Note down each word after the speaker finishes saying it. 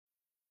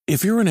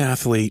If you're an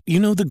athlete, you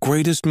know the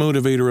greatest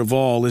motivator of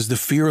all is the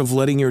fear of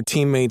letting your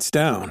teammates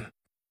down.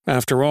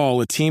 After all,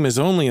 a team is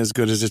only as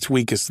good as its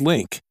weakest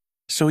link.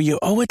 So you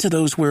owe it to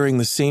those wearing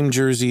the same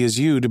jersey as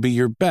you to be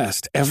your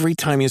best every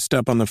time you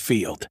step on the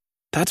field.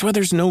 That's why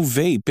there's no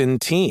vape in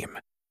team.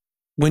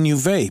 When you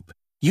vape,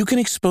 you can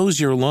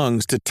expose your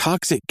lungs to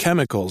toxic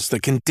chemicals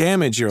that can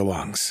damage your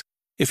lungs.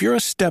 If you're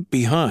a step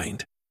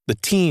behind, the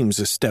team's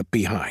a step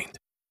behind.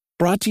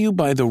 Brought to you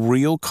by The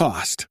Real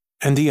Cost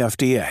and the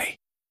FDA.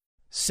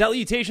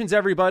 Salutations,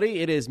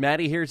 everybody. It is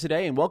Maddie here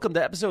today, and welcome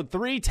to episode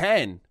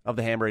 310 of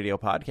the Ham Radio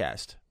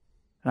Podcast.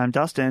 And I'm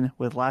Dustin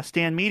with Last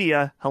Stand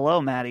Media.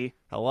 Hello, Maddie.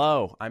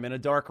 Hello. I'm in a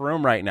dark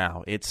room right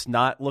now. It's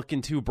not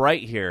looking too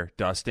bright here,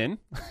 Dustin.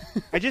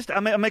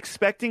 I'm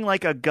expecting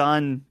like a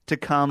gun to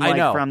come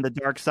from the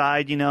dark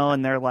side, you know,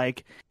 and they're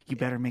like, you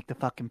better make the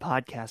fucking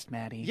podcast,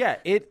 Maddie. Yeah,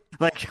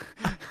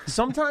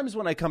 sometimes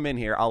when I come in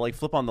here, I'll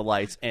flip on the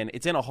lights, and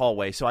it's in a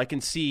hallway, so I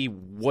can see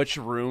which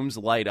rooms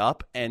light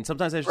up, and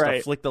sometimes I just have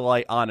to flick the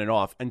light on and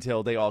off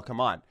until they all come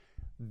on.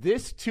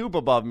 This tube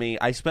above me,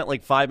 I spent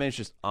 5 minutes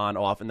just on,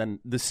 off, and then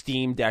the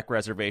Steam Deck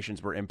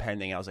reservations were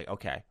impending. I was like,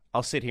 okay,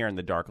 I'll sit here in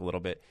the dark a little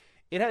bit.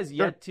 It has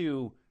yet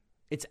to,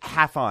 it's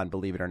half on,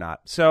 believe it or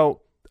not.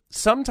 So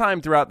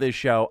sometime throughout this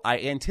show, I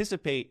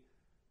anticipate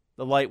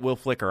the light will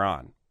flicker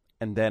on,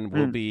 and then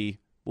we'll be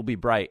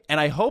bright. And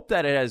I hope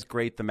that it has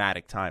great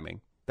thematic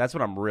timing. That's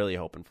what I'm really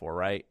hoping for,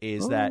 right?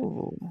 Is that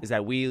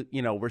we,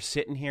 we're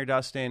sitting here,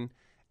 Dustin,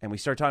 and we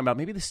start talking about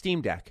maybe the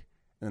Steam Deck,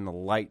 and then the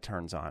light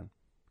turns on.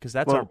 Because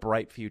that's our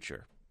bright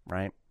future,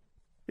 right?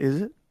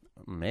 Is it?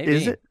 Maybe.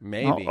 Is it?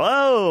 Maybe.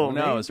 Oh, who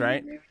knows,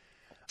 right?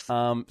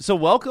 So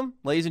welcome,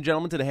 ladies and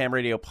gentlemen, to the Ham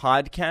Radio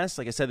Podcast.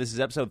 Like I said, this is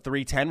episode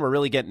 310. We're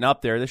really getting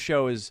up there. This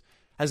show has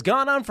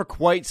gone on for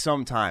quite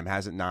some time,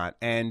 has it not?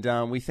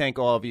 And we thank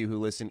all of you who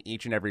listen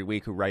each and every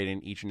week, who write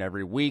in each and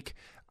every week.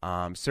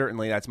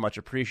 Certainly, that's much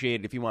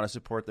appreciated. If you want to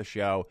support the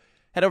show,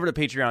 head over to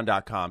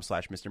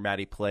patreon.com/Mr.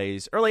 Matty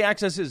Plays. Early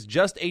access is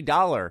just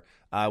 $1.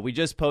 We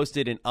just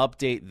posted an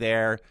update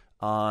there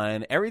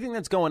on everything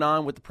that's going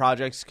on with the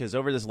projects, because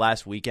over this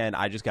last weekend,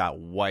 I just got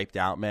wiped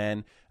out,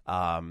 man.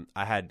 I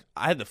had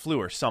the flu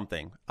or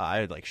something. I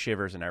had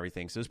shivers and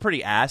everything, so it was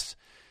pretty ass.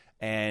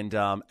 And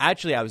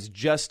actually, I was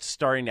just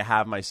starting to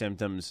have my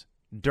symptoms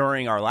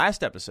during our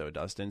last episode,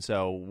 Dustin,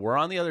 so we're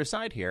on the other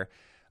side here.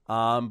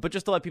 But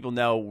just to let people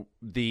know,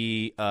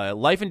 the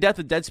Life and Death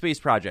of Dead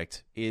Space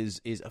project is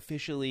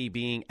officially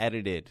being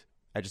edited.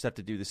 I just have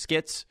to do the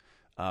skits.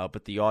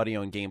 But the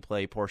audio and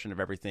gameplay portion of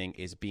everything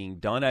is being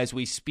done as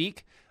we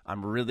speak.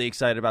 I'm really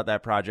excited about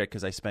that project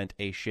because I spent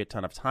a shit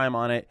ton of time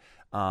on it.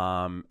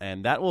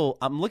 And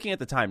I'm looking at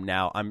the time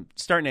now. I'm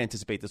starting to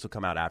anticipate this will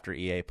come out after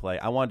EA Play.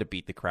 I wanted to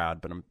beat the crowd,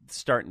 but I'm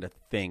starting to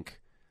think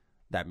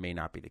that may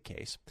not be the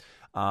case.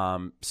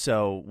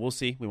 So we'll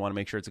see. We want to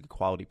make sure it's a good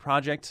quality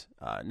project.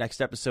 Next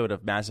episode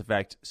of Mass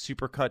Effect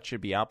Supercut should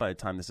be out by the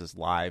time this is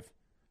live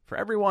for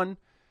everyone.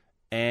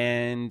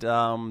 And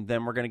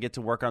then we're going to get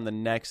to work on the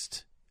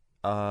next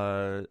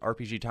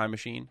RPG Time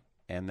Machine,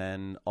 and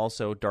then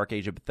also Dark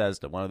Age of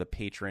Bethesda, one of the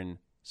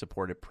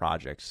patron-supported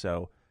projects.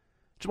 So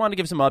just wanted to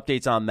give some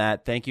updates on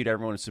that. Thank you to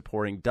everyone who's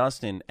supporting.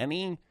 Dustin,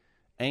 any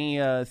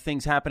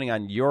things happening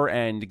on your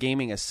end,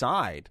 gaming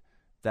aside,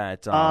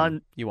 that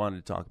you wanted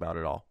to talk about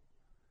at all?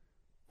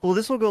 Well,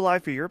 this will go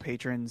live for your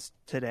patrons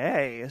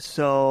today.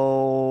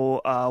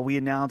 So we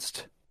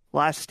announced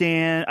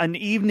an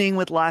evening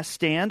with Last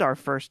Stand, our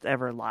first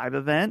ever live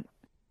event,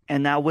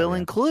 and that will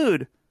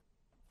include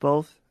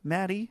both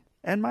Maddie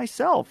and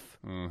myself.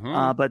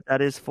 Mm-hmm. But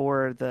that is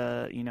for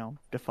the,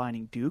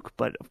 defining Duke,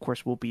 but of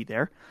course we'll be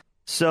there.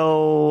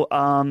 So,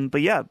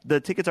 but yeah,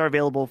 the tickets are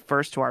available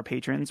first to our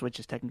patrons,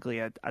 which is technically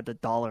at the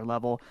 $1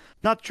 level.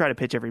 Not to try to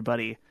pitch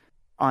everybody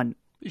on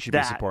you should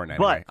that, be supporting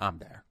anyway. I'm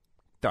there.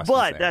 Dustin's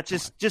but there.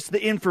 That's just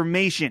the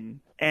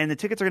information, and the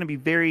tickets are going to be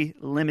very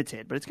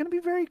limited, but it's going to be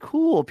very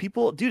cool.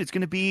 Dude, it's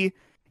going to be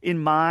in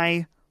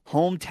my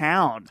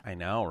hometown. I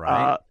know,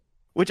 right?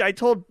 Which I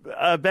told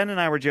Ben and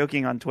I were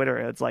joking on Twitter.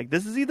 It's like,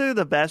 this is either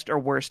the best or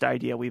worst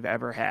idea we've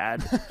ever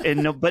had.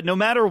 But no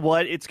matter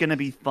what, it's going to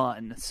be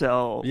fun.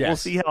 So We'll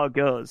see how it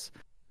goes.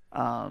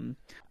 But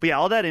yeah,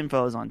 all that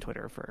info is on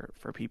Twitter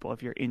for people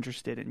if you're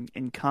interested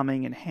in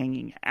coming and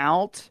hanging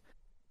out.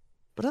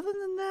 But other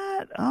than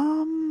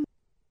that,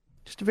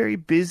 just a very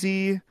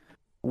busy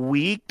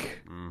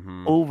week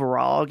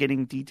overall,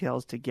 getting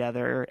details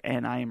together,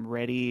 and I am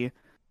ready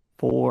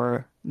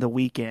for the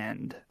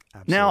weekend.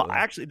 Absolutely. Now,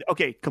 actually,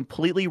 okay,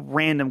 completely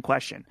random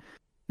question.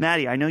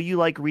 Maddie, I know you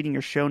like reading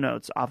your show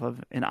notes off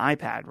of an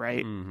iPad,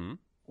 right? Mm-hmm.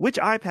 Which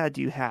iPad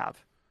do you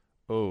have?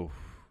 Oh,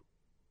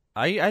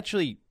 I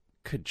actually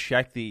could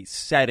check the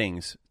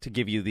settings to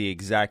give you the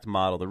exact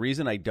model. The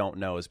reason I don't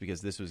know is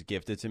because this was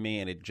gifted to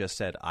me and it just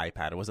said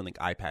iPad. It wasn't like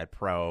iPad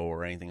Pro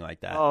or anything like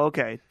that. Oh,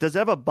 okay. Does it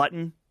have a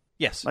button?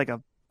 Yes.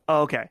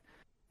 Oh, okay.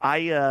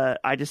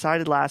 I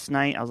decided last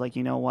night, I was like,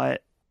 you know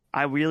what?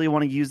 I really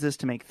want to use this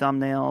to make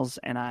thumbnails,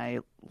 and I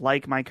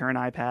like my current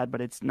iPad, but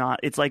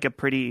it's like a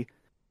pretty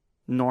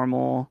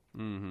normal.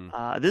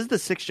 Mm-hmm. This is the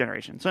 6th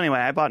generation. So anyway,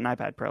 I bought an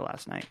iPad Pro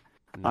last night.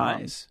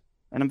 Nice.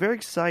 And I'm very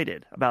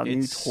excited about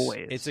new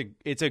toys.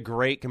 It's a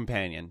great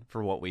companion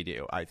for what we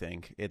do. I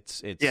think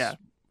it's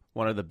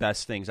one of the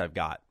best things I've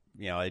got.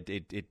 You know,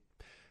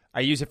 I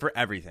use it for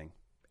everything.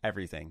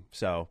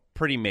 So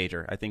pretty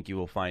major. I think you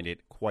will find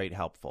it quite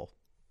helpful.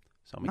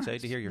 So I'm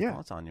excited to hear your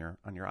thoughts on your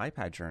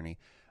iPad journey.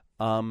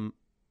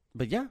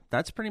 But yeah,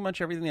 that's pretty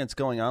much everything that's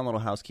going on. A little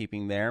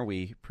housekeeping there.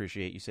 We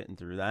appreciate you sitting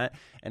through that.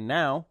 And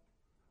now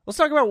let's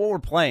talk about what we're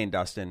playing,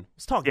 Dustin.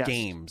 Let's talk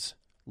games.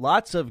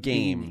 Lots of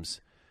games.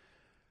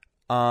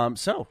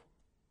 So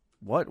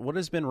what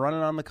has been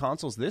running on the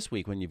consoles this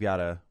week when you've got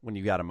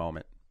a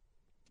moment?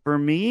 For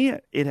me,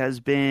 it has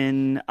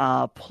been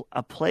a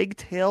Plague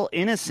Tale: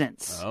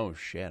 Innocence. Oh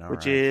shit!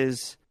 Which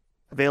is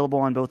available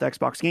on both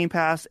Xbox Game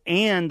Pass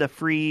and the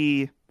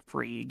free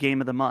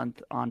game of the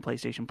month on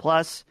PlayStation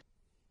Plus.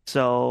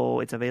 So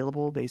it's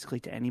available basically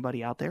to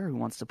anybody out there who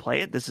wants to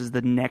play it. This is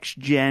the next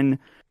gen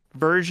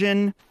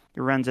version.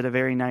 It runs at a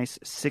very nice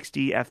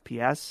 60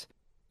 FPS.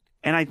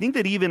 And I think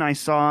that even I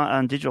saw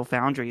on Digital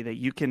Foundry that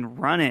you can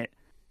run it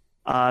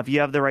if you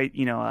have the right,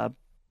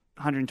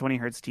 120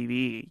 hertz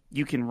TV,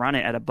 you can run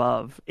it at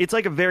above. It's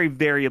like a very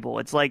variable.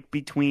 It's like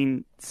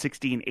between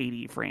 60 and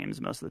 80 frames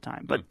most of the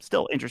time, but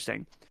still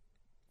interesting.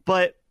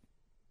 But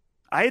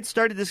I had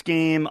started this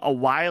game a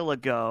while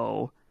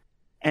ago,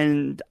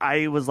 and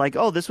I was like,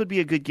 oh, this would be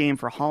a good game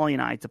for Holly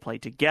and I to play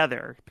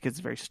together because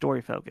it's very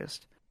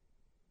story-focused.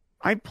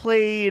 I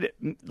played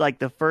like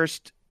the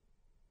first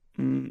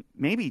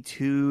maybe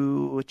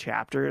 2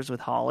 chapters with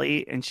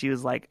Holly, and she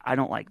was like, I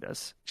don't like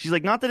this. She's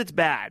like, not that it's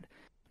bad,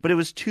 but it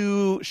was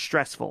too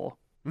stressful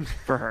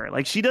for her.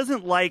 Like, she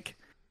doesn't like...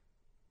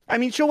 I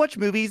mean, she'll watch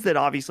movies that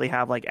obviously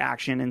have, like,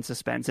 action and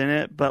suspense in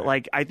it, but,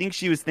 like, I think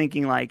she was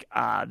thinking, like,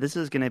 this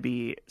is going to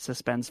be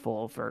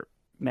suspenseful for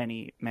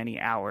many, many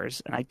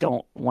hours, and I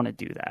don't want to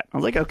do that. I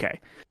was like, okay.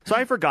 So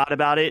I forgot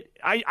about it.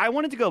 I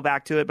wanted to go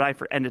back to it, but I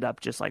ended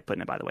up just, like,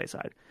 putting it by the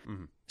wayside.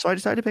 Mm-hmm. So I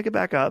decided to pick it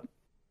back up,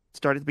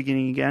 start at the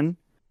beginning again.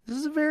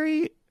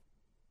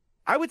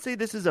 I would say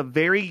this is a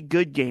very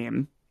good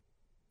game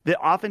that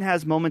often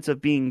has moments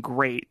of being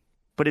great,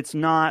 but it's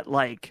not,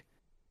 like,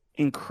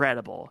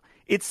 incredible.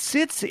 It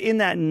sits in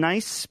that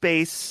nice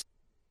space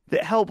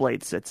that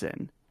Hellblade sits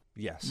in.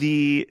 Yes.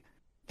 The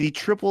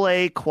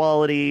AAA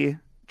quality,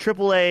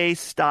 AAA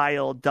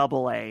style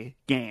AA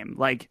game.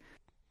 Like,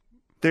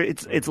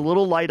 it's a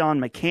little light on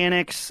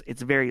mechanics.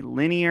 It's very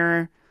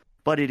linear,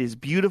 but it is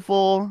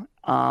beautiful.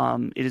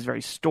 It is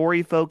very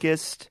story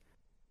focused.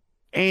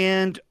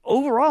 And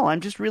overall,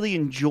 I'm just really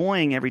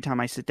enjoying every time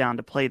I sit down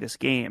to play this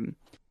game.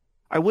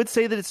 I would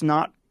say that it's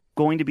not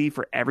going to be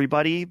for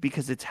everybody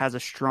because it has a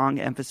strong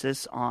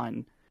emphasis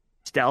on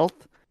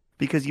stealth,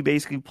 because you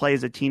basically play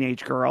as a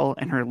teenage girl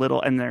and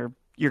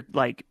you're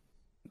like,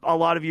 a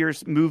lot of your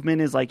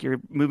movement is like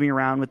you're moving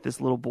around with this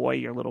little boy,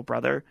 your little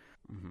brother.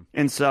 Mm-hmm.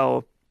 And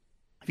so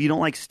if you don't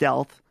like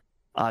stealth,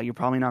 you're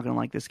probably not going to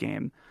like this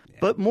game. Yeah.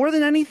 But more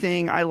than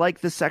anything, I like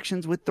the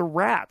sections with the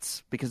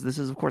rats, because this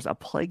is, of course, a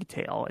Plague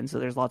Tale, and so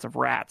there's lots of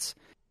rats.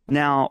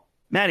 Now,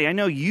 Maddie, I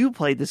know you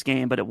played this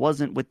game, but it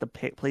wasn't with the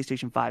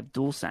PlayStation 5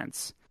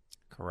 DualSense.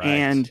 Correct.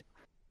 And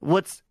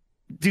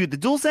the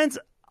DualSense,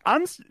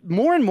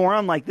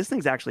 I'm like, this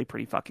thing's actually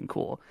pretty fucking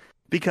cool,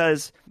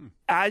 because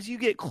as you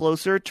get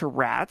closer to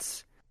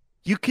rats,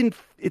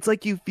 it's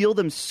like you feel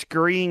them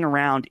scurrying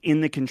around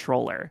in the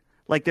controller.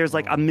 Like there's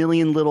like a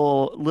million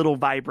little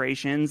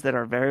vibrations that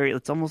are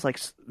it's almost like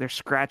they're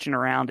scratching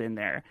around in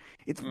there.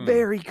 It's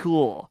very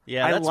cool.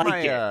 Yeah,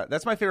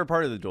 that's my favorite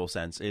part of the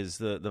DualSense is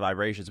the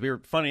vibrations.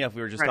 Funny enough,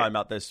 we were just talking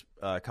about this,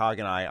 Cog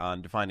and I,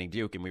 on Defining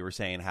Duke, and we were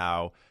saying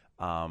how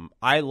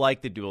I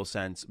like the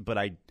DualSense, but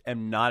I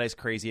am not as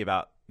crazy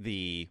about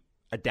the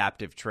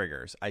adaptive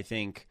triggers. I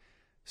think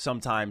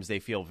sometimes they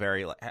feel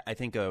I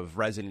think of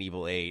Resident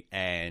Evil 8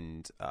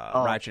 and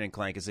Ratchet and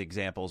Clank as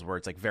examples where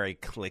it's like very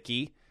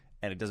clicky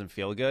and it doesn't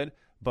feel good.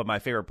 But my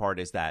favorite part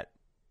is that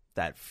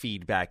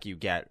feedback you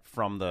get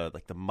from the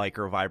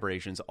micro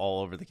vibrations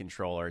all over the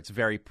controller. It's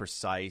very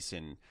precise,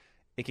 and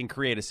it can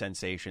create a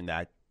sensation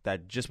that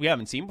just we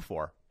haven't seen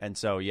before. And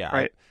so,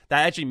 that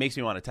actually makes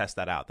me want to test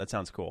that out. That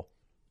sounds cool.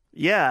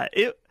 Yeah,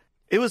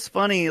 it was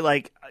funny.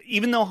 Like,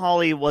 even though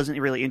Holly wasn't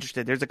really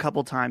interested, there's a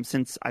couple times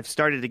since I've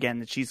started again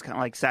that she's kind of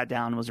like sat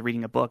down and was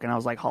reading a book, and I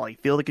was like, Holly,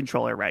 feel the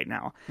controller right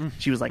now.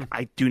 She was like,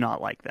 I do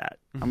not like that.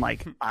 I'm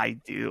like, I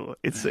do.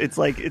 It's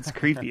like, it's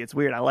creepy. It's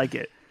weird. I like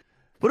it.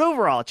 But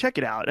overall, check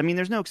it out. I mean,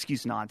 there's no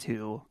excuse not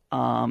to.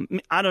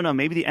 I don't know.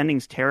 Maybe the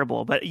ending's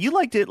terrible, but you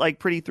liked it like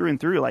pretty through and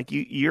through. Like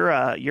you're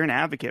an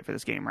advocate for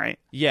this game, right?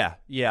 Yeah.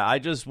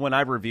 When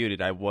I reviewed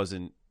it, I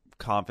wasn't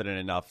confident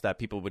enough that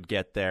people would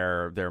get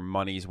their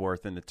money's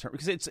worth in the term,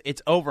 because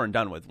it's over and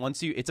done with.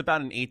 It's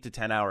about an 8 to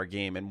 10 hour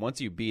game, and once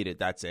you beat it,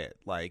 that's it.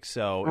 Like,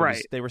 so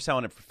they were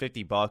selling it for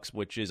 $50,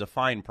 which is a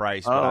fine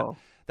price. But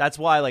that's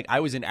why, like, I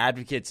was an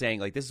advocate saying,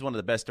 like, this is one of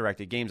the best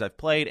directed games I've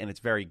played, and it's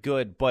very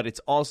good, but it's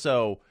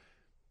also,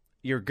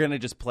 you're gonna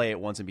just play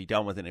it once and be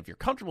done with it. And if you're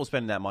comfortable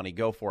spending that money,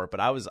 go for it. But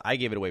I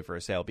gave it away for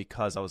a sale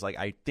because I was like,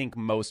 I think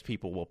most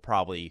people will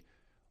probably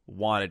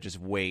want to just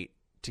wait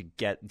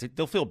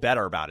they'll feel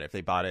better about it if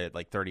they bought it at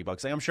like $30.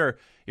 Like, I'm sure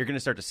you're going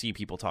to start to see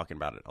people talking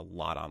about it a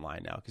lot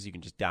online now because you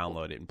can just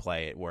download it and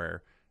play it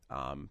where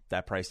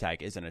that price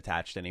tag isn't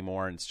attached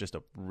anymore, and it's just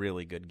a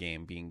really good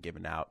game being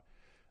given out.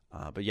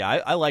 But yeah,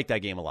 I like that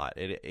game a lot.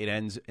 It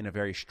ends in a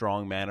very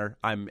strong manner.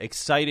 I'm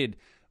excited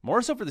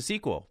more so for the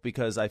sequel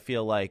because I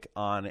feel like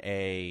on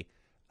a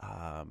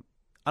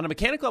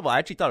mechanic level, I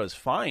actually thought it was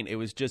fine. It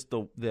was just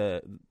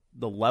the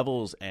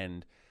levels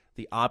and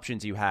the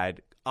options you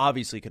had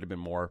obviously could have been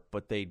more,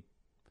 but they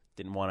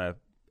didn't want to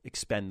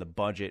expend the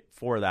budget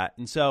for that.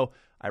 And so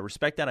I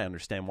respect that. I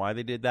understand why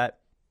they did that.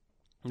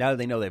 Now that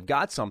they know they've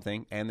got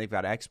something and they've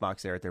got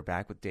Xbox there at their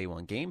back with Day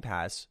One Game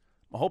Pass,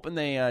 I'm hoping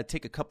they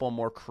take a couple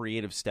more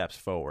creative steps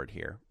forward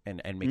here and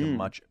make a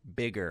much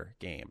bigger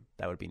game.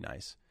 That would be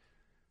nice.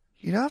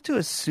 You'd have to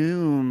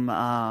assume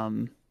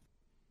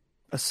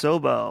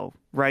Asobo,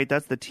 right?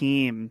 That's the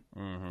team.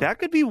 Mm-hmm. That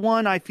could be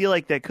one I feel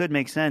like that could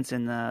make sense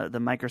in the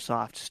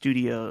Microsoft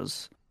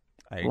Studios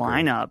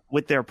lineup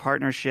with their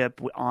partnership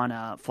on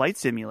a Flight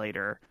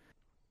Simulator.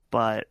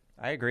 But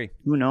I agree.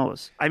 Who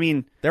knows? I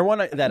mean, they're one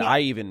that I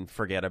even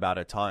forget about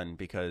a ton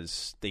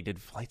because they did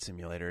Flight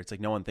Simulator. It's like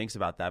no one thinks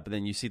about that, but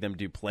then you see them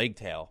do Plague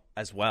Tale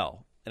as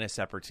well in a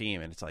separate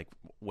team, and it's like,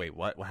 wait,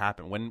 what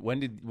happened? When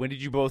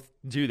did you both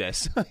do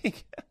this?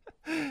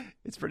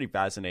 It's pretty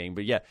fascinating.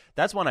 But yeah,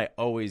 that's one I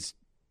always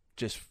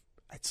it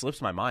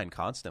slips my mind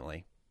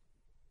constantly.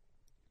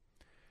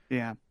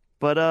 Yeah.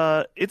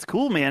 But it's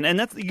cool, man.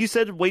 And you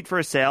said wait for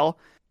a sale.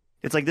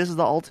 It's like this is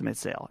the ultimate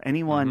sale.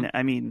 Anyone,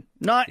 I mean,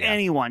 not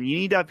anyone. You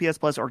need to have PS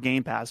Plus or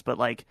Game Pass, but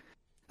like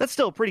that's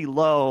still a pretty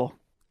low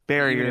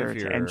barrier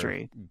to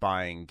entry.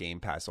 Buying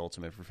Game Pass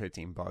Ultimate for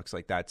 $15,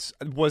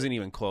 like wasn't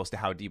even close to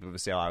how deep of a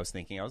sale I was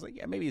thinking. I was like,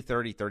 yeah, maybe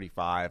 30,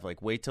 35.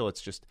 Like wait till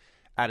it's just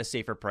at a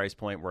safer price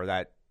point where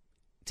that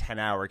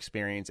 10-hour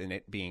experience and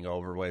it being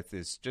over with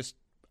is just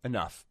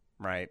enough,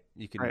 right?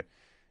 You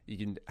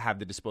can have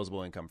the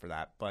disposable income for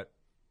that, but.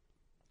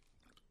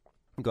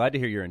 I'm glad to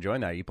hear you're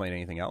enjoying that. Are you playing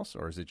anything else,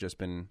 or has it just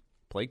been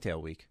Plague Tale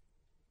week?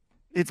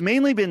 It's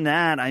mainly been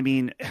that. I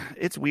mean,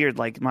 it's weird.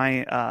 Like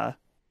my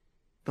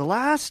the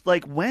last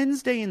like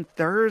Wednesday and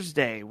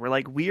Thursday were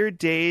like weird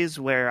days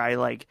where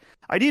I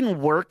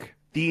didn't work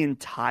the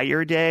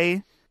entire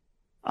day.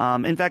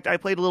 In fact, I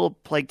played a little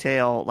Plague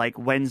Tale like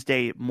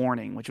Wednesday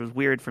morning, which was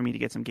weird for me to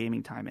get some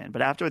gaming time in.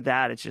 But after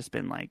that, it's just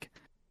been like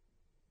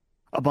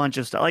a bunch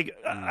of stuff. Like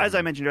as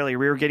I mentioned earlier,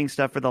 we were getting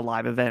stuff for the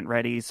live event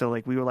ready. So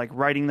like we were like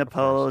writing the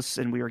posts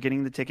and we were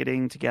getting the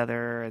ticketing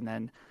together. And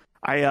then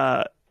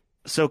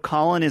so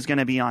Colin is going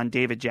to be on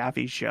David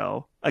Jaffe's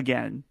show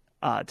again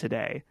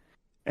today.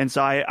 And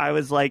so I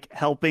was like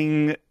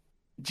helping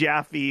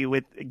Jaffe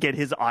get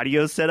his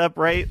audio set up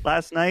right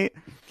last night,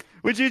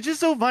 which is just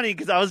so funny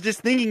because I was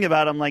just thinking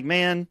about it. I'm like,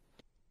 man,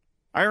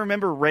 I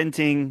remember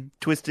renting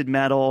Twisted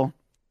Metal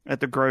at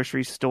the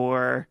grocery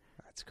store.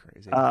 That's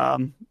crazy.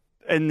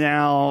 And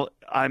now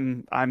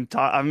I'm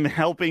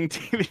helping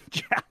David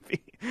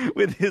Jaffe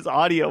with his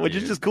audio, which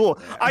is just cool.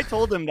 Yeah. I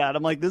told him that.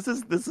 I'm like, this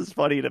is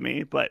funny to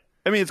me, but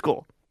I mean, it's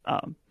cool.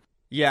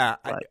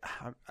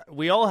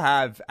 We all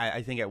have,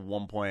 I think, at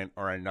one point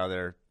or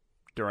another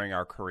during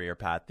our career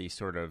path, these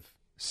sort of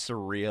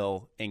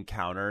surreal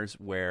encounters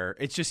where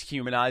it's just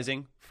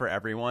humanizing for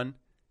everyone.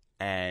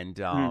 And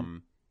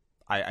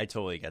I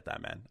totally get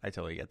that, man. I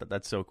totally get that.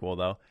 That's so cool,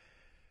 though.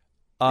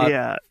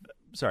 Yeah.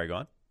 Sorry, go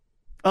on.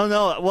 Oh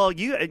no! Well,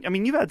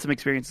 you've had some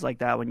experiences like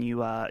that when you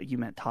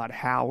met Todd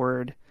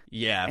Howard.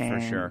 Yeah, for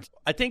sure.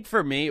 I think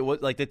for me, it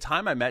was like the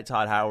time I met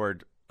Todd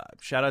Howard.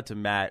 Shout out to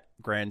Matt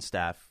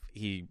Grandstaff.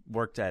 He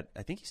worked I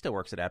think he still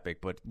works at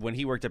Epic, but when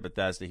he worked at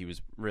Bethesda, he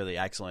was really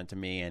excellent to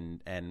me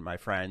and my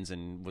friends,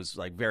 and was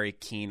like very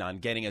keen on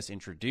getting us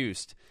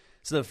introduced.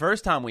 So the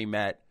first time we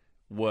met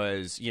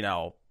was,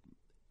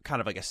 kind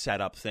of like a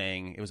setup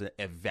thing. It was an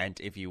event,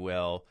 if you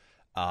will,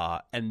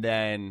 and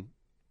then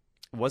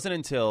it wasn't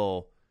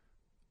until.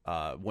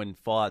 When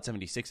Fallout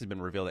 76 had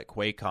been revealed at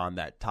QuakeCon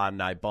that Todd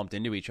and I bumped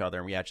into each other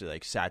and we actually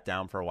like sat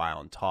down for a while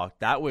and talked.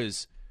 That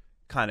was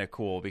kind of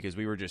cool because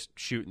we were just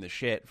shooting the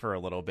shit for a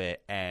little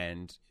bit,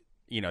 and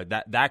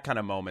that kind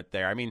of moment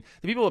there. I mean,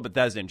 the people at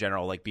Bethesda in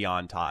general, like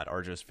beyond Todd,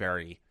 are just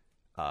very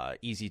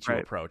easy to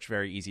approach,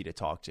 very easy to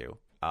talk to.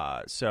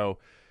 So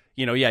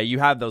you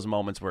have those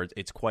moments where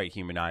it's quite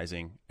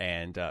humanizing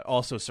and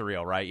also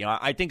surreal, right?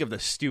 I think of the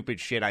stupid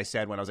shit I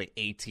said when I was like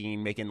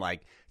 18, making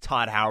like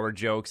Todd Howard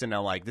jokes, and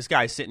I'm like, this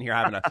guy's sitting here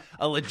having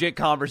a legit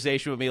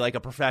conversation with me like a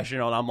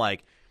professional, and I'm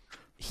like,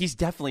 he's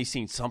definitely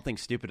seen something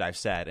stupid I've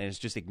said and is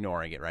just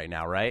ignoring it right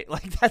now, right?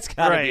 Like that's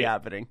gotta be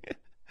happening.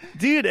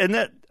 Dude,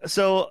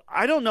 so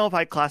I don't know if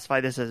I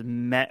classify this as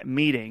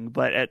meeting,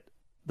 but at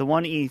the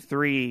one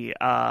E3,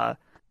 a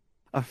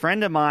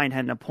friend of mine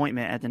had an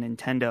appointment at the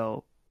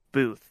Nintendo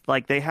booth.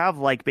 Like they have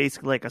like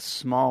basically like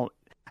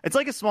it's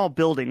like a small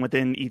building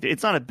within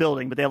it's not a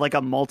building, but they have like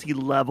a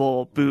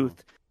multi-level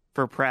booth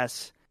for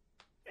press.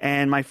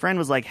 And my friend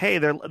was like, hey,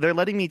 they're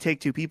letting me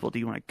take 2 people. Do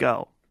you want to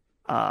go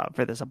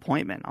for this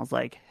appointment? I was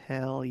like,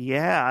 hell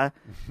yeah.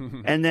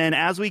 And then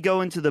as we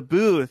go into the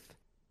booth,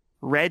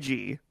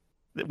 Reggie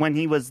when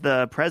he was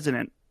the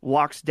president,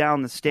 walks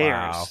down the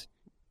stairs. Wow.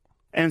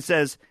 And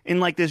says, in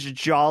like this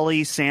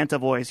jolly Santa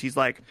voice, he's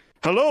like,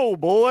 "Hello,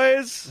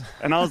 boys."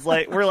 And I was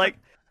like, we're like,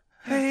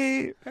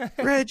 "Hey,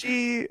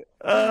 Reggie."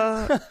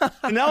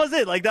 And that was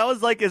it. Like, that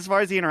was like as far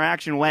as the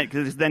interaction went,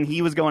 because then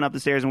he was going up the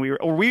stairs and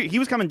he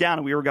was coming down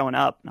and we were going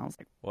up. And I was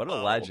like, what a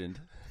legend.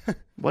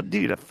 What,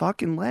 dude, a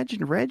fucking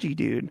legend, Reggie,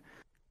 dude.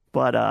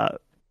 But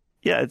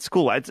yeah, it's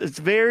cool. It's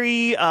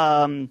very,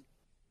 one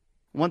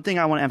thing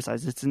I want to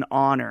emphasize, it's an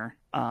honor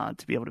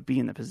to be able to be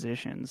in the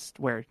positions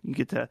where you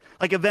get to,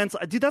 like, events.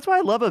 Dude, that's why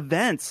I love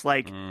events.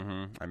 Like,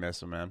 I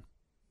miss them, man.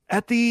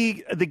 At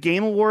the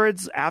Game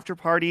Awards after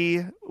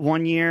party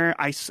one year,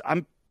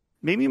 I'm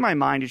maybe my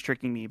mind is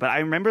tricking me, but I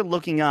remember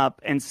looking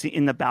up and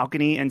in the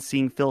balcony and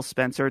seeing Phil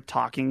Spencer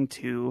talking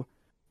to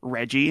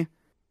Reggie.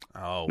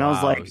 Oh, and wow, I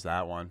was like, it was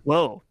that one.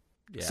 Whoa.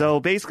 Yeah. So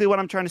basically what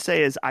I'm trying to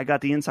say is I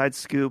got the inside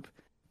scoop.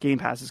 Game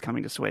Pass is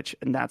coming to Switch,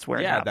 and that's where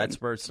it happened. That's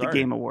where it started. The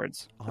Game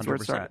Awards. That's 100%. where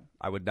it started.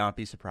 I would not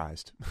be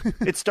surprised.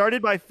 It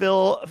started by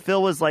Phil.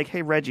 Phil was like,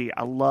 "Hey, Reggie,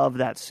 I love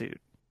that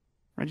suit."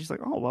 Reggie's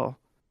like, "Oh, well,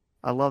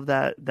 I love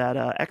that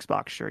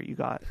Xbox shirt you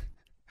got."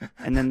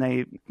 And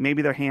then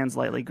maybe their hands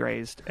lightly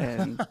grazed,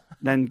 and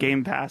then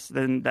Game Pass.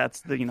 Then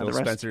that's the Phil the rest.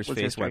 Spencer's was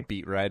face history. went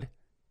beet red.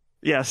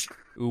 Yes.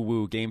 Ooh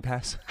woo, Game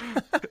Pass.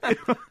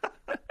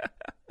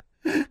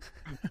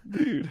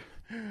 Dude.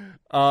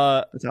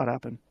 That's how it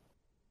happened.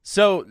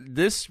 So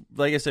this,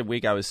 like I said,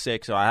 week I was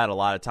sick, so I had a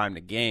lot of time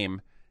to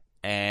game,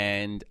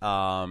 and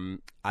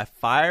I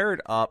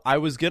fired up. I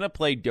was gonna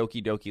play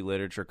Doki Doki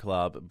Literature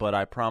Club, but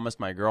I promised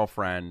my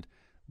girlfriend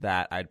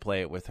that I'd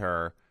play it with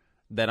her.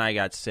 Then I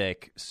got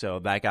sick, so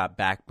that got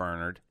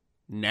backburnered.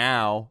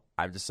 Now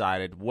I've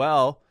decided,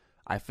 well,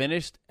 I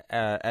finished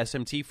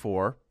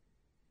SMT4,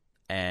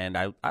 and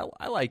I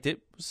liked it.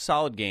 It was a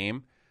solid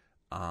game.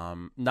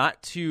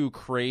 Not too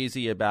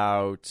crazy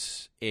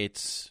about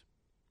its.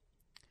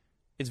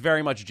 It's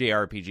very much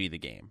JRPG, the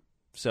game.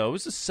 So it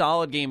was a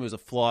solid game. It was a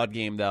flawed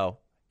game, though.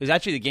 It was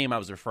actually the game I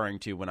was referring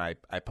to when I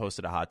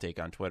posted a hot take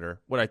on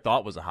Twitter, what I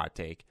thought was a hot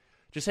take.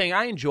 Just saying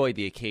I enjoyed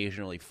the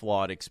occasionally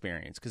flawed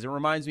experience because it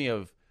reminds me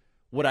of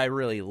what I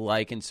really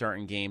like in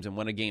certain games, and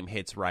when a game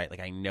hits right,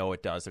 like I know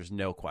it does. There's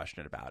no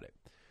question about it.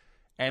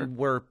 And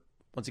we're,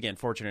 once again,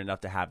 fortunate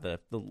enough to have the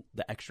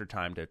extra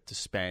time to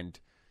spend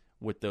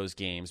with those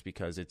games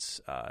because it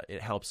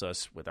helps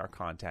us with our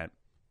content.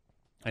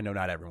 I know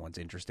not everyone's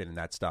interested in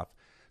that stuff.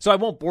 So I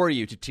won't bore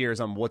you to tears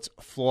on what's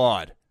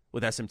flawed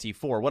with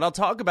SMT4. What I'll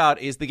talk about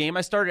is the game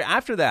I started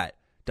after that.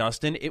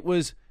 Dustin, it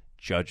was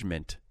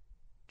Judgment.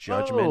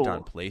 Judgment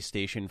on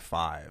PlayStation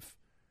 5.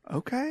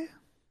 Okay.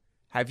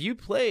 Have you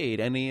played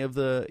any of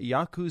the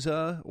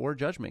Yakuza or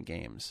Judgment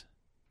games?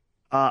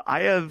 I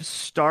have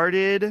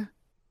started,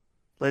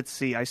 let's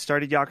see, I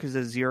started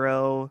Yakuza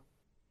 0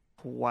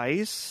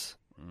 twice.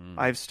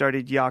 I've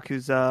started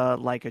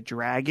Yakuza Like a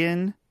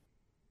Dragon.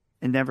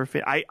 And never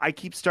I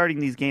keep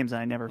starting these games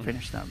and I never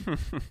finish them.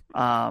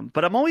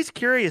 But I'm always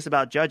curious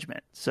about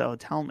Judgment, so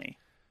tell me.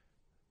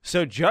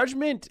 So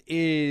Judgment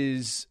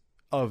is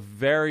a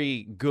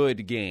very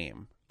good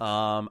game.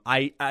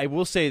 I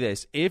will say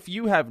this. If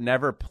you have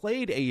never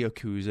played a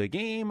Yakuza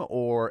game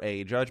or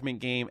a Judgment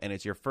game and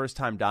it's your first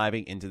time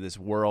diving into this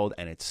world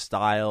and its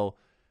style,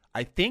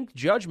 I think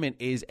Judgment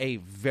is a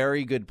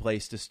very good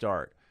place to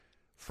start.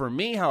 For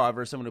me,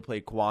 however, someone who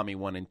played Kiwami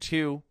 1 and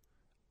 2,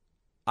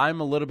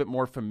 I'm a little bit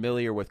more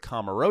familiar with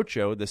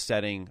Kamurocho, the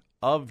setting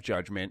of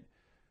Judgment,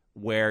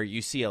 where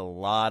you see a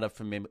lot of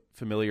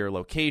familiar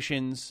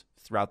locations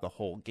throughout the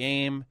whole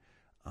game.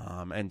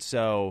 And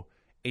so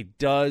it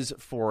does,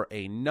 for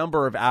a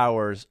number of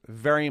hours,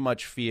 very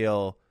much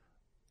feel,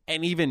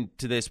 and even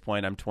to this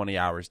point, I'm 20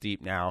 hours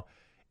deep now,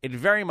 it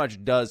very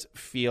much does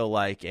feel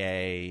like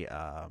a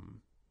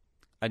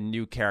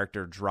new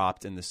character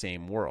dropped in the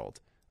same world,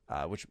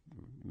 which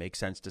makes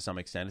sense to some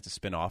extent. It's a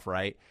spin-off,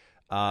 right?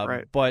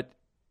 Right. But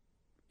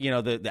you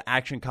know, the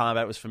action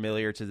combat was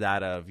familiar to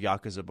that of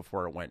Yakuza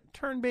before it went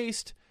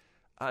turn-based.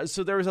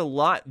 So there was a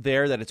lot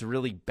there that it's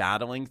really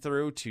battling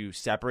through to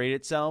separate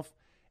itself.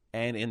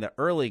 And in the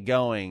early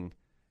going,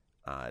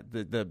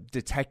 the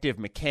detective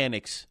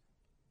mechanics,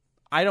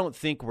 I don't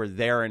think were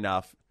there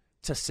enough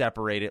to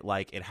separate it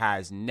like it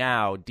has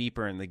now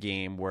deeper in the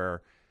game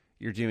where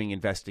you're doing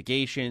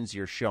investigations,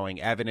 you're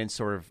showing evidence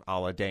sort of a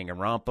la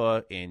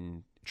Danganronpa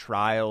in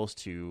trials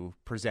to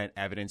present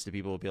evidence to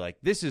people who will be like,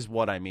 this is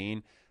what I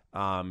mean.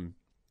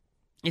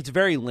 It's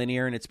very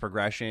linear in its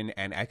progression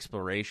and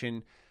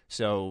exploration.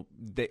 So,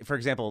 for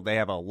example, they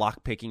have a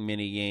lock-picking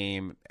mini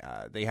game.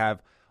 They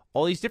have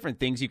all these different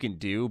things you can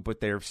do, but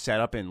they're set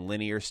up in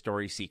linear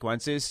story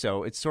sequences.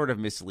 So it's sort of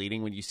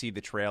misleading when you see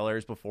the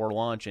trailers before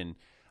launch. And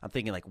I'm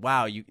thinking like,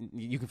 wow, you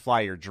can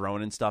fly your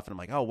drone and stuff. And I'm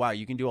like, oh, wow,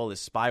 you can do all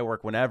this spy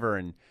work whenever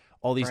and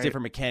all these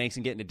different mechanics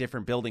and get into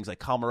different buildings. Like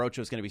Kamurocho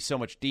is going to be so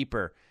much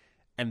deeper.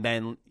 And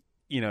then,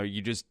 you know,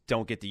 you just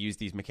don't get to use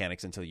these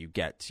mechanics until you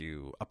get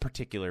to a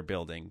particular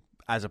building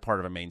as a part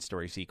of a main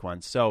story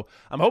sequence. So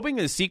I'm hoping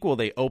in the sequel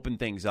they open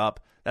things up.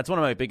 That's one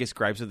of my biggest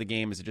gripes of the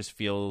game is it just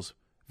feels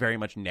very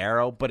much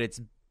narrow, but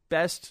its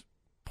best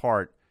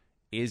part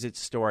is its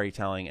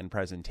storytelling and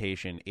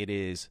presentation. It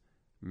is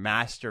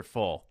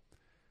masterful.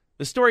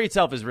 The story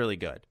itself is really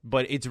good,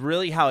 but it's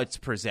really how it's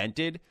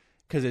presented,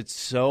 because it's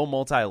so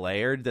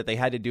multi-layered that they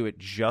had to do it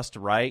just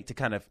right to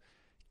kind of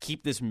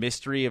keep this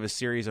mystery of a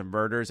series of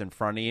murders in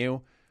front of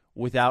you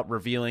without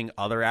revealing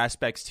other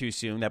aspects too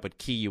soon that would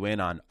key you in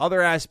on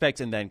other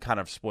aspects and then kind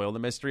of spoil the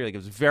mystery. Like, it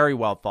was very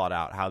well thought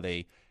out how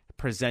they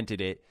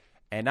presented it.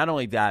 And not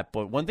only that,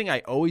 but one thing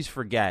I always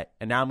forget,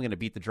 and now I'm going to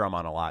beat the drum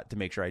on a lot to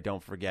make sure I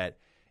don't forget,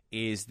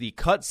 is the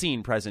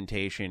cutscene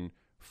presentation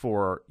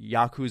for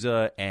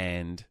Yakuza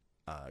and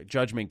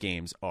Judgment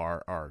games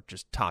are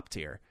just top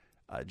tier.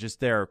 Just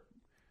their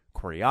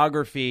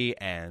choreography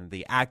and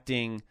the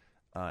acting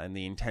and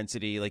the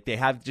intensity. Like, they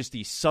have just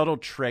these subtle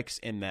tricks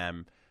in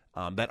them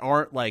that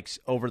aren't like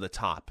over the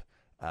top.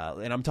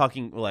 And I'm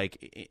talking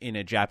like in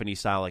a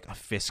Japanese style, like a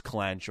fist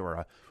clench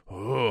or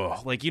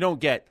like, you don't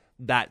get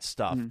that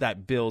stuff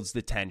that builds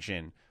the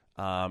tension.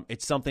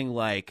 It's something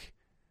like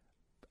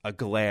a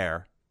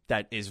glare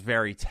that is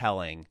very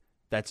telling,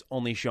 that's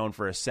only shown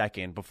for a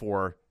second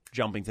before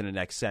jumping to the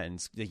next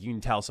sentence. You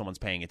can tell someone's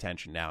paying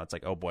attention now. It's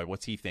like, oh boy,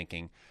 what's he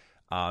thinking?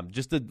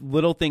 Just the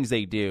little things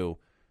they do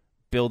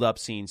build up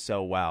scenes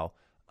so well.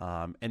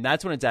 And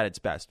that's when it's at its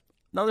best.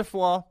 Another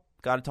flaw,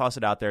 got to toss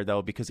it out there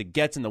though, because it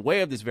gets in the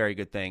way of this very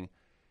good thing,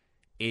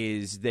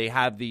 is they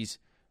have these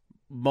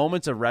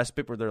moments of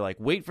respite where they're like,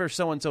 wait for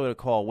so-and-so to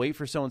call, wait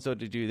for so-and-so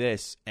to do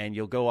this, and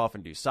you'll go off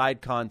and do side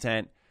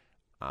content.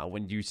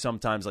 When you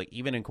sometimes, like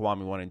even in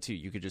Kiwami 1 and 2,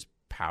 you could just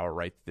power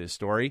right through the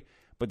story.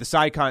 But the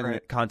side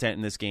content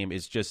in this game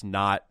is just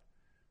not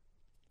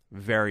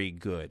very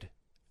good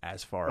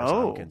as far as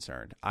I'm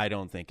concerned. I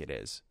don't think it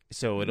is.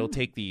 So it'll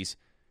take these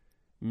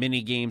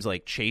mini games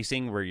like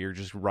chasing, where you're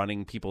just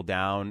running people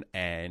down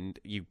and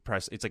you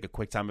press, it's like a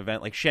quick time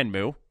event, like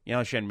Shenmue. You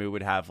know, Shenmue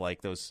would have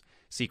like those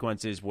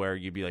sequences where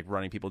you'd be like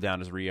running people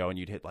down as Ryo and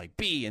you'd hit like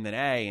B and then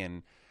A,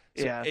 and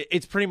so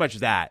it's pretty much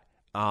that.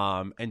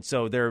 And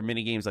so there are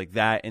mini games like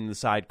that in the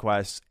side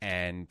quests,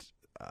 and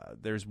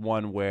there's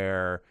one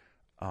where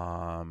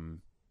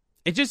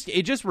it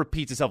just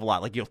repeats itself a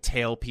lot. Like, you'll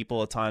tail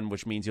people a ton,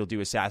 which means you'll do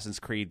Assassin's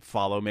Creed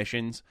follow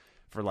missions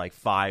for like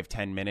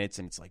 5-10 minutes,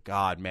 and it's like,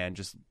 God, man,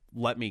 just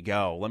let me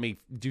go. Let me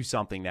do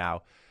something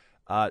now.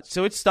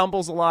 So it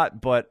stumbles a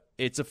lot, but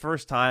it's a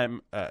first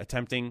time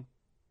attempting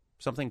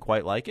something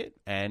quite like it,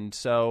 and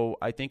so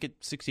I think it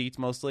succeeds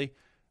mostly.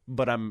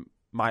 But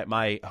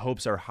my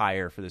hopes are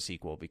higher for the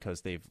sequel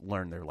because they've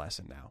learned their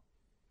lesson now.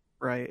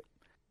 Right.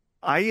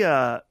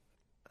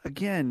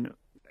 Again,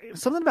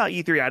 something about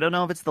E3, I don't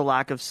know if it's the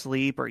lack of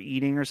sleep or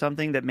eating or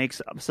something that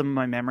makes some of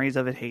my memories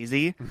of it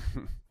hazy.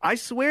 I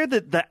swear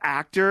that the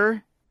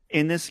actor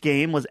in this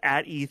game was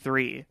at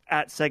E3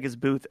 at Sega's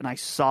booth, and I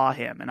saw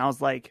him, and I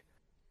was like,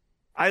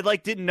 I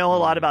didn't know a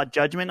lot about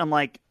Judgment. I'm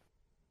like,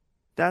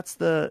 that's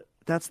the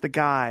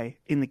guy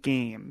in the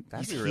game.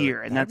 He's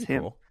here, and that's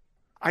him. Cool.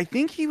 I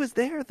think he was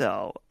there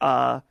though.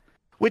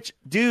 Which,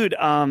 dude,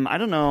 I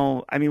don't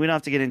know. I mean, we don't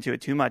have to get into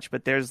it too much,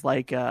 but there's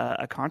like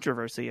a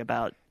controversy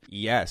about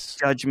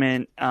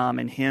Judgment,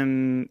 and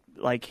him,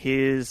 like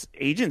his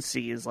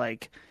agency is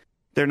like,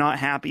 they're not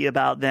happy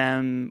about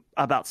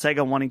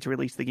Sega wanting to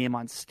release the game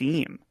on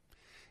Steam.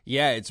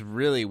 Yeah, it's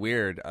really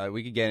weird.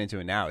 We could get into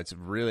it now. It's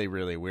really,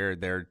 really weird.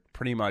 They're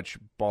pretty much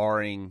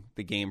barring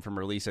the game from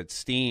release at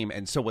Steam.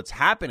 And so what's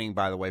happening,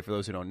 by the way, for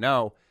those who don't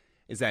know,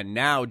 is that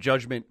now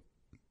Judgment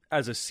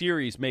as a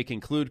series may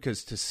conclude,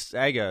 because to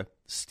Sega,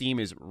 Steam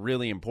is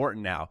really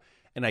important now.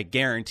 And I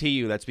guarantee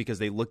you that's because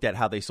they looked at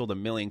how they sold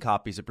 1 million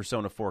copies of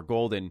Persona 4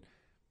 Golden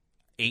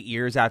 8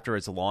 years after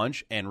its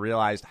launch and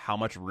realized how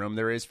much room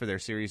there is for their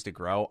series to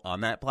grow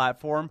on that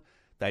platform.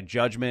 That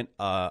Judgment,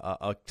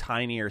 a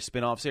tinier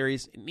spin-off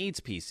series, it needs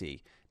PC.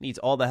 It needs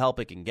all the help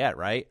it can get,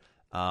 right?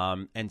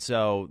 And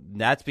so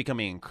that's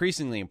becoming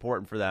increasingly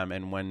important for them.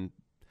 And when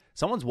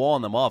someone's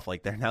walling them off,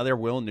 like they're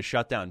willing to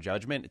shut down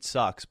Judgment, it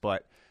sucks.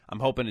 But I'm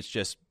hoping it's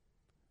just,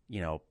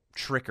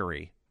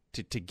 trickery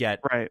to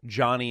get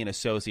Johnny and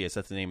Associates,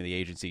 that's the name of the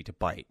agency, to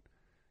bite.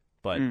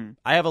 But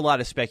I have a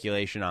lot of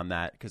speculation on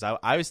that, because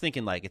I was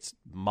thinking like it's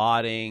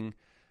modding.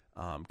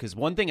 Because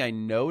one thing I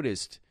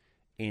noticed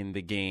in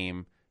the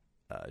game,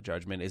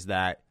 Judgment, is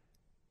that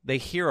they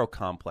hero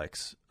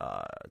complex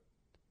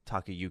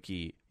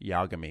Takayuki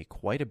Yagami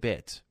quite a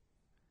bit.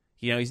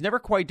 He's never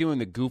quite doing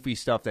the goofy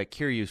stuff that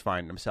Kiryu's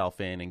finding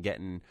himself in and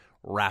getting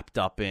wrapped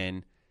up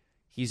in.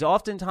 He's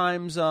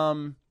oftentimes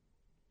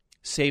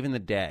saving the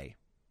day,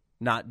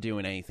 not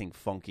doing anything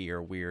funky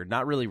or weird,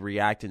 not really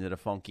reacting to the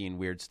funky and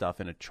weird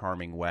stuff in a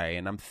charming way.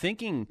 And I'm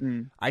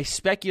thinking, I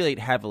speculate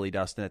heavily,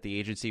 Dustin, that the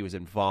agency was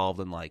involved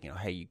in like,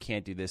 hey, you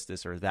can't do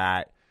this or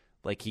that.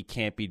 Like, he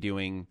can't be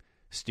doing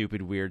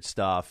stupid, weird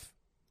stuff.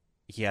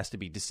 He has to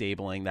be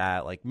disabling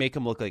that. Like, make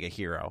him look like a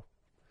hero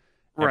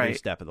every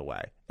step of the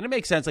way. And it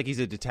makes sense. Like, he's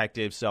a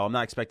detective, so I'm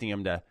not expecting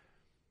him to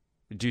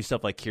do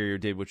stuff like Kiryu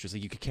did, which was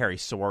like you could carry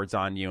swords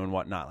on you and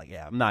whatnot. Like,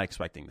 yeah, I'm not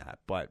expecting that,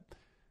 but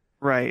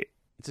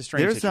it's a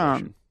strange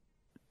situation.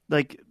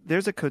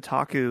 There's a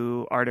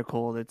Kotaku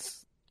article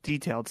that's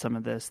detailed some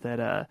of this,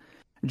 that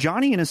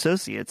Johnny and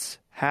Associates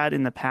had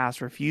in the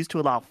past refused to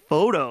allow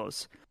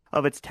photos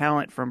of its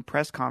talent from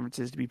press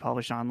conferences to be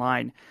published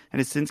online, and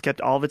has since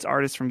kept all of its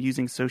artists from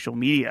using social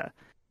media.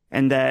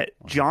 And that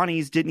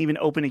Johnny's didn't even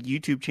open a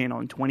YouTube channel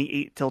in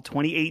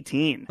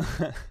 2018.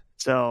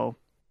 So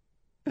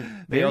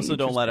they also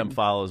don't let him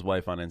follow his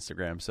wife on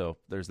Instagram, so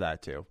there's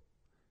that too.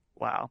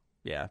 Wow.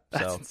 Yeah,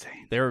 that's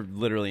insane. They're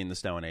literally in the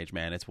Stone Age,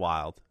 man. It's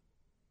wild.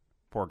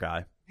 Poor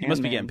guy. He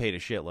must be getting paid a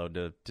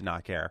shitload to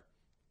not care.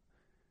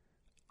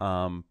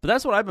 But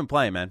that's what I've been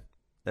playing, man.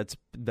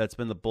 That's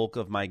been the bulk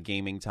of my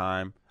gaming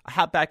time. I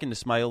hopped back into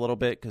Smite a little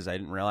bit because I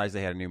didn't realize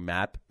they had a new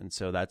map, and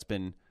so that's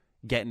been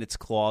getting its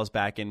claws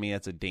back in me.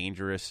 That's a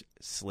dangerous,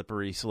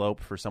 slippery slope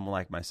for someone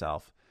like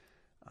myself.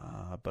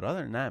 But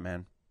other than that,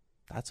 man,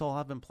 that's all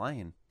I've been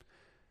playing.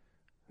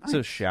 Nice.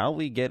 So shall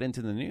we get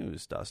into the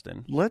news,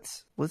 Dustin?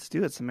 Let's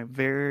do it. Some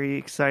very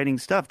exciting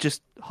stuff,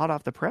 just hot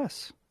off the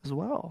press as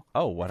well.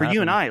 Oh, what for happened?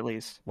 You and I, at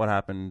least. What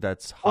happened?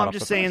 That's hot. I'm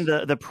just saying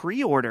the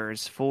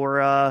pre-orders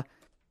for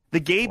the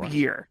Gabe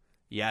gear.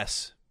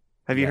 Yes.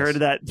 Have you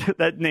heard of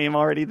that name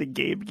already? The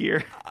Gabe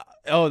gear.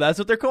 Oh, that's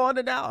what they're calling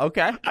it now.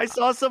 Okay. I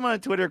saw someone on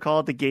Twitter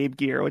call it the Gabe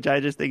gear, which I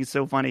just think is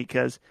so funny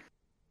because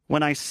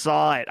when I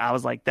saw it, I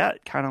was like,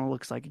 that kind of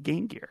looks like a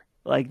Game Gear.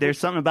 Like, there's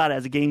something about it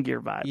as a Game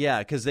Gear vibe. Yeah,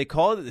 because they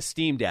call it the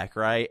Steam Deck,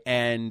 right?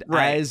 And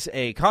as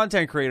a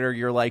content creator,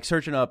 you're like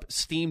searching up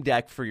Steam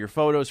Deck for your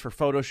photos, for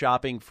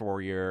photoshopping,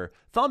 for your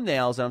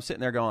thumbnails. And I'm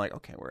sitting there going like,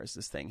 okay, where is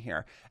this thing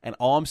here? And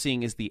all I'm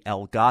seeing is the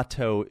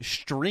Elgato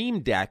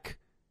Stream Deck,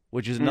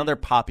 which is another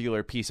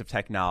popular piece of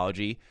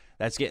technology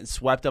that's getting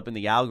swept up in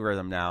the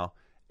algorithm now.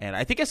 And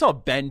I think I saw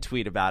Ben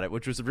tweet about it,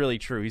 which was really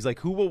true. He's like,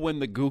 who will win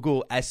the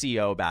Google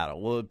SEO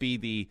battle? Will it be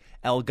the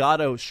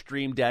Elgato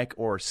Stream Deck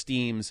or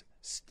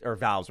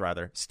Valve's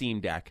Steam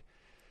Deck?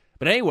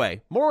 But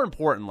anyway, more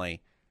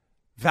importantly,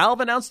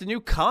 Valve announced a new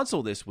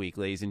console this week,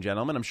 ladies and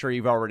gentlemen. I'm sure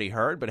you've already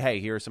heard, but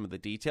hey, here are some of the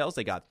details.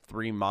 They got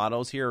 3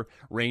 models here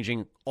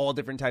ranging all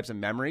different types of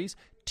memories.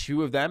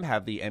 2 of them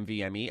have the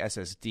NVMe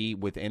SSD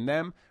within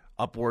them,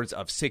 upwards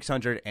of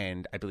 $600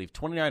 and I believe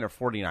 $29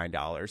 or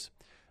 $49.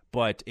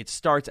 But it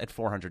starts at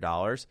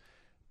 $400,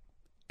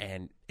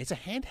 and it's a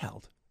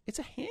handheld. It's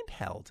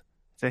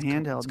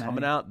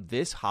coming out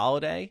this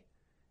holiday.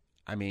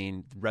 I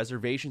mean,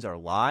 reservations are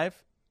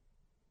live.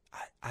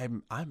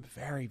 I'm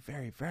very,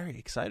 very, very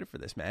excited for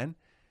this, man.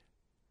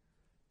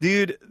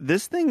 Dude,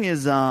 this thing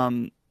is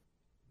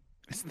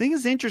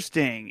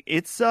interesting.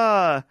 It's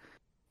okay.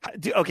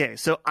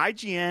 So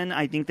IGN,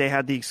 I think they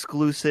had the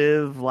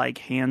exclusive like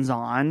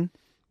hands-on.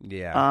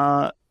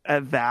 Yeah.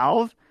 At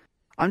Valve.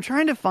 I'm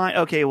trying to find.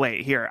 Okay,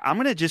 wait here. I'm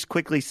gonna just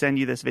quickly send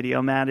you this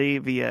video, Maddie,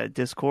 via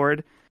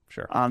Discord.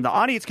 Sure. The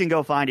audience can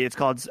go find it. It's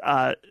called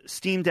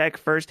Steam Deck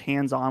First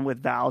Hands-On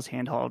with Valve's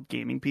Handheld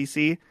Gaming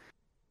PC.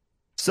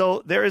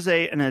 So there is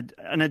an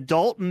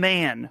adult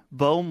man,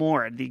 Bo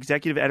Moore, the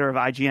executive editor of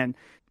IGN,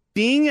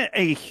 seeing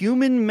a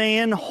human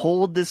man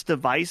hold this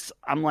device.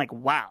 I'm like,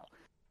 wow,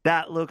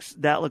 that looks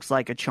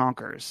like a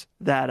chonkers.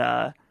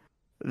 That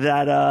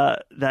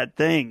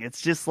thing.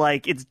 It's just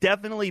like, it's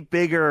definitely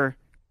bigger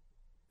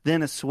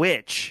than a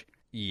Switch.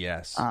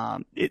 Yes.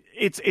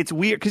 It's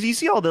weird because you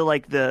see all the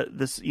like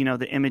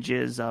the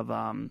images of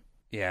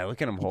yeah,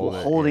 look at him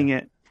holding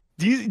it.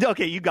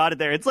 Okay, you got it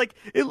there. It's like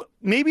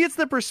maybe it's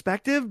the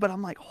perspective, but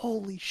I'm like,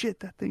 holy shit,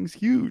 that thing's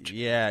huge.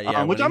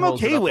 Yeah, which I'm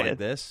okay with. Like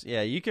this,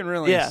 yeah, you can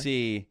really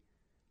see.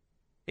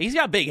 He's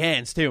got big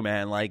hands too,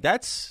 man. Like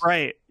that's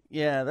right.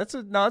 Yeah, that's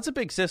a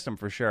big system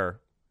for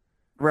sure.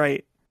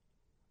 Right.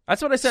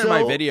 That's what I said in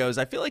my videos.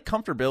 I feel like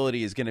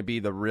comfortability is going to be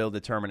the real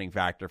determining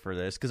factor for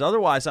this, because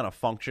otherwise, on a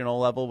functional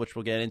level, which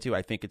we'll get into,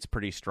 I think it's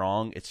pretty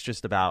strong. It's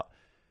just about,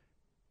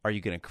 are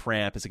you going to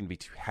cramp? Is it going to be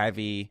too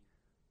heavy?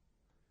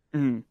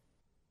 Mm-hmm.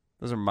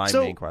 Those are my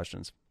main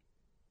questions.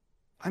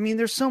 I mean,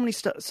 there's so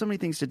many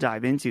things to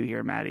dive into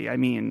here, Maddie. I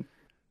mean,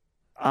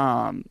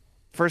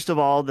 first of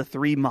all, the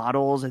 3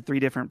 models at 3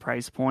 different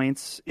price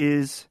points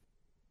is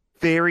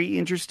very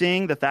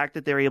interesting. The fact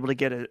that they're able to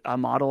get a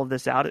model of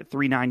this out at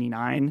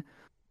 $399,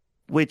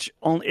 which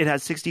it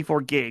has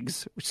 64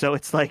 gigs. So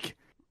it's like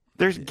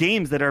there's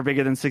games that are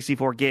bigger than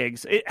 64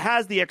 gigs. It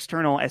has the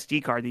external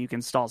SD card that you can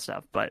install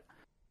stuff, but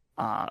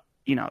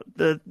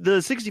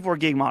the 64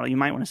 gig model, you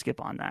might want to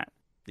skip on that.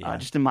 Yeah.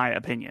 Just in my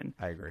opinion.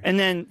 I agree. And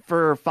then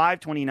for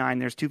 $529,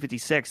 there's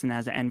 256 and it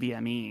has an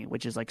NVMe,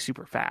 which is like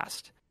super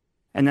fast.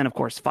 And then of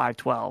course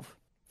 512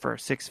 for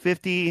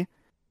 $650,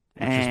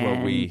 which is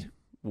what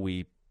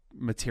we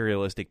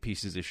materialistic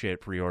pieces of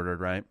shit pre-ordered,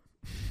 right?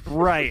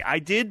 Right. I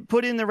did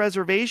put in the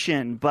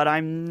reservation, but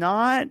I'm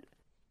not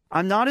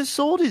as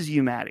sold as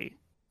you, Maddie.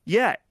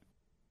 Yet.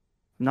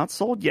 I'm not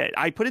sold yet.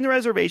 I put in the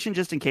reservation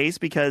just in case,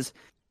 because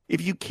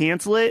if you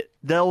cancel it,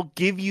 they'll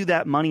give you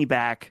that money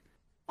back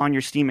on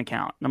your Steam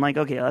account. And I'm like,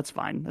 okay, that's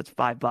fine. That's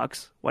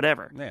 $5,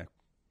 whatever. Yeah.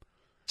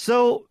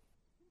 So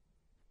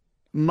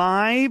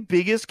my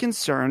biggest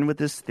concern with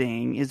this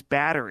thing is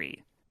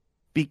battery,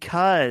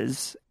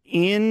 because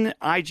in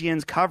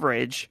IGN's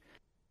coverage,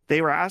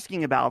 they were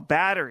asking about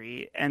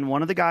battery, and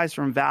one of the guys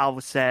from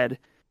Valve said,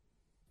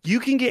 you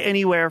can get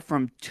anywhere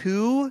from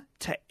 2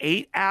 to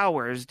 8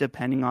 hours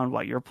depending on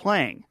what you're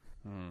playing.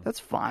 That's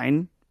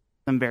fine.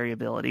 Some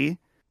variability.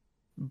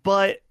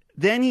 But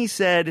then he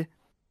said,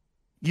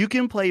 you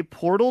can play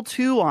Portal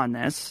 2 on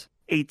this,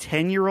 a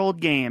 10-year-old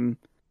game,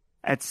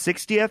 at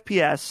 60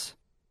 FPS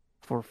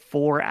for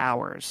 4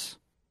 hours.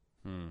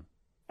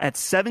 At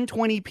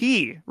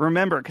 720p.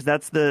 Remember, because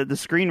that's the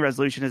screen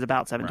resolution is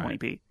about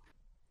 720p. Right.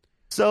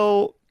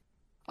 So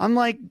I'm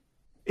like,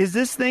 is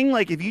this thing,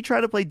 like, if you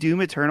try to play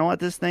Doom Eternal at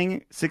this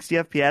thing, 60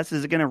 FPS,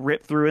 is it going to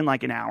rip through in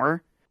like an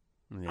hour?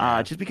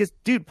 Yeah. Just because,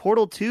 dude,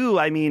 Portal 2,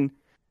 I mean,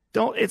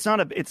 it's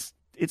not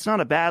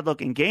a bad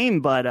looking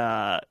game, but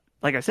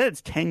like I said,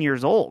 it's 10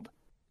 years old.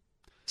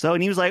 So,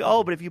 and he was like,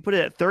 oh, but if you put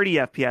it at 30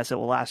 FPS, it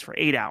will last for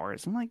 8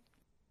 hours. I'm like,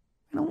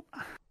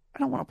 I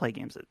don't want to play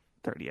games at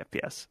 30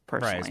 FPS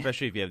personally. Right,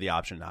 especially if you have the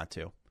option not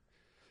to.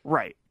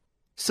 Right.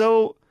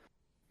 So,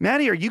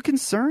 Maddie, are you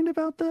concerned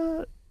about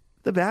the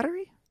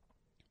battery?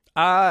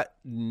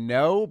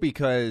 No,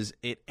 because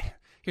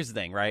here's the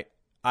thing, right?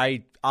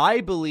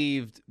 I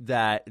believed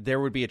that there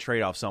would be a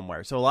trade-off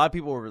somewhere. So a lot of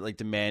people were like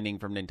demanding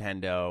from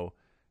Nintendo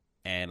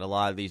and a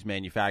lot of these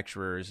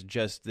manufacturers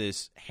just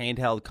this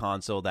handheld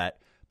console that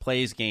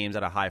plays games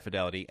at a high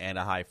fidelity and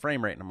a high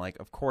frame rate. And I'm like,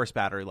 of course,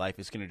 battery life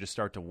is going to just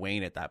start to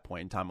wane at that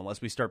point in time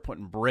unless we start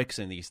putting bricks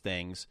in these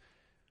things.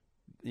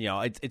 You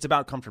know, it's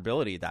about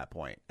comfortability at that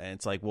point. And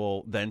it's like,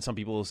 well, then some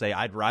people will say,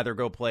 I'd rather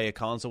go play a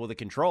console with a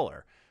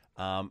controller.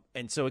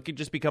 And so it could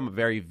just become a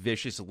very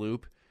vicious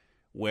loop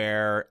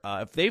where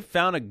if they've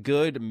found a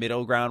good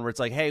middle ground where it's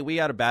like, hey, we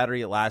got a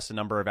battery that lasts a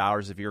number of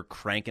hours if you're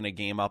cranking a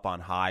game up on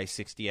high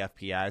 60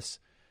 FPS,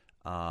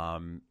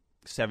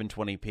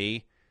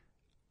 720p.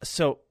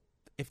 So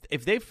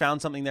if they've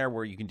found something there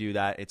where you can do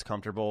that, it's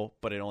comfortable,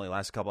 but it only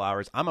lasts a couple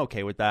hours, I'm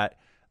okay with that.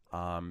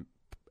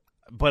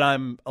 But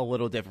I'm a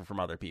little different from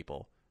other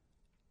people.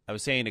 I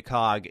was saying to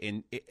Cog,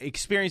 in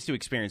experience to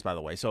experience, by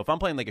the way. So if I'm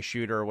playing like a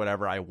shooter or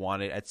whatever, I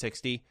want it at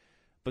 60.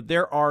 But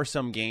there are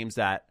some games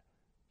that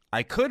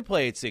I could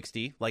play at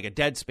 60, like a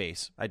Dead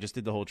Space. I just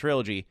did the whole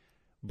trilogy.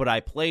 But I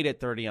played at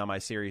 30 on my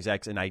Series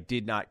X, and I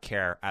did not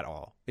care at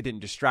all. It didn't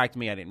distract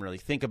me. I didn't really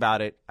think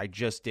about it. I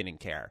just didn't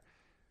care.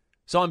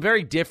 So I'm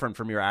very different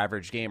from your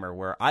average gamer,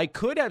 where I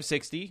could have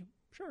 60.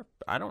 Sure,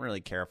 I don't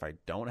really care if I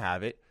don't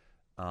have it.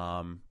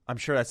 I'm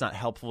sure that's not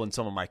helpful in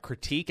some of my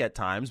critique at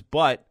times,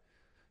 but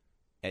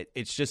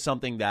it's just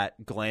something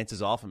that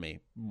glances off of me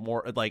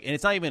more. Like, and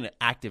it's not even an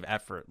active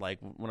effort. Like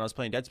when I was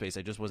playing Dead Space,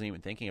 I just wasn't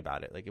even thinking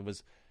about it. Like it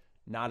was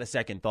not a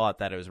second thought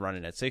that it was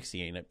running at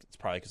 60, and it's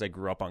probably because I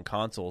grew up on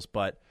consoles.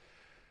 But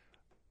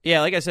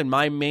yeah, like I said,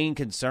 my main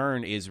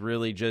concern is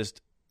really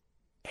just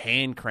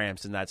hand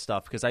cramps and that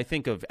stuff, because I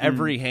think of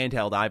every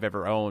handheld I've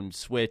ever owned,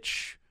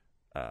 Switch,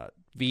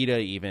 Vita,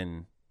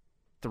 even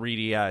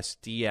 3DS,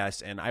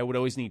 DS, and I would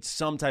always need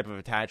some type of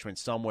attachment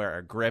somewhere,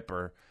 a grip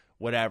or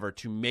whatever,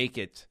 to make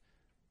it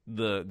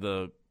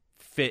the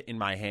fit in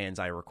my hands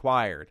I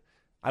required.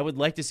 I would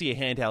like to see a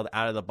handheld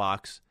out of the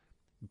box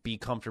be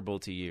comfortable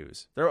to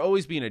use. There'll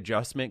always be an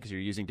adjustment because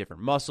you're using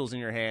different muscles in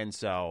your hands.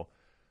 So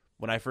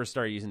when I first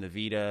started using the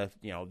Vita,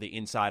 you know, the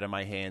inside of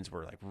my hands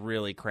were like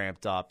really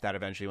cramped up. That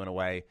eventually went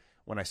away.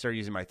 When I started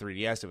using my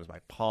 3DS, it was my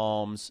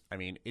palms. I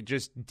mean, it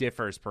just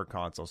differs per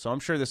console. So I'm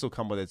sure this will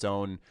come with its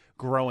own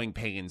growing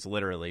pains,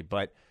 literally.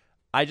 But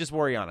I just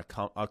worry on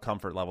a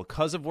comfort level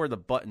because of where the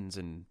buttons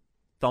and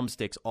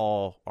thumbsticks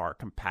all are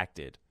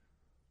compacted.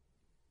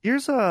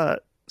 Here's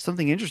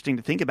something interesting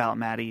to think about,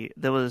 Maddie.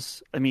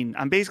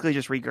 I'm basically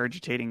just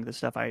regurgitating the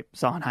stuff I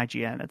saw on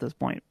IGN at this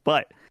point.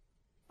 But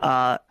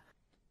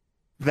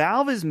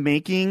Valve is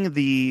making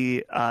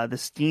the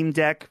Steam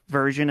Deck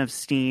version of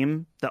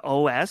Steam, the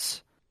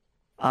OS,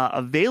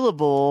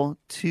 available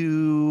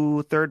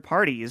to third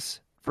parties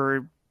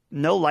for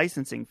no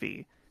licensing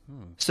fee.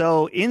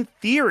 So in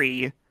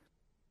theory,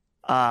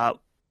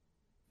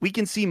 we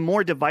can see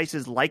more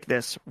devices like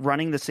this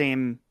running the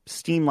same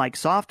Steam-like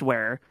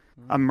software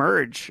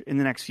emerge in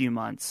the next few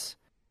months.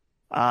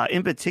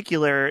 In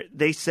particular,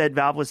 they said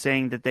Valve was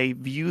saying that they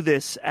view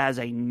this as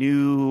a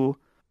new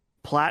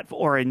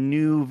platform or a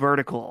new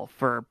vertical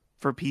for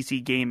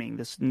PC gaming,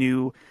 this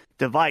new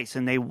device,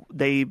 and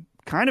they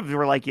kind of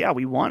were like, yeah,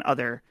 we want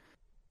other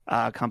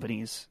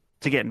companies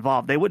to get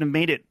involved. They wouldn't have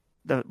made it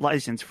the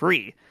license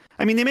free.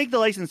 I mean, they make the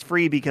license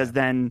free because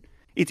then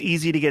it's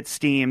easy to get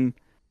Steam,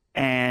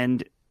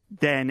 and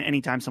then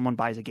anytime someone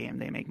buys a game,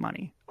 they make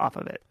money off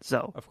of it.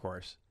 So, of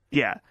course.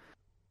 Yeah.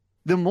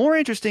 The more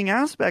interesting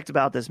aspect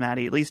about this,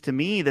 Maddie, at least to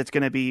me, that's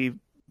going to be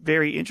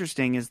very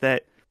interesting, is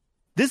that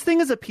this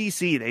thing is a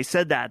PC. They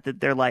said that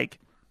they're like,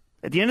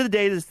 at the end of the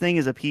day, this thing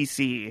is a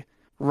PC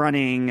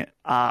running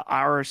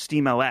our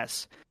Steam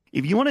OS.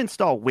 If you want to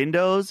install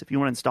Windows, if you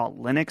want to install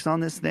Linux on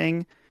this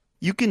thing,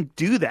 you can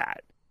do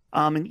that.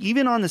 And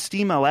even on the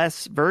Steam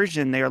OS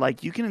version, they're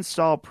like, you can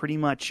install pretty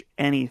much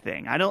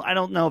anything. I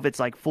don't know if it's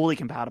like fully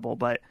compatible,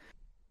 but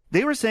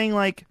they were saying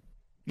like,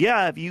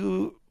 yeah, if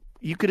you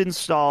could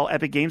install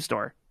Epic Game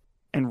Store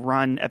and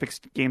run Epic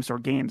Game Store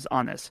games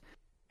on this.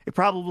 It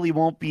probably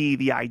won't be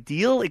the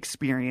ideal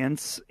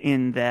experience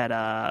in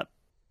that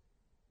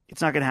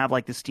it's not going to have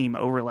like the Steam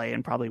overlay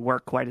and probably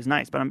work quite as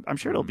nice, but I'm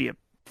sure it'll be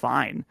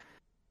fine.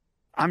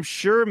 I'm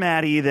sure,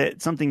 Maddie,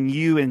 that something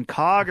you and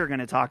Cog are going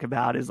to talk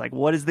about is like,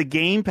 what is the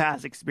Game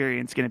Pass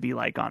experience going to be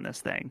like on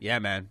this thing? Yeah,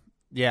 man.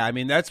 Yeah, I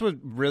mean, that's what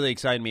really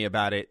excited me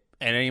about it.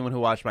 And anyone who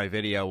watched my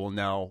video will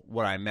know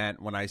what I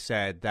meant when I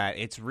said that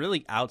it's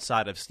really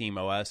outside of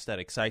SteamOS that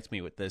excites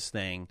me with this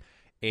thing.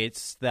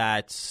 It's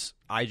that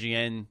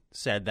IGN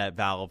said that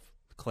Valve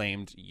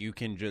claimed you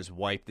can just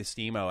wipe the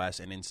SteamOS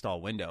and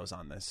install Windows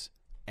on this.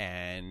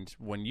 And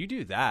when you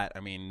do that, I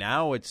mean,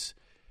 now it's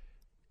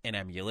an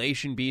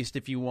emulation beast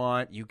if you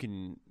want. You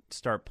can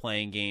start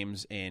playing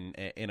games in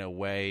a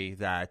way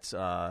that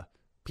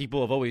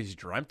people have always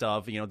dreamt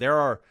of. You know, there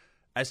are,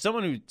 as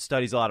someone who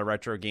studies a lot of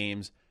retro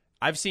games,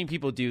 I've seen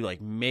people do like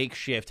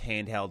makeshift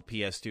handheld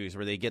PS2s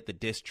where they get the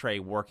disc tray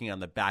working on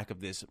the back of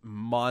this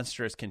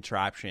monstrous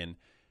contraption.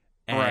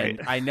 And right.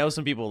 I know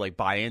some people like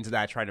buy into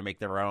that, try to make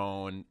their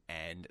own.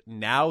 And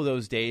now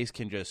those days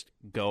can just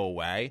go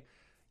away.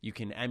 You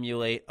can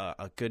emulate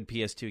a good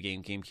PS2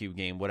 game, GameCube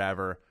game,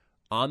 whatever,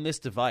 on this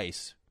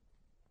device.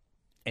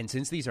 And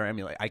since these are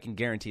emulate, I can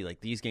guarantee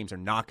like these games are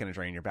not going to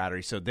drain your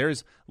battery. So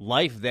there's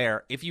life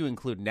there if you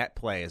include net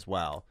play as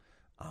well.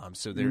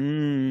 So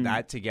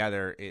that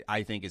together,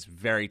 I think, is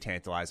very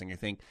tantalizing. I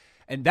think,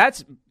 and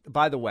that's,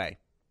 by the way,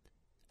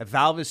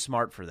 Valve is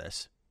smart for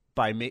this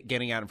by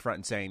getting out in front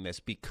and saying this,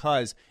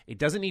 because it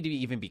doesn't need to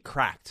even be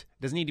cracked.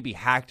 It doesn't need to be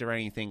hacked or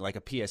anything like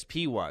a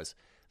PSP was.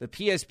 The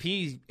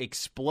PSP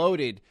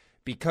exploded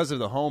because of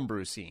the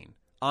homebrew scene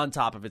on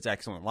top of its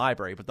excellent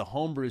library, but the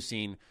homebrew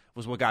scene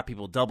was what got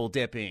people double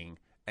dipping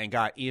and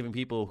got even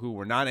people who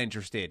were not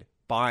interested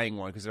buying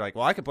one because they're like,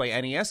 well, I could play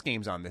NES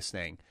games on this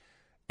thing.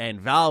 And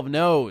Valve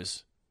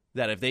knows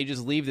that if they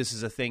just leave this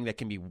as a thing that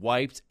can be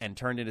wiped and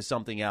turned into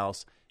something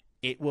else,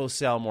 it will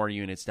sell more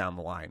units down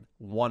the line.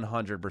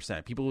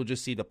 100%. People will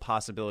just see the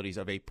possibilities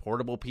of a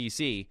portable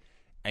PC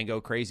and go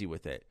crazy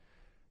with it.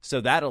 So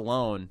that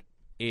alone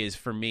is,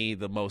 for me,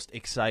 the most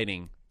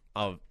exciting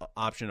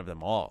option of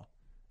them all.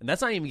 And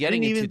that's not even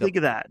getting into think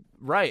of that.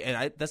 Right,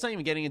 and that's not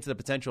even getting into the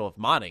potential of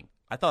modding.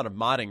 I thought of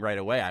modding right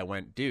away. I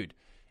went, dude,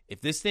 if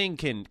this thing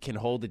can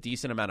hold a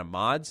decent amount of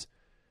mods.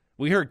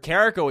 We heard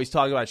Carrick always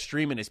talk about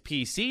streaming his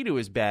PC to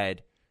his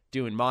bed,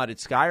 doing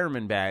modded Skyrim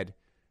in bed.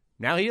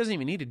 Now he doesn't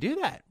even need to do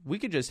that. We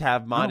could just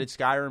have modded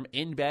Skyrim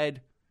in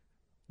bed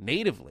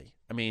natively.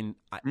 I mean,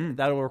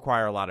 that will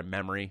require a lot of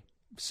memory,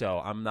 so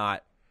I'm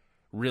not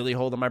really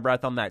holding my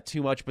breath on that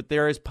too much, but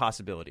there is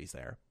possibilities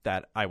there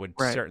that I would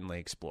certainly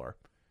explore.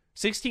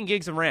 16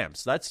 gigs of RAM,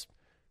 so that's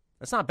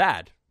not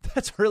bad.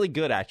 That's really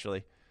good,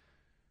 actually.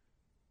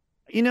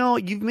 You know,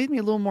 you've made me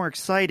a little more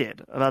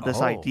excited about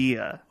this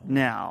idea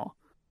now.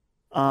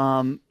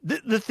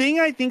 The thing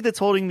I think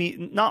that's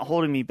not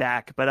holding me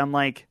back, but I'm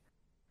like,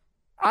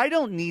 I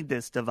don't need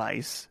this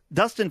device.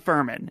 Dustin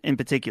Furman, in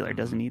particular,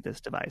 doesn't need this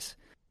device.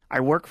 I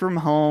work from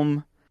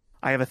home.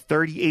 I have a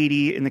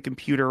 3080 in the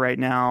computer right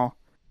now.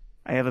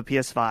 I have a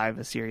PS5,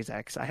 a Series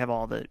X. I have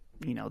all the,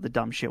 the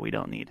dumb shit we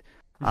don't need.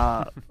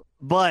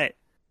 But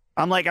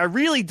I'm like, I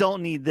really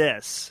don't need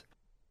this.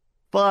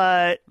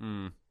 But,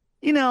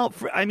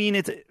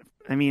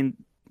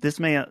 this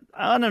may,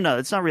 I don't know.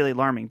 It's not really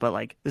alarming, but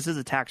like, this is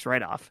a tax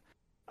write-off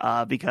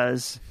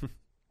because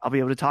I'll be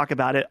able to talk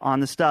about it on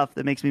the stuff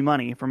that makes me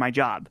money for my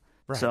job.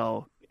 Right.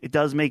 So it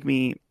does make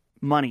me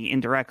money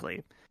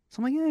indirectly.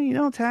 So I'm like,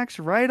 yeah, tax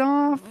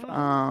write-off.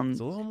 It's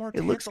a little more.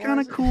 It looks kind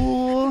of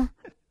cool.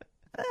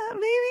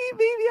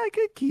 Maybe I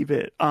could keep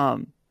it.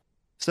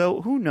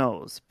 So who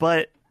knows?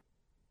 But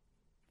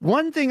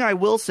one thing I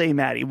will say,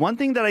 Maddie, one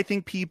thing that I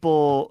think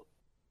people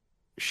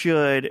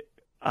should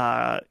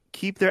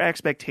keep their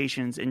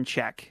expectations in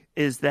check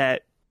is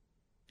that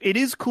it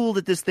is cool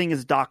that this thing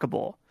is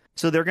dockable.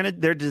 So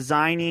they're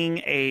designing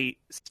a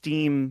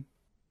Steam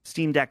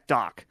Deck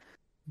dock,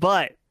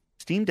 but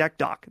Steam Deck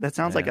dock, that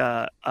sounds like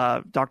a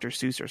Dr.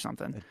 Seuss or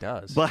something. It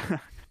does. But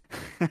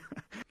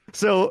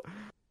so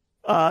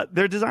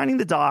they're designing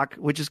the dock,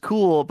 which is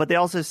cool, but they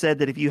also said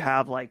that if you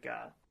have like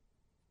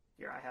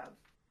here I have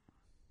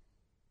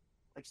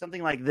like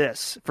something like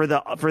this for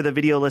the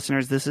video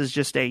listeners, this is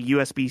just a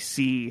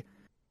USB-C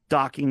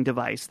docking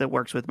device that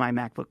works with my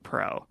MacBook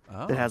Pro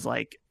that has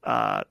like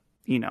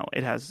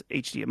it has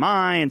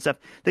HDMI and stuff.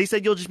 They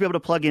said you'll just be able to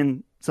plug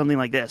in something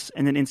like this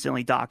and then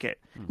instantly dock it.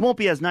 It won't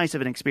be as nice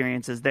of an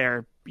experience as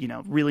their,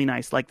 really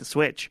nice like the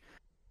Switch.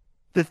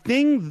 The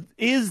thing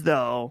is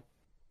though,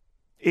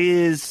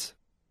 it's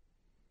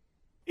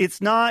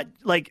not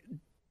like,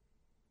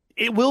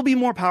 it will be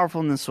more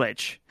powerful than the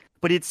Switch,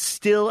 but it's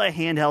still a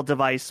handheld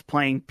device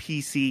playing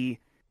PC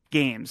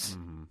games.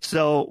 Mm-hmm.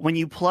 So when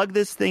you plug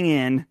this thing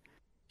in,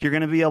 you're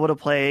going to be able to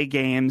play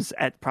games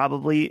at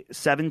probably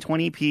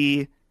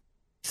 720p,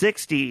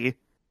 60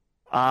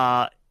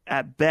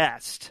 at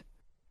best.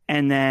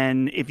 And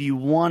then if you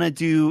want to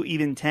do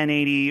even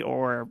 1080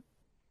 or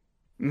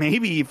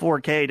maybe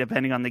 4K,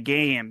 depending on the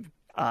game,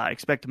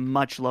 expect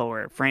much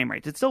lower frame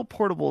rates. It's still a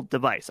portable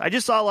device. I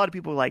just saw a lot of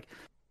people like,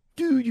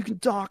 dude, you can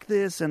dock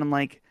this. And I'm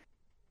like,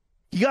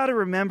 you got to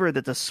remember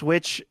that the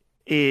Switch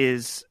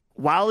is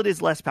while it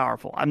is less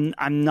powerful,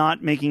 I'm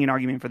not making an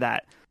argument for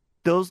that.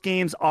 Those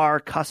games are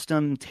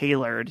custom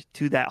tailored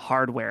to that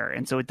hardware,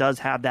 and so it does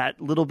have that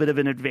little bit of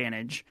an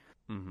advantage.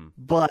 Mm-hmm.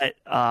 But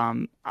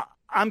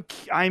I'm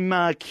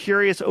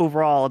curious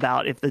overall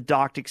about if the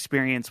docked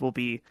experience will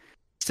be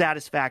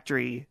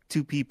satisfactory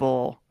to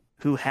people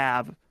who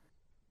have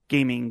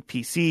gaming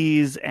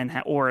PCs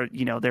or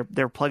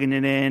they're plugging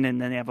it in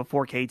and then they have a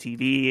 4K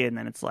TV and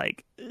then it's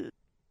like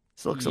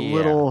this looks a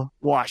little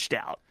washed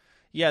out.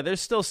 Yeah,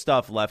 there's still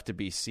stuff left to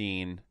be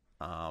seen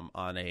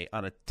on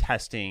a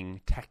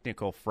testing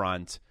technical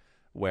front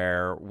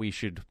where we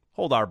should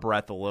hold our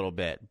breath a little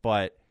bit.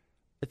 But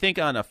I think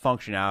on a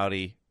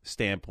functionality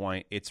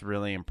standpoint, it's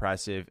really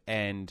impressive.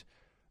 And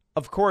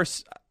of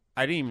course,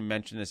 I didn't even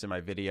mention this in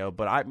my video,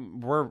 but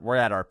we're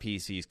at our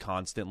PCs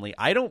constantly.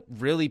 I don't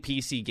really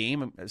PC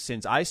game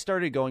since I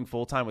started going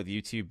full time with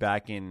YouTube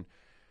back in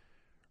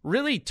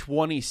really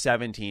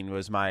 2017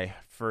 was my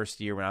first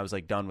year when I was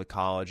like done with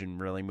college and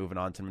really moving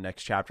on to the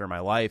next chapter of my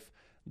life.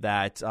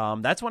 That's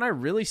when I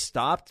really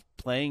stopped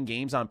playing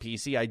games on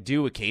PC. I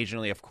do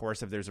occasionally, of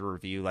course, if there's a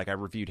review, like I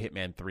reviewed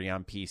Hitman 3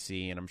 on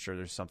PC, and I'm sure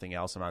there's something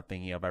else I'm not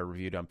thinking of I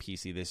reviewed on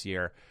PC this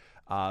year.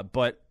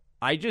 But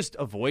I just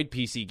avoid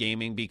PC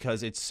gaming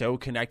because it's so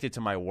connected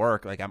to my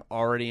work. Like I'm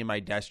already in my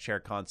desk chair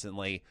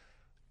constantly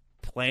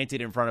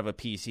planted in front of a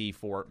PC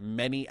for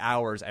many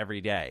hours every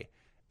day.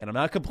 And I'm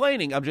not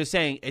complaining. I'm just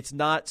saying it's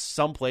not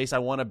someplace I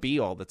want to be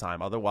all the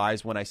time.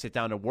 Otherwise, when I sit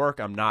down to work,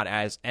 I'm not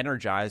as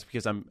energized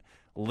because I'm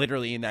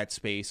literally in that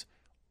space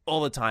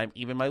all the time,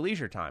 even my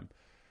leisure time.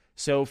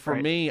 So for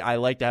me, I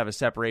like to have a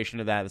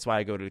separation of that. That's why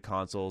I go to the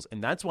consoles.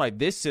 And that's why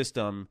this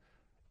system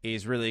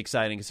is really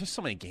exciting because there's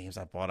so many games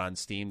I bought on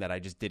Steam that I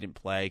just didn't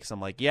play because I'm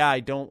like,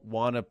 I don't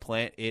want to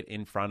plant it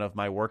in front of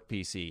my work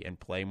PC and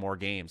play more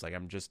games. Like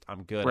I'm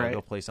good. I'll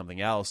go play something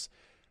else.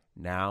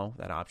 Now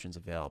that option's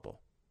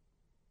available.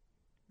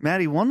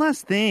 Maddie, one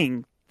last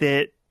thing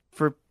that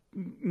for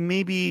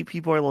maybe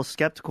people are a little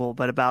skeptical,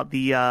 but about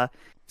the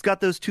it's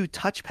got those two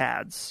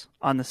touchpads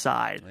on the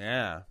side.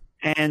 Yeah.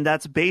 And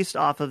that's based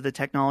off of the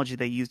technology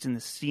they used in the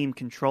Steam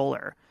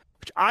controller,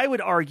 which I would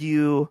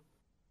argue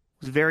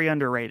was very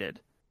underrated.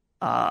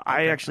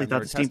 I actually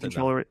thought the Steam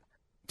controller...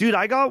 Dude,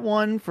 I got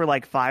one for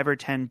like $5 or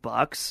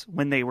 $10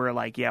 when they were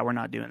like, we're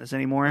not doing this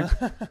anymore.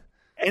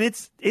 And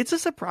it's a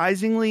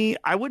surprisingly...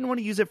 I wouldn't want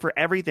to use it for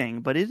everything,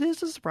 but it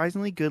is a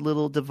surprisingly good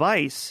little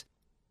device.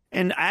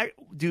 And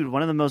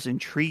one of the most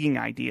intriguing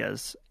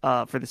ideas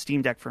for the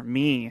Steam Deck for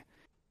me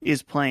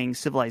is playing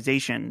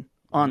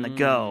on the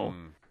go.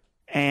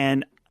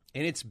 And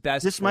in its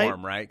best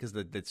form, right? Because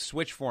the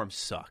Switch form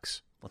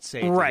sucks. Let's say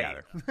it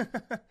together.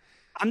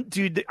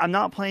 I'm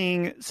not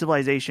playing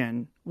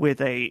Civilization with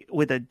a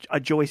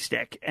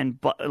joystick and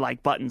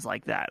buttons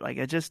like that. Like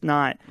it's just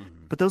not.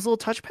 Mm-hmm. But those little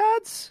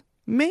touchpads,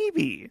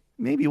 maybe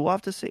we'll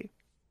have to see.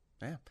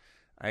 Yeah,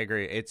 I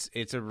agree.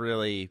 It's a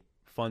really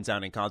fun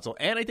sounding console,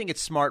 and I think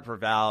it's smart for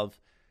Valve.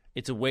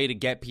 It's a way to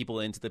get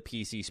people into the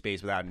PC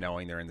space without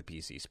knowing they're in the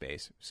PC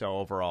space. So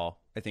overall,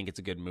 I think it's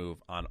a good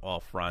move on all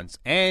fronts.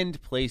 And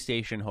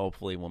PlayStation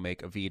hopefully will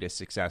make a Vita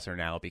successor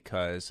now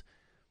because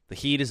the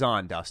heat is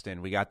on,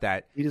 Dustin. We got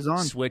that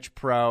Switch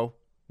Pro.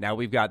 Now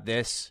we've got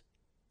this.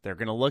 They're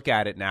going to look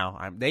at it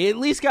now. They at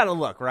least got to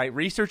look, right?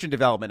 Research and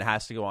development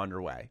has to go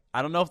underway.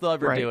 I don't know if they'll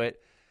ever do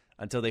it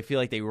until they feel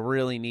like they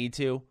really need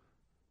to.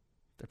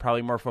 They're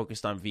probably more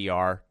focused on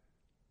VR.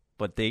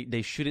 But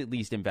they should at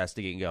least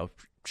investigate and go,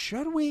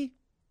 should we?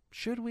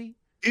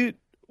 Dude,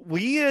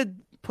 we had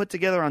put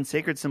together on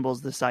Sacred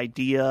Symbols this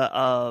idea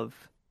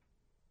of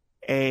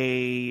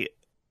a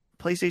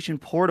PlayStation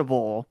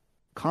Portable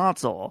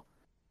console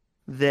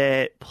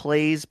that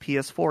plays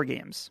PS4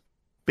 games,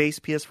 base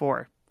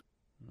PS4.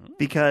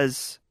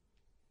 Because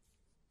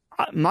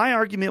my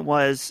argument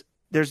was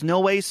there's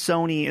no way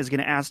Sony is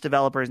going to ask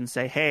developers and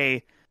say,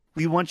 hey,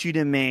 we want you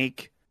to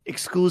make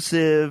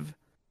exclusive,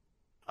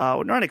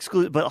 not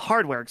exclusive, but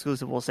hardware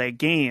exclusive, we'll say,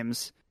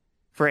 games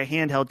for a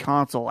handheld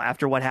console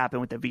after what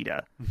happened with the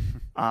Vita.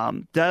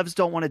 Devs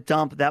don't want to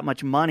dump that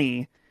much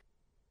money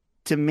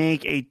to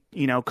make a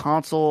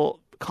console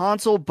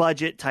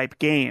budget type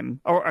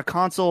game, or a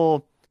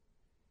console,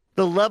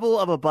 the level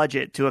of a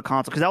budget to a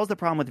console. Because that was the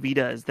problem with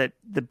Vita, is that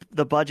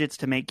the budgets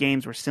to make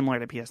games were similar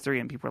to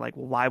PS3, and people were like,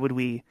 well, why would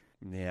we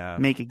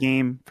make a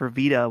game for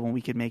Vita when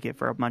we could make it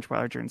for a much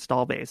larger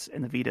install base,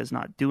 and the Vita is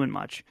not doing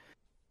much.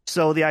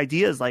 So the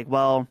idea is like,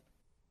 well,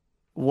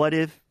 what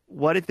if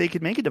they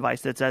could make a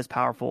device that's as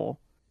powerful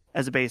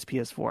as a base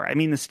PS4? I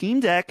mean, the Steam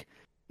Deck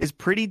is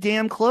pretty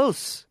damn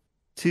close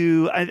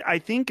to, I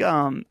think,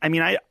 I'm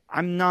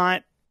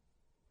not,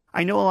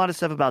 I know a lot of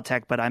stuff about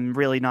tech, but I'm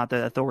really not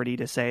the authority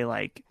to say,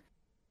 like,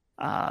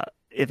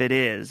 if it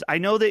is. I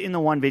know that in the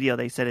one video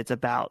they said it's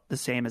about the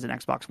same as an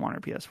Xbox One or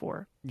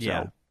PS4.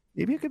 Yeah. So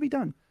maybe it could be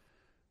done.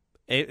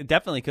 It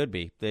definitely could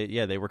be.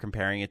 They were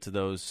comparing it to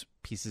those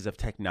pieces of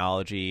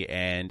technology,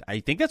 and I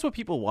think that's what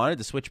people wanted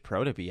the Switch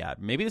Pro to be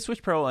at. Maybe the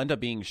Switch Pro will end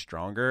up being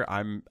stronger.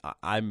 I'm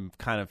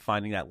kind of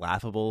finding that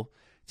laughable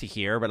to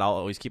hear, but I'll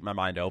always keep my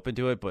mind open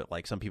to it. But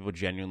like, some people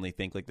genuinely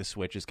think like the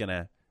Switch is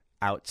gonna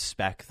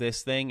out-spec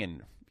this thing.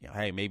 And,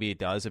 hey, maybe it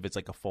does if it's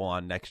like a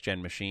full-on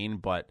next-gen machine.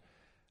 But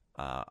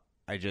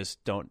I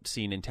just don't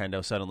see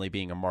Nintendo suddenly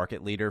being a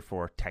market leader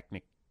for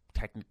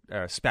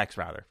specs,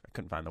 rather. I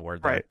couldn't find the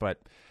word there. Right.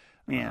 But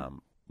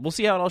we'll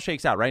see how it all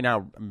shakes out. Right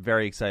now, I'm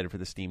very excited for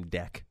the Steam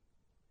Deck.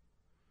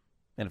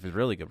 And if it's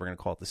really good, we're going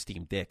to call it the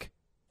Steam Dick.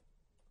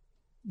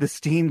 The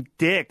Steam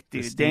Dick,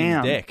 dude. The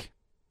Steam Dick.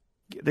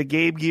 The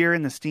Gabe Gear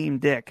and the Steam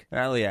Dick.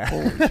 Hell yeah.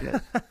 Holy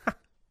shit.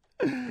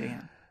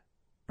 Damn.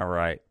 All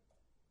right.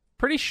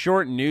 Pretty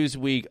short news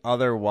week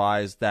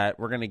otherwise that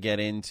we're going to get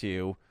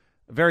into.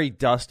 A very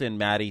Dustin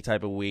Maddie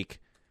type of week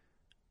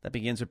that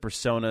begins with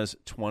Persona's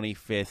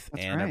 25th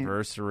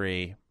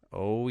anniversary. Right.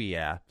 Oh,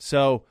 yeah.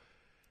 So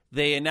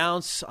they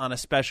announce on a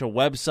special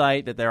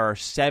website that there are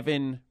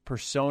 7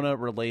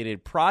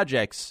 Persona-related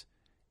projects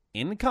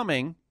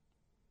incoming,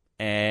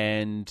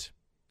 and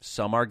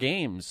some are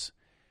games.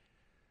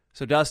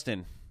 So,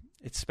 Dustin,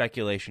 it's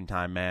speculation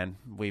time, man.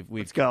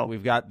 Let's go.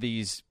 We've got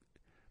these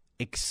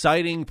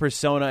exciting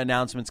Persona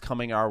announcements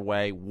coming our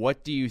way.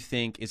 What do you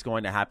think is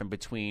going to happen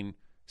between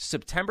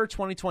September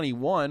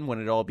 2021,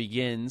 when it all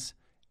begins,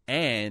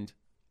 and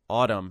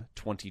autumn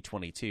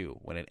 2022,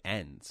 when it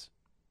ends?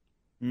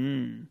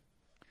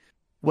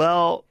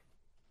 Well,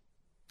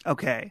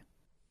 okay.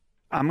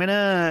 I'm going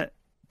to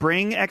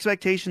bring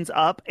expectations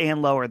up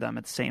and lower them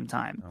at the same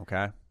time.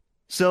 Okay.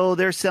 So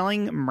they're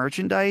selling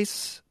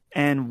merchandise,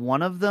 and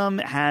one of them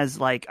has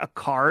like a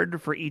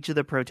card for each of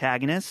the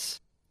protagonists.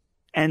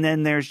 And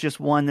then there's just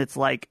one that's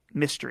like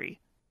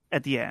mystery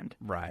at the end.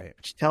 Right.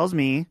 Which tells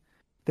me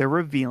they're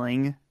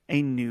revealing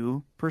a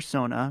new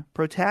Persona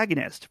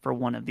protagonist for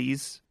one of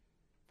these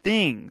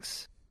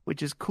things,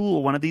 which is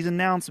cool. One of these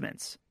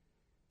announcements.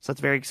 So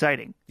that's very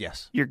exciting.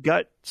 Yes. Your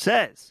gut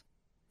says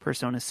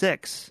Persona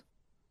 6.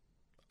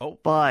 Oh.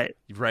 But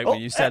right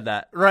when you said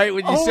that. Right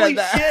when you said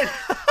that.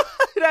 Shit.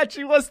 It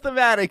actually was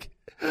thematic.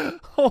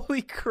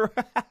 Holy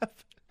crap.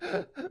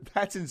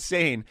 That's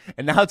insane.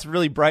 And now it's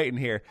really bright in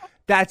here.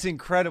 That's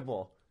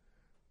incredible.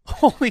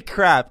 Holy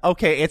crap.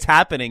 Okay, it's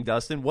happening,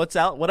 Dustin. What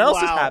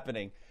else is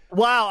happening?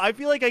 Wow, I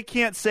feel like I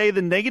can't say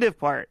the negative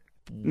part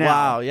now.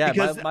 Wow, yeah,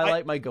 my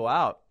light might go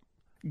out.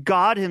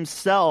 God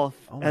himself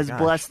has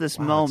blessed this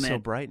moment so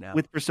bright now.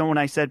 with Persona when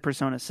I said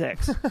Persona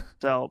 6.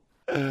 So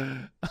okay.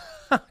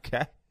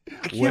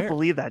 I can't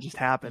believe that just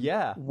happened.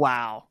 Yeah.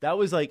 Wow. That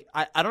was like,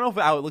 I don't know if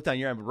how it looked on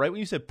your end, but right when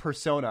you said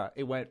Persona,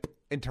 it went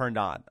and turned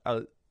on.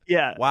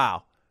 Yeah.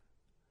 Wow.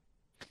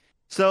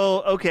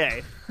 So,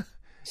 okay.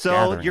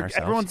 So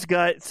everyone's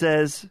gut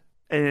says,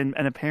 and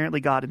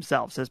apparently God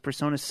himself says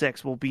Persona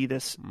 6 will be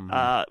this,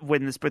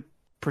 when this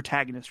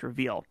protagonist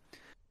reveal.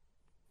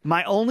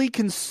 My only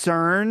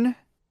concern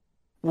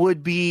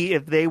would be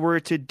if they were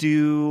to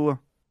do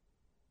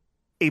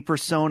a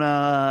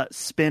Persona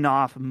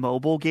spin-off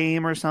mobile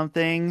game or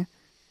something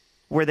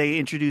where they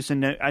introduce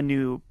a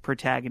new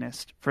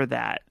protagonist for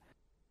that.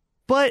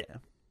 But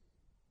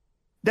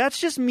that's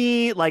just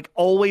me like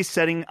always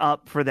setting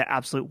up for the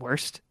absolute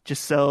worst,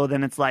 just so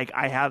then it's like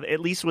I have at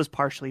least was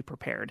partially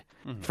prepared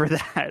for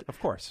that. Of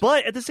course.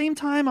 But at the same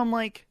time, I'm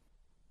like,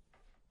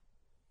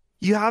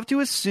 you have to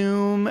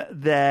assume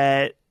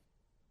that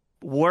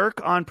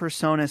work on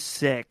Persona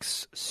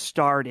 6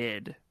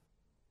 started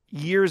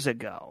years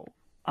ago.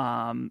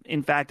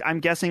 In fact, I'm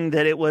guessing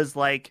that it was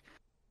like,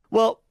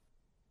 well,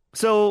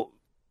 so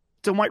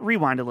to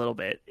rewind a little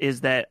bit,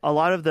 is that a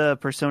lot of the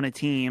Persona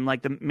team,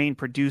 like the main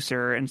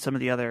producer and some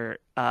of the other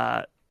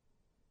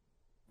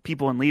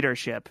people in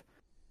leadership,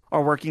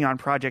 are working on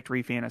Project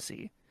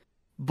ReFantasy.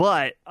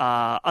 But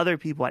other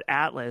people at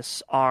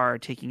Atlus are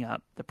taking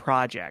up the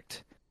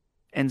project.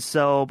 And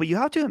so, but you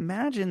have to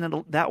imagine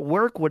that that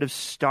work would have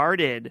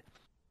started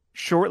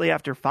shortly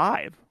after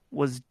 5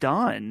 was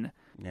done.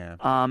 Yeah.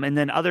 And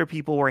then other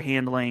people were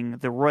handling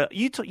the Royal.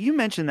 You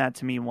mentioned that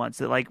to me once,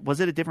 that like,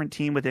 was it a different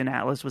team within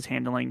Atlus was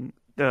handling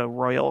the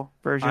Royal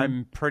version?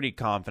 I'm pretty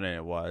confident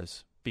it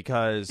was,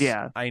 because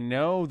I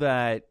know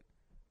that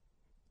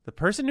the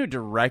person who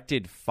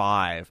directed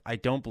 5, I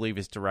don't believe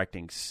is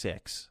directing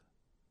 6.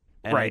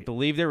 And I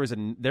believe there's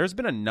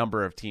been a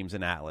number of teams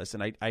in Atlus,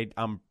 and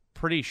I'm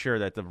pretty sure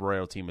that the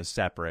Royal team is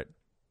separate,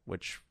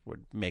 which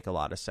would make a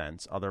lot of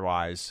sense.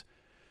 Otherwise,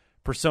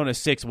 Persona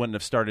 6 wouldn't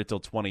have started till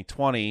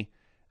 2020.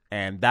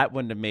 And that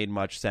wouldn't have made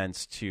much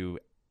sense to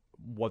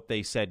what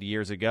they said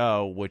years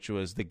ago, which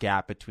was the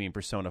gap between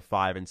Persona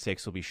 5 and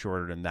 6 will be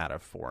shorter than that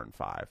of 4 and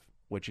 5,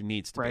 which it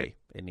needs to be.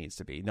 It needs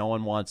to be. No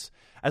one wants,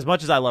 as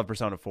much as I love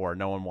Persona 4,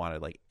 no one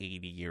wanted like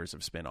 80 years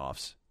of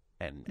spin-offs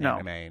and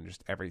anime and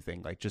just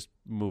everything. Like, just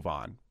move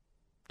on.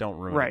 Don't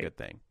ruin a good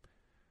thing.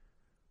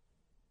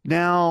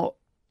 Now,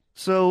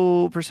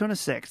 so Persona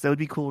 6, that would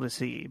be cool to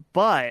see.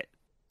 But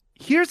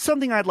here's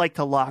something I'd like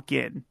to lock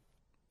in.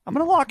 I'm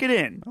going to lock it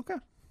in. Okay.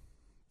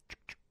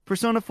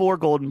 Persona 4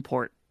 Golden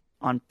Port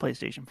on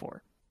PlayStation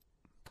 4.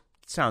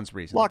 Sounds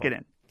reasonable. Lock it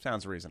in.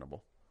 Sounds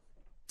reasonable.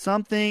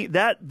 Something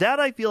that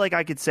I feel like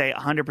I could say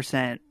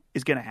 100%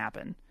 is going to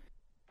happen.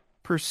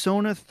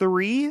 Persona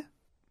 3,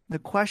 the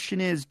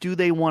question is, do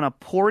they want to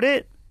port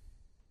it,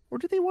 or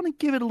do they want to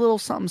give it a little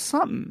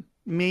something?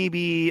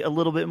 maybe a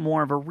little bit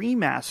more of a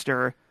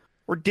remaster,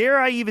 or dare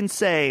I even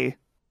say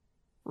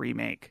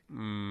remake?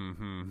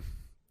 Mm-hmm.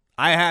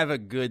 I have a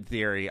good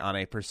theory on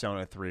a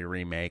Persona 3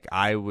 remake.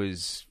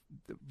 As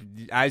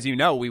you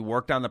know, we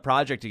worked on the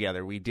project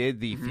together. We did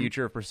the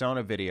Future of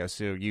Persona video,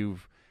 so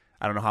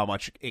I don't know how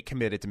much it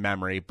committed to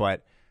memory,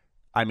 but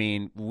I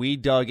mean, we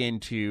dug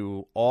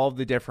into all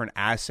the different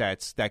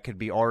assets that could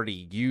be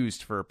already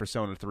used for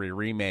Persona 3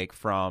 remake,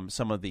 from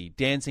some of the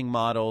dancing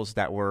models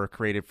that were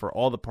created for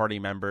all the party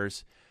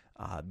members.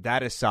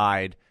 That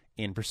aside,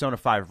 in Persona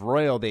 5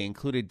 Royal, they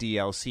included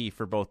DLC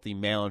for both the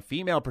male and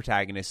female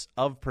protagonists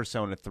of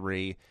Persona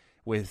 3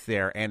 with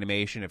their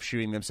animation of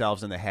shooting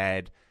themselves in the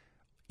head.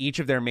 Each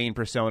of their main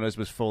personas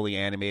was fully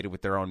animated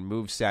with their own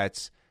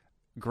movesets.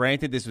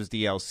 Granted, this was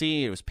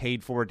DLC. It was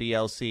paid for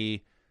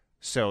DLC,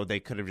 so they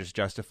could have just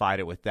justified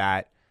it with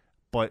that.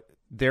 But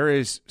there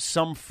is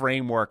some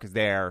framework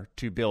there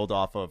to build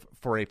off of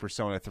for a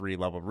Persona 3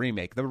 level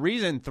remake. The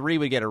reason 3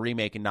 would get a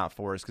remake and not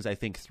 4 is because I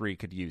think 3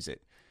 could use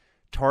it.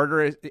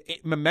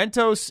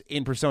 Mementos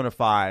in Persona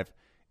 5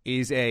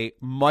 is a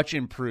much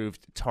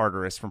improved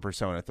Tartarus from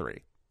Persona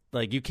 3.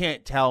 Like, you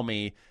can't tell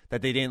me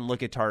that they didn't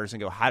look at Tartarus and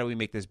go, how do we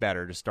make this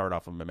better to start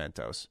off with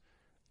Mementos?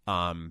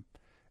 And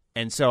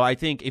so I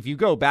think if you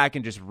go back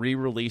and just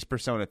re-release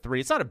Persona 3,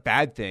 it's not a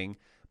bad thing,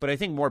 but I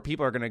think more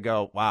people are going to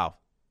go, wow,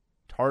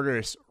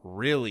 Tartarus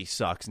really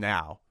sucks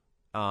now.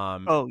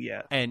 Oh,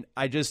 yeah. And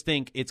I just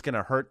think it's going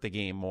to hurt the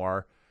game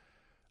more.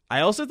 I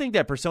also think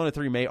that Persona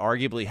 3 may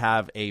arguably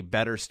have a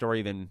better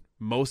story than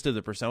most of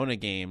the Persona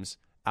games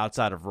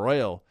outside of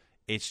Royal.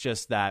 It's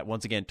just that,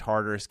 once again,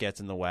 Tartarus gets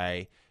in the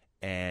way.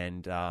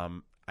 And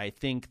I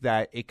think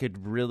that it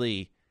could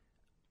really,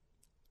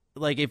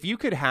 like, if you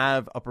could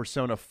have a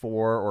Persona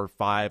 4 or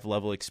 5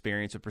 level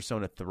experience with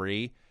Persona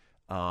 3,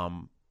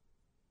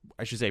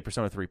 I should say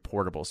Persona 3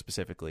 Portable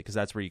specifically, because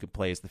that's where you could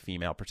play as the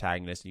female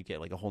protagonist and you get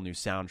like a whole new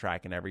soundtrack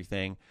and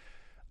everything.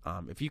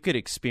 If you could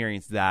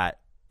experience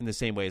that in the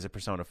same way as a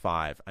Persona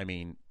 5, I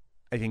mean,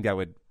 I think that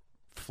would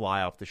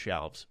fly off the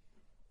shelves.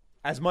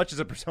 As much as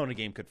a Persona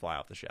game could fly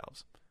off the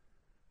shelves.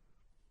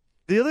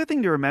 The other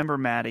thing to remember,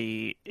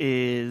 Maddie,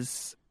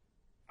 is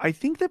I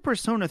think that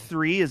Persona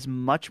 3 is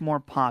much more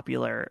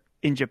popular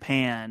in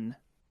Japan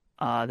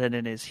than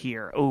it is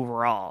here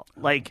overall.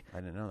 Like, I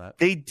didn't know that.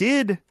 They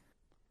did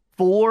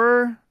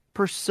 4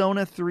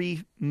 Persona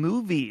 3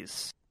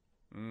 movies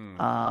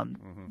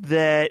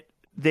that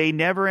they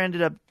never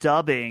ended up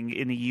dubbing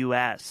in the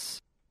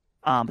US.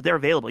 But they're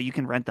available. You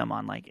can rent them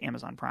on like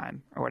Amazon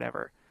Prime or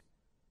whatever.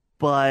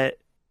 But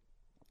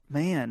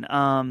man,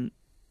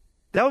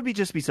 that would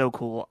just be so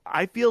cool.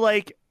 I feel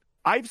like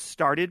I've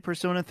started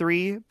Persona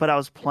 3, but I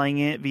was playing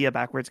it via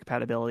backwards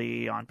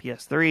compatibility on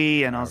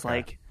PS3, and I was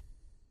like,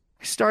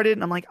 I started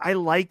and I'm like, I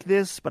like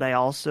this, but I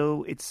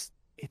also it's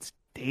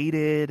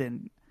dated,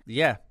 and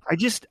yeah,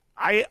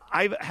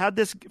 I've had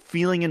this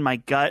feeling in my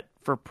gut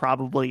for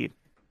probably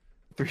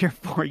 3 or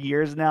 4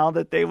 years now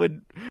that they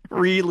would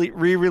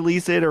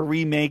re-release it or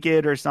remake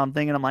it or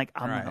something, and I'm like,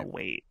 I'm gonna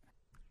wait,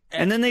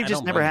 and then they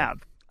just never have.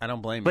 I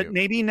don't blame you, but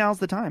maybe now's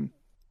the time.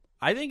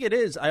 I think it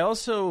is.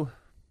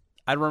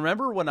 I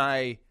remember when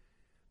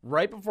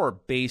right before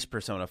base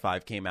Persona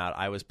 5 came out,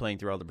 I was playing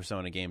through all the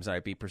Persona games, and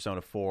I beat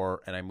Persona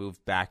 4, and I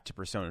moved back to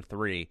Persona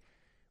 3.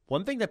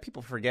 One thing that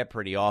people forget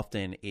pretty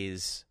often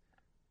is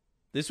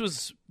this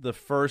was the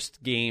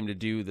first game to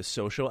do the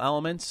social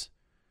elements,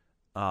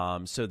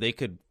 so they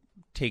could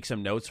take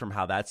some notes from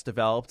how that's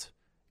developed,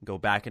 go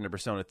back into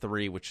Persona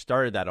 3, which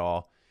started that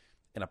all,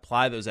 and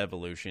apply those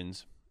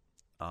evolutions,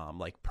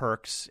 like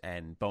perks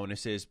and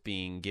bonuses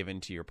being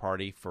given to your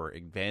party for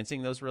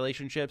advancing those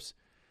relationships.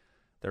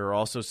 There are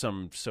also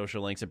some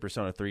social links in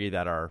Persona 3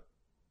 that are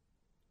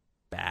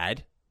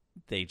bad.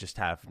 They just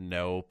have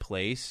no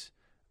place.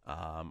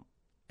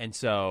 And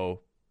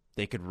so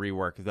they could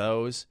rework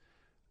those.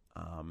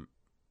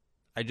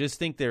 I just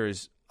think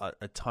there's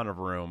a ton of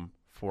room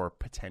for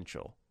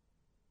potential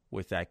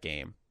with that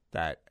game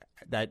that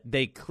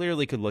they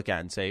clearly could look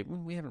at and say,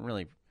 we haven't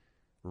really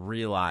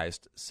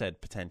realized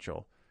said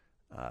potential.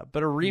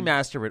 But a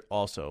remaster would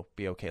also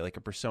be okay, like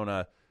a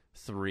Persona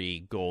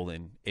 3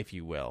 Golden, if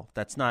you will.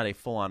 That's not a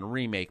full-on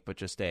remake, but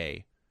just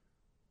a,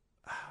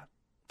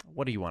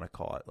 what do you want to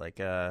call it? Like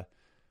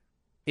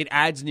it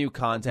adds new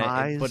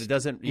content, but it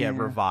doesn't,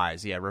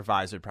 revise. Yeah,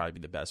 revise would probably be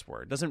the best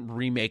word. It doesn't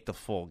remake the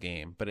full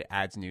game, but it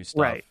adds new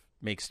stuff,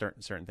 makes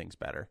certain things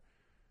better.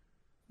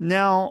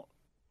 Now,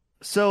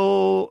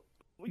 so,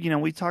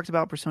 we talked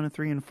about Persona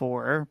 3 and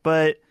 4,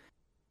 but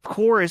of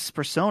course,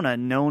 Persona,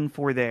 known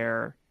for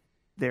their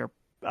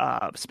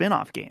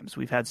spin-off games.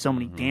 We've had so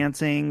many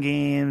dancing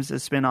games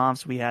as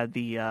spin-offs. We had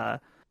the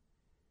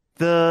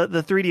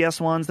 3DS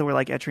ones that were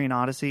like Etrian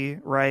Odyssey,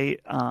 right?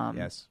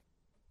 Yes.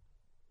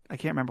 I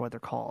can't remember what they're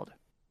called.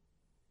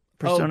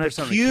 Persona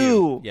Q.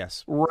 Q.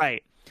 Yes.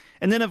 Right.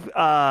 And then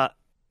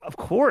of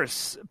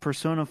course,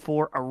 Persona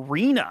 4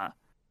 Arena,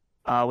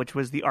 which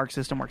was the Arc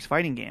System Works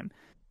fighting game.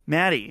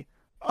 Maddie,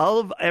 all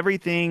of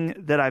everything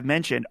that I've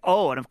mentioned,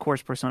 and of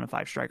course Persona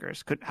 5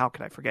 Strikers. How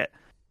could I forget?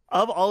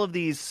 Of all of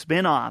these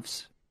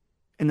spin-offs,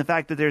 and the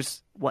fact that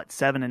there's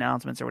 7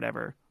 announcements or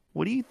whatever.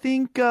 What do you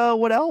think?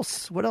 What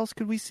else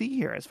could we see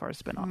here as far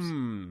as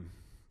spinoffs?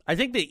 I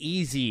think the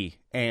easy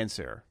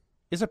answer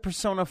is a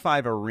Persona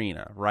 5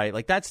 Arena, right?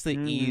 Like that's the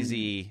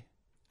easy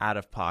out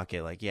of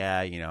pocket. Like,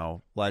 yeah,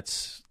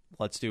 let's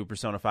do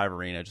Persona 5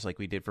 Arena just like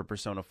we did for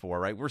Persona 4,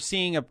 right? We're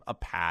seeing a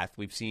path.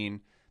 We've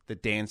seen the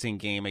dancing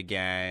game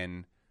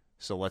again,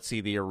 so let's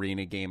see the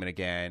arena game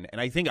again. And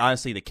I think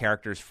honestly the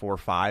characters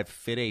 4-5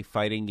 fit a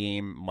fighting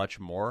game much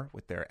more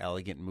with their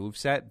elegant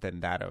moveset than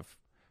that of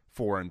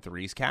 4 and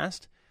 3's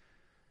cast.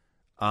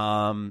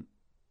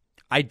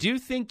 I do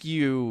think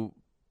you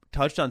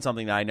touched on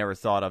something that I never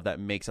thought of that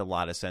makes a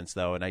lot of sense,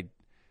 though. And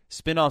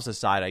spin-offs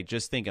aside, I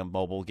just think a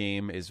mobile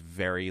game is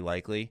very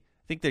likely.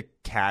 I think the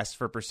cast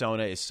for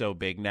Persona is so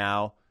big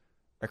now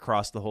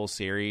across the whole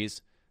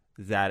series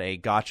that a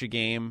gacha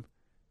game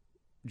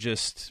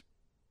just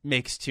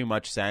makes too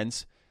much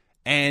sense.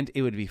 And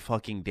it would be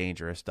fucking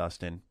dangerous,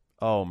 Dustin.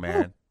 Oh,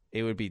 man.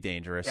 It would be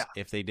dangerous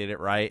if they did it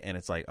right. And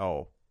it's like,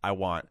 oh, I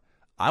want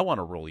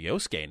to roll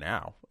Yosuke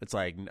now. It's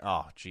like,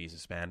 oh,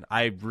 Jesus, man.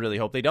 I really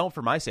hope they don't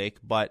for my sake,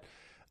 but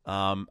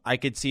I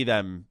could see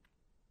them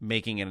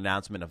making an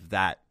announcement of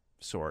that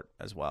sort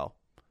as well.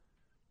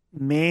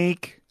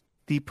 Make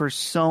the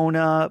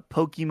Persona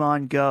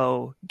Pokemon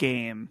Go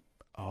game.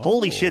 Oh.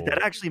 Holy shit,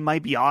 that actually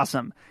might be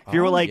awesome. If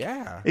you were like,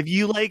 if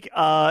you like,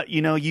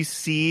 you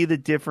see the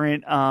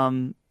different,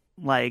 I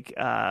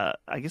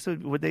guess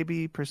would they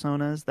be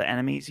personas, the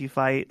enemies you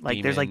fight? Like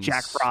demons. There's like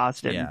Jack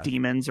Frost and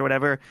demons or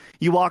whatever.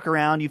 You walk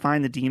around, you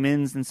find the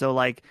demons, and so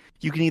like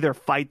you can either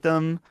fight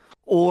them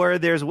or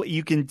there's what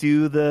you can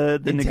do the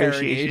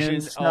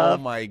negotiation stuff.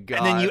 Oh my god!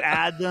 And then you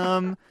add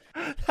them.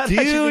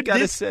 Dude,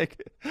 this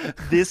sick.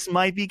 This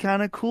might be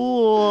kind of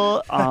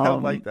cool. I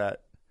don't like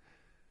that.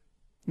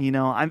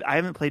 I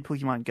haven't played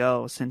Pokemon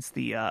Go since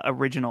the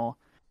original,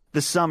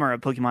 the summer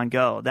of Pokemon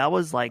Go. That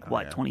was like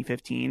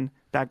 2015,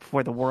 back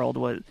before the world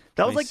was.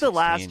 That was like the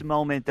last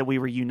moment that we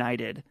were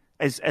united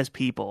as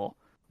people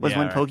was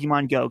when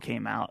Pokemon Go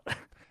came out.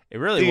 It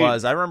really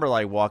was. I remember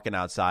like walking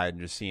outside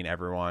and just seeing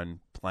everyone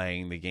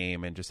playing the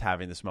game and just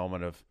having this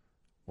moment of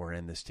we're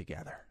in this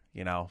together.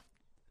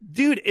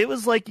 Dude, it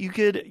was like you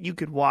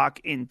could walk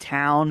in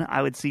town.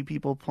 I would see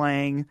people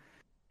playing,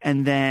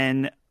 and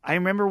then I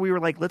remember we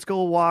were like, let's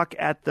go walk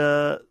at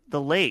the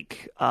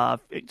lake.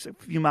 It's a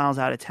few miles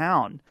out of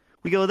town.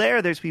 We go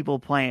there, there's people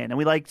playing, and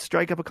we like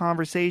strike up a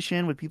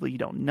conversation with people you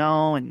don't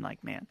know, and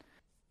like, man,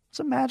 it's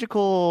a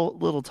magical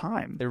little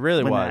time. It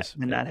really was.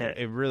 When that hit.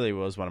 It really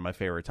was one of my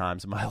favorite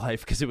times in my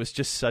life because it was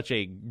just such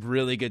a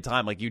really good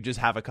time. Like you just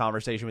have a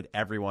conversation with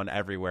everyone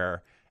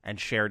everywhere and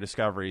share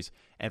discoveries.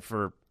 And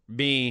for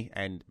me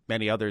and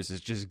many others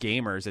as just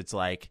gamers, it's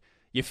like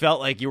you felt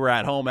like you were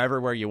at home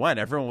everywhere you went.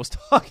 Everyone was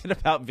talking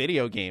about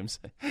video games.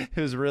 It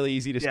was really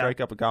easy to strike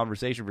up a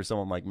conversation for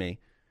someone like me.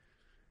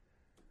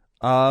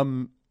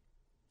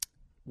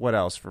 What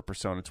else for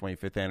Persona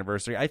 25th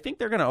anniversary? I think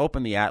they're going to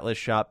open the Atlas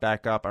shop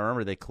back up. I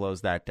remember they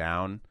closed that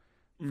down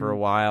for a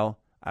while.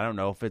 I don't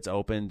know if it's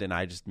opened and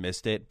I just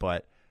missed it,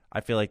 but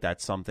I feel like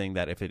that's something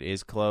that if it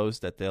is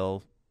closed that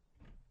they'll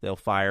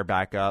fire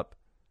back up.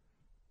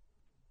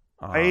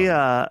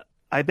 I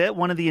bet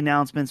one of the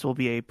announcements will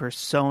be a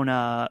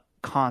Persona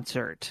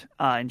concert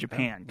in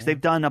Japan because they've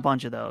done a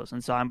bunch of those,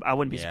 and so I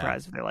wouldn't be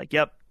surprised if they're like,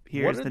 "Yep,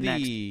 here's the next." What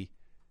are the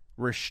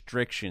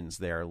restrictions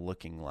they're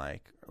looking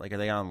like? Like, are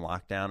they on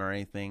lockdown or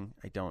anything?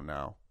 I don't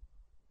know.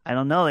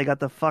 They got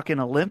the fucking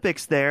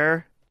Olympics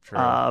there. True.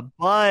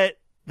 But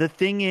the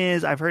thing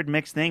is, I've heard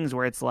mixed things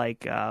where it's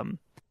like,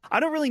 I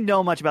don't really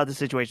know much about the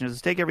situation.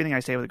 Just take everything I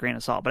say with a grain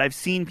of salt. But I've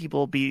seen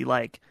people be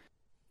like,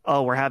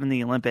 oh, we're having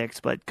the Olympics,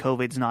 but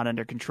COVID's not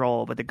under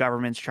control. But the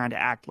government's trying to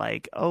act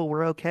like, oh,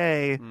 we're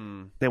okay.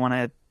 They want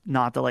to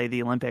not delay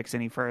the Olympics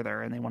any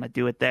further, and they want to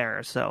do it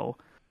there. So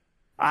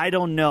I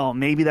don't know.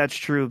 Maybe that's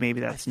true. Maybe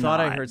that's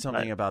not. I thought I heard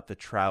something about the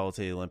travel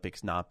to the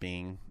Olympics not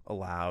being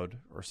allowed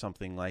or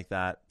something like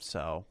that.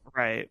 So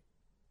right.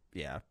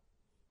 Yeah.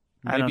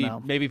 I don't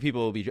know. Maybe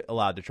people will be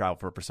allowed to travel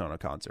for a Persona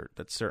concert.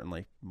 That's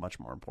certainly much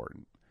more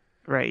important.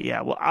 Right.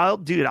 Yeah. Well, I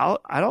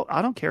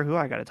don't care who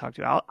I got to talk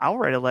to. I'll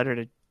write a letter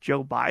to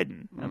Joe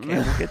Biden.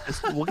 Okay.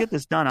 We'll get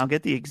this done. I'll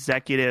get the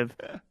executive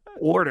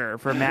order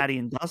for Maddie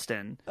and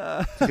Dustin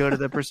to go to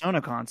the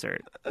Persona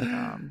concert.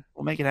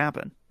 We'll make it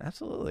happen.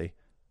 Absolutely.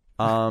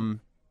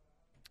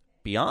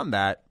 Beyond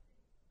that,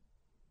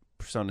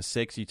 Persona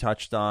 6 you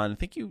touched on. I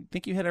think you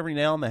hit every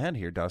nail on the head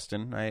here,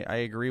 Dustin. I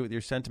agree with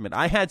your sentiment.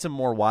 I had some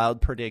more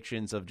wild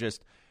predictions of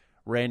just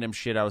random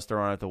shit I was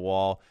throwing at the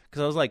wall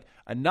because I was like,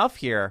 enough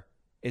here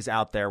is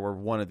out there where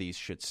one of these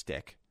should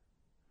stick.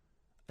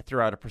 I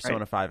threw out a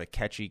Persona 5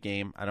 Akechi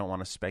game. I don't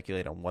want to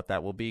speculate on what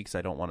that will be because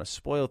I don't want to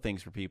spoil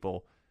things for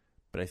people,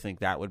 but I think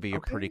that would be a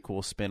pretty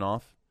cool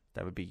spin-off.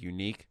 That would be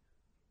unique.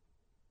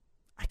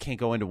 I can't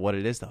go into what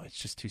it is, though. It's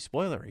just too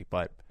spoilery,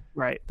 but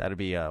that would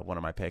be one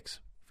of my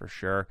picks for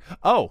sure.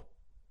 Oh,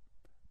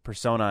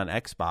 Persona on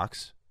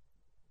Xbox.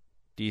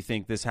 Do you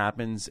think this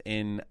happens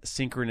in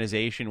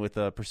synchronization with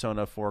the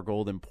Persona 4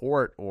 Golden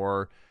port,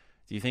 or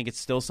Do you think it's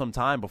still some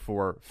time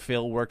before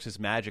Phil works his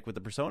magic with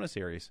the Persona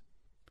series?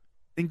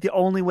 I think the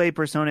only way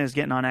Persona is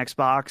getting on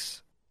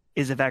Xbox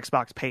is if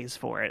Xbox pays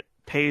for it,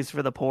 pays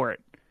for the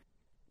port.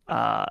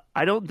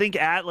 I don't think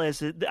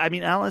Atlas and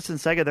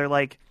Sega, they're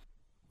like,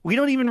 we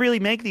don't even really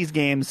make these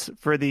games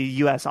for the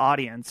U.S.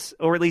 audience,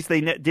 or at least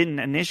they didn't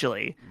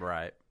initially.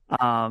 Right.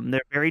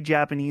 They're very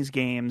Japanese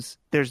games.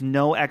 There's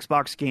no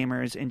Xbox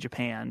gamers in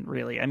Japan,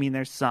 really. I mean,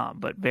 there's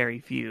some, but very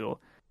few.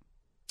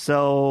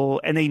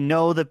 So, and they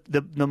know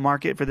the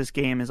market for this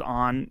game is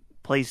on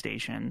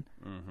PlayStation.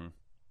 Mm-hmm.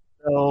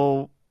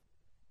 So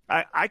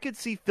I could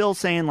see Phil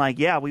saying like,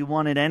 yeah, we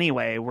want it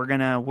anyway.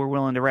 We're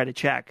willing to write a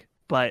check.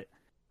 But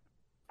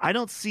I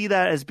don't see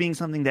that as being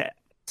something that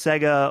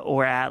Sega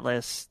or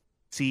Atlas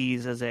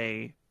sees as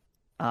a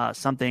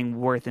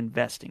something worth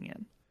investing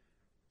in.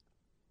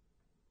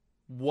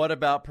 What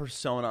about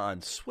Persona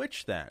on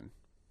Switch then?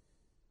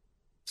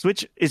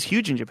 Switch is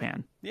huge in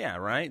Japan. Yeah,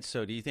 right?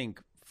 So do you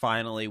think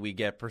finally we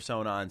get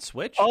Persona on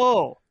Switch?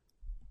 Oh,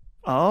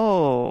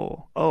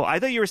 I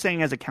thought you were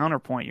saying as a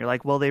counterpoint. You're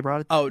like, well, they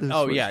brought it to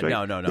the Switch. Yeah,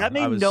 no. That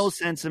made no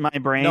sense in my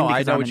brain no,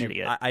 because I know I'm an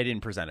idiot. I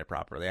didn't present it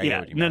properly. I yeah, get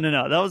what you meant.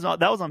 No.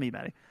 That was on me,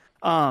 Matty.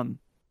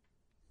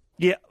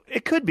 Yeah,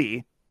 it could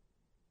be.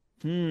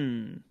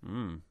 Lines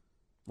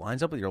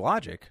up with your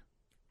logic.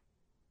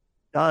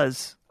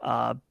 Does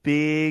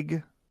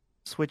big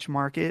Switch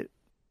market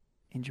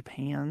in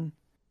Japan.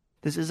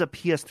 This is a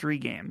PS3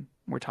 game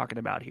we're talking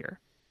about here,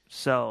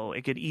 so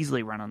it could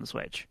easily run on the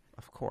Switch.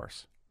 Of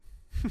course.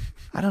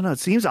 I don't know. It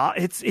seems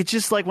it's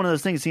just like one of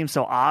those things. It seems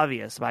so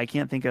obvious, but I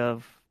can't think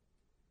of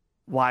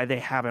why they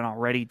haven't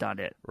already done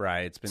it.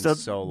 Right. It's been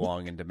so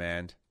long in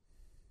demand.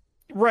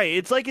 Right.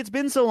 It's like it's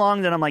been so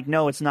long that I'm like,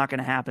 no, it's not going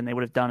to happen. They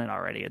would have done it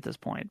already at this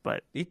point.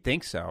 But you'd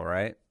think so,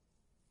 right?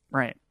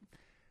 Right.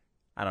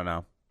 I don't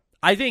know.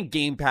 I think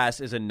Game Pass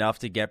is enough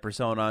to get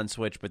Persona on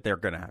Switch, but they're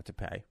going to have to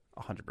pay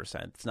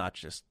 100%. It's not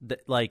just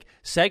like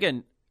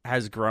Sega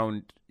has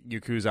grown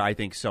Yakuza, I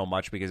think, so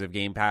much because of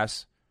Game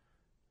Pass.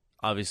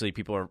 Obviously,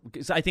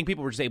 I think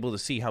people were just able to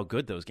see how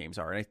good those games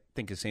are. And I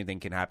think the same thing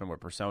can happen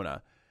with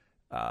Persona.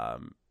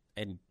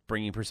 And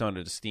bringing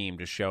Persona to Steam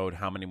just showed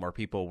how many more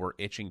people were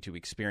itching to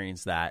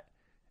experience that.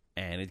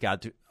 And it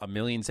got to 1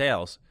 million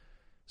sales.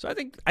 So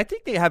I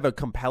think they have a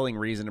compelling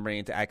reason to bring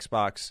it to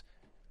Xbox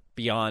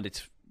beyond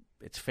its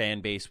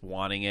fan base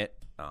wanting it.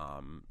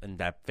 And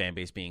that fan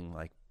base being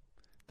like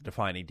the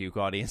Defining Duke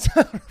audience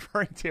I'm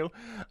referring to.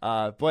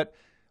 But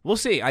we'll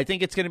see. I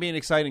think it's going to be an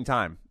exciting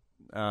time.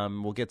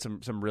 We'll get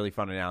some really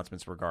fun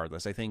announcements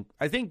regardless. I think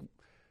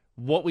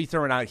what we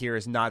throwing out here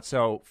is not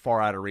so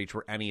far out of reach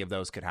where any of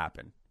those could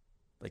happen.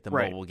 Like the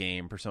mobile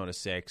game, Persona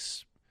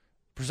 6.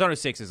 Persona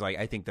 6 is like,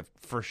 I think, the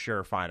for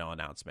sure final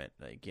announcement.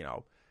 Like,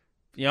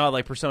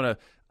 like Persona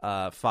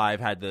 5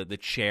 had the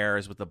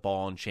chairs with the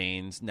ball and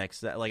chains next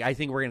to that. Like, I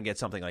think we're going to get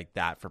something like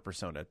that for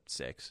Persona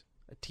 6.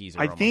 A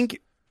teaser. I think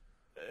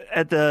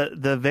at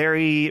the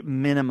very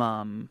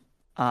minimum,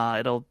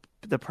 it'll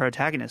the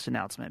protagonist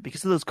announcement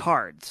because of those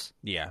cards.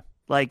 Yeah.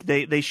 Like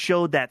they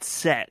showed that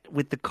set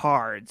with the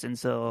cards, and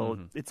so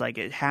it's like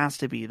it has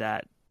to be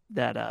that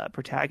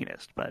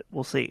protagonist, but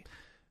we'll see.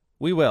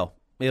 We will.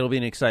 It'll be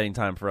an exciting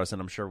time for us,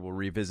 and I'm sure we'll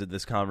revisit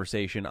this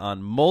conversation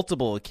on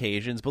multiple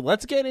occasions. But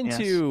let's get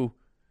into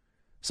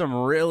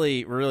some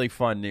really, really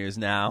fun news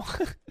now.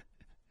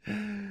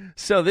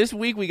 So this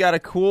week we got a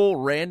cool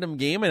random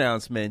game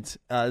announcement.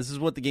 This is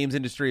what the games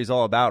industry is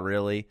all about,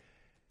 really.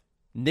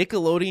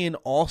 Nickelodeon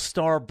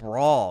All-Star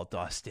Brawl,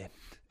 Dustin.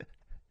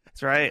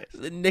 That's right.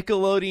 The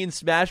Nickelodeon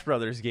Smash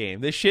Brothers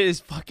game. This shit is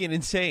fucking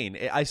insane.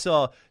 I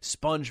saw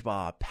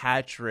SpongeBob,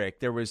 Patrick.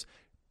 There was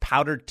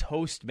Powdered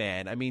Toast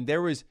Man. I mean,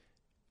 there was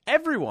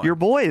everyone. Your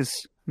boys,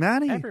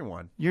 Maddie.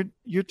 Everyone.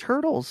 Your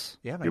turtles.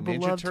 Yeah, my your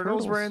Ninja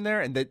Turtles were in there,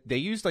 and they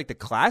used like the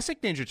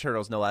classic Ninja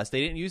Turtles, no less.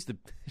 They didn't use the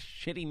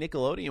shitty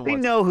Nickelodeon ones. They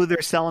know who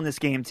they're selling this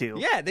game to.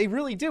 Yeah, they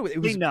really do.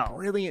 It was a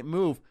brilliant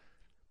move.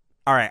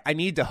 All right, I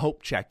need to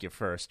hope check you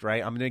first,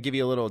 right? I'm going to give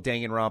you a little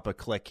Danganronpa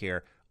click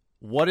here.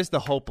 What is the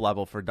hope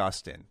level for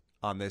Dustin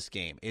on this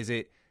game? Is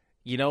it,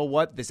 you know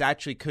what, this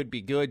actually could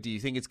be good? Do you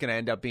think it's going to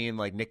end up being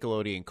like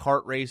Nickelodeon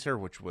Kart Racer,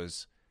 which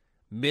was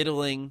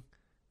middling?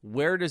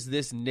 Where does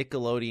this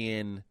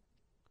Nickelodeon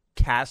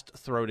cast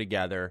throw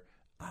together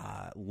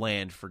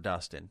land for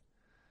Dustin?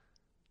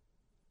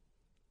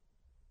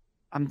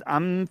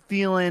 I'm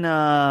feeling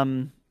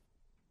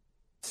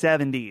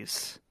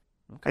 70s.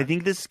 Okay. I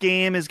think this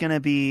game is going to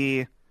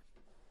be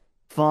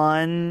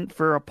fun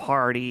for a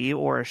party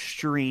or a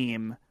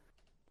stream,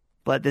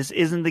 but this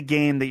isn't the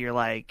game that you're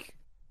like,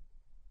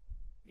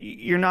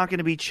 you're not going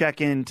to be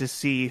checking to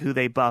see who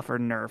they buff or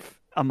nerf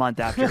a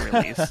month after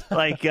release.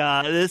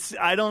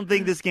 I don't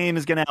think this game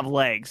is going to have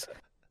legs.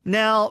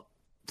 Now,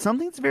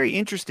 something that's very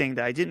interesting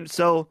that I didn't,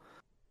 so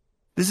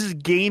this is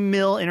Game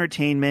Mill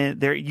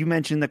Entertainment. There, you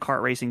mentioned the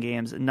kart racing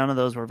games. None of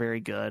those were very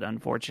good,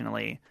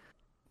 unfortunately.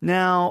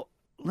 Now,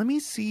 let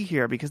me see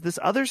here, because this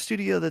other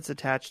studio that's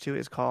attached to it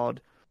is called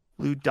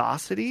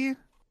Ludosity.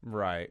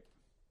 Right.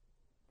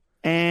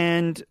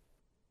 And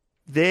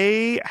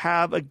they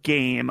have a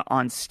game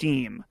on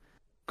Steam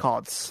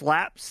called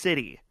Slap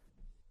City,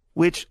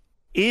 which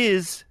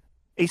is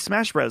a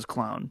Smash Bros.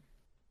 Clone.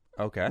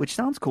 Okay. Which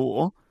sounds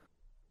cool.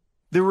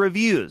 The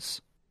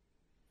reviews,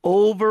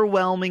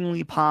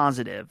 overwhelmingly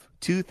positive.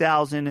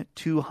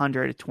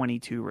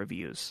 2,222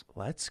 reviews.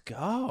 Let's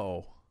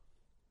go.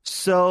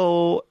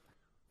 So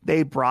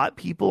they brought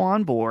people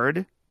on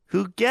board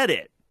who get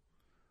it,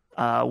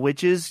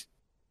 which is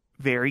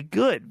very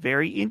good,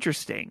 very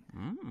interesting.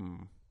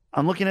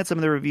 I'm looking at some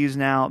of the reviews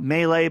now.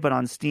 Melee, but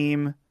on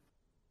Steam.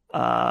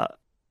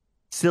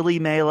 Silly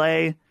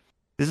Melee.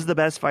 This is the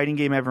best fighting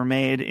game ever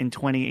made. In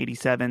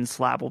 2087,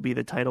 Slap will be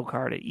the title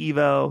card at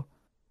EVO.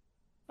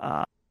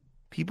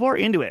 People are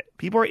into it.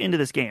 People are into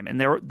this game,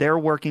 and they're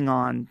working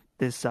on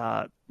this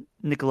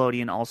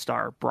Nickelodeon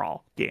All-Star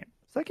Brawl game.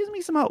 So that gives me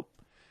some hope.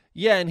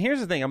 Yeah, and here's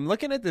the thing. I'm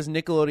looking at this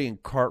Nickelodeon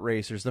Kart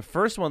Racers. The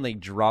first one they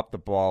dropped the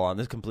ball on.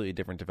 This is a completely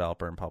different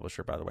developer and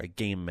publisher, by the way,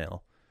 Game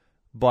Mill.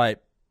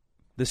 But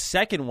the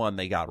second one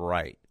they got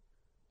right.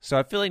 So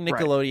I feel like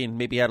Nickelodeon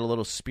maybe had a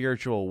little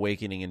spiritual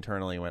awakening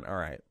internally and went, all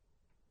right,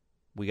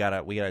 we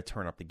gotta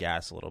turn up the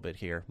gas a little bit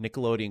here.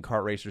 Nickelodeon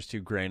Kart Racers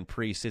 2 Grand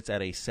Prix sits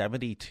at a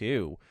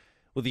 72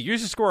 with a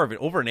user score of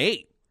over an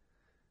 8.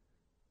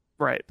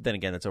 Right. But then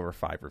again, that's over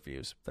 5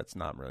 reviews. That's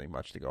not really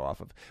much to go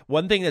off of.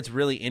 One thing that's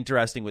really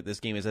interesting with this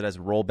game is it has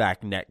rollback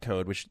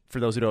netcode, which for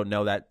those who don't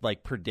know, that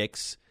like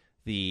predicts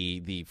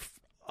the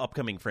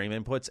upcoming frame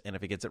inputs, and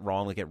if it gets it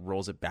wrong, like it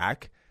rolls it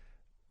back.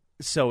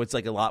 So it's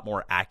like a lot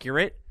more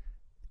accurate.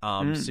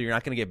 So you're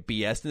not going to get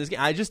BS in this game.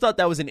 I just thought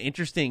that was an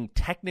interesting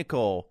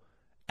technical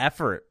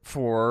effort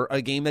for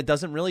a game that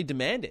doesn't really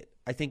demand it.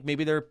 I think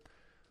maybe they're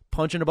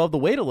punching above the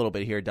weight a little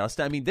bit here,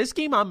 Dustin. I mean, this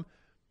game I'm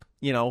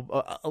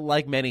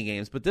like many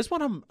games, but this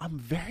one I'm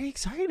very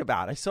excited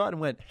about. I saw it and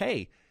went,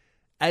 hey,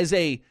 as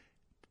a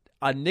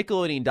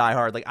Nickelodeon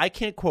diehard, like I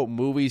can't quote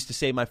movies to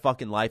save my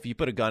fucking life. If you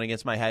put a gun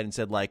against my head and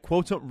said like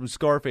quote something from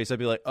Scarface, I'd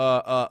be like,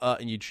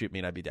 and you'd shoot me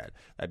and I'd be dead.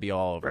 I'd be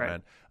all over,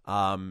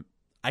 man.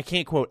 I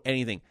can't quote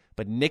anything,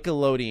 but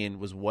Nickelodeon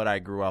was what I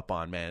grew up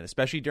on, man.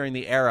 Especially during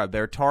the era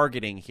they're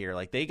targeting here.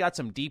 Like they got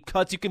some deep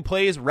cuts. You can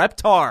play as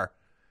Reptar.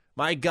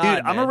 My God,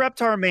 dude, I'm a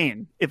Reptar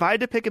main. If I had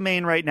to pick a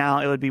main right now,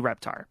 it would be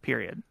Reptar.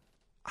 Period.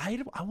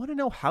 I want to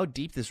know how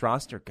deep this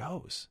roster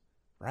goes,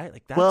 right?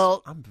 Like,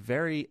 I'm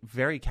very,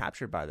 very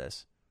captured by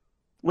this.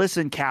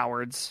 Listen,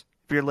 cowards,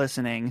 if you're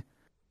listening,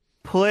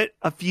 put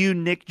a few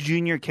Nick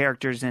Jr.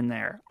 characters in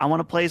there. I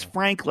want to play as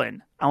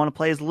Franklin. I want to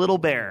play as Little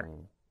Bear.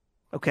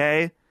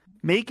 Okay?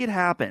 Make it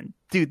happen.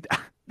 Dude,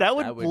 that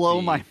would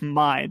blow my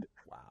mind.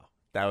 Wow.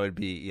 That would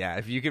be, yeah,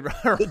 if you could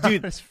run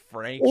dude, as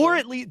Franklin. Or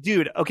at least,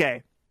 dude,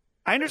 okay.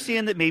 I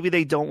understand that maybe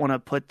they don't want to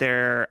put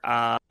their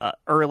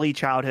early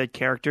childhood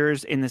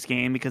characters in this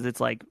game because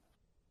it's like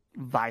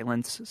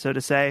violence, so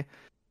to say.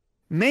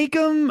 Make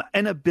them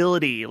an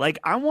ability. Like,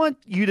 I want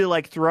you to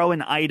like throw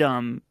an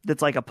item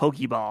that's like a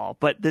Pokeball,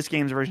 but this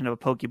game's version of a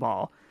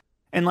Pokeball,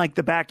 and like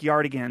the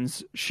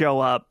Backyardigans show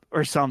up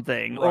or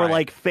something, or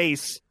like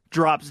Face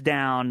drops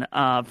down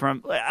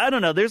from, I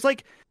don't know. There's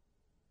like,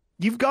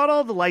 you've got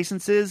all the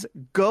licenses.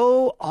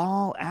 Go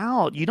all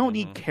out. You don't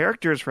need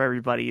characters for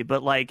everybody,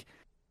 but like,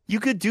 you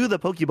could do the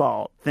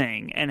Pokeball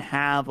thing and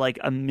have like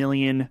a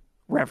million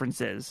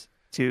references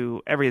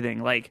to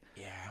everything. Like,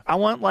 I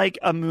want like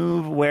a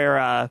move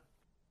where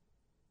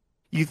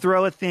you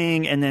throw a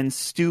thing and then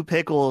Stu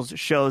Pickles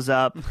shows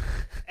up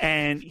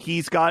and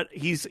he's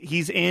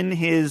in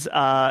his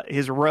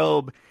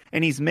robe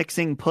and he's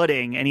mixing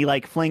pudding and he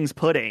like flings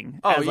pudding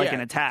as like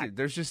an attack. Dude,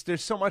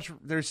 there's so much.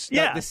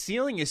 The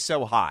ceiling is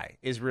so high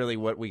is really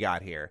what we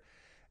got here.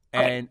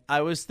 And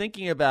I was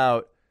thinking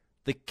about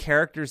the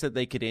characters that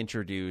they could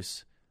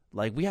introduce.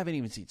 Like, we haven't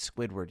even seen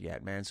Squidward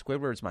yet, man.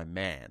 Squidward's my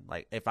man.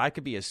 Like, if I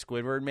could be a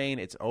Squidward main,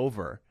 it's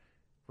over,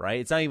 right?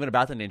 It's not even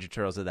about the Ninja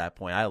Turtles at that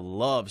point. I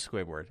love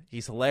Squidward.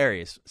 He's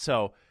hilarious.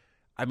 So,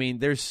 I mean,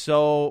 there's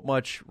so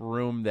much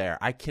room there.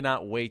 I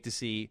cannot wait to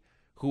see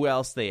who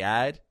else they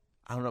add.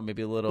 I don't know,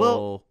 maybe a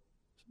little...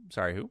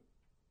 Sorry, who?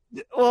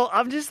 Well,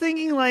 I'm just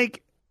thinking,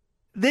 like,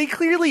 they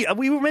clearly...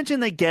 We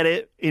mentioned they get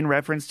it in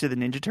reference to the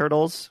Ninja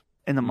Turtles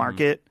in the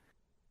market.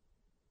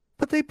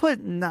 But they put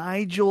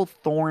Nigel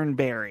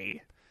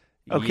Thornberry.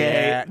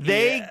 Okay,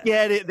 they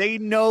get it. They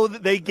know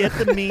that they get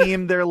the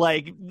meme. They're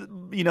like,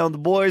 the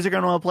boys are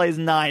going to want to play as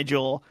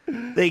Nigel.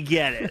 They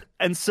get it.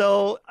 And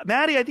so,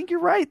 Maddie, I think you're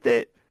right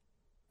that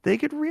they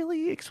could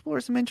really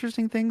explore some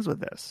interesting things with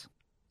this.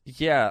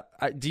 Yeah.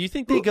 Do you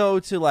think they go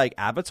to like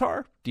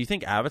Avatar? Do you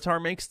think Avatar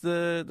makes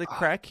the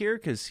crack here?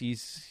 Because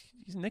he's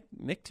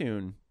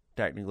Nicktoon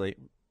technically.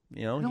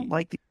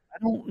 I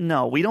don't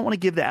know. We don't want to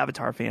give the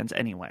Avatar fans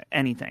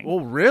anything.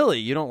 Well, really?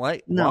 You don't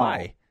like? No.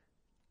 Why?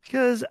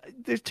 Because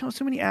there's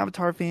so many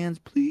Avatar fans.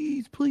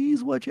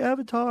 Please watch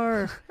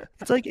Avatar.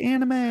 It's like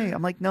anime.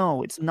 I'm like,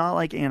 no, it's not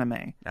like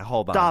anime. Now,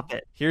 hold on. Stop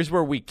it. Here's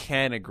where we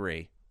can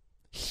agree.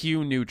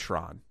 Hugh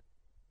Neutron.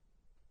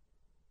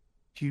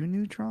 Hugh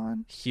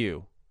Neutron?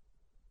 Hugh?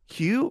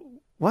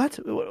 What?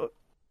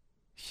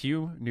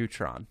 Hugh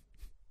Neutron.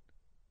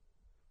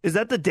 Is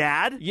that the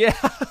dad? Yeah.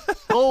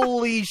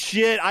 Holy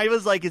shit. I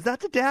was like, is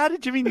that the dad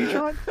of Jimmy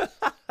Neutron?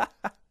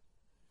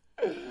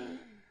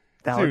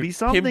 That would be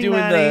something. Him doing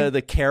Maddie.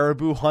 the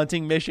caribou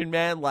hunting mission,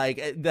 man,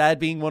 like that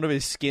being one of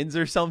his skins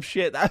or some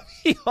shit. That'd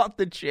be off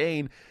the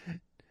chain.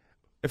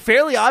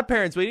 Fairly Odd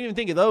Parents, we didn't even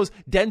think of those.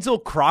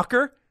 Denzel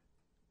Crocker.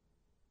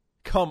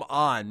 Come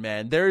on,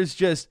 man. There's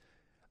just,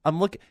 I'm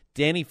looking.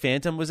 Danny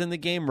Phantom was in the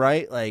game,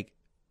 right? Like,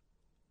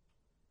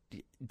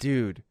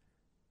 dude,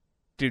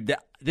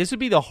 this would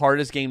be the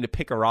hardest game to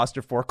pick a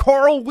roster for.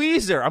 Carl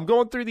Weezer. I'm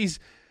going through these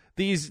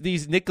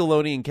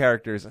Nickelodeon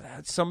characters.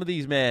 Some of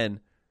these, man.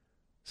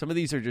 Some of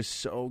these are just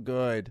so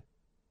good.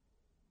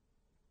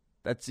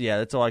 That's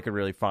all I could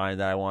really find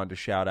that I wanted to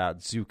shout out.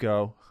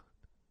 Zuko.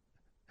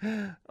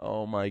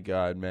 Oh my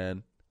God,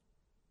 man.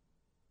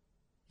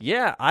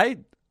 Yeah, I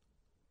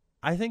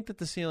think that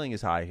the ceiling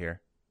is high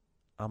here.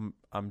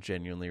 I'm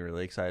genuinely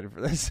really excited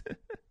for this.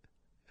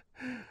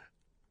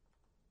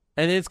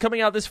 And it's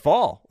coming out this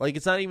fall. Like,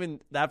 it's not even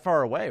that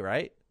far away,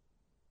 right?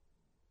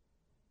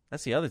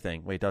 That's the other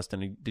thing. Wait,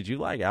 Dustin, did you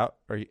lag out?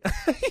 Or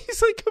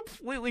he's like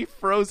completely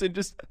frozen,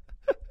 just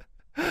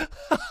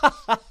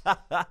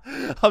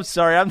I'm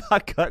sorry, I'm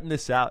not cutting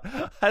this out.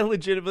 I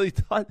legitimately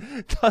thought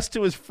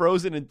Dustin was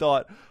frozen and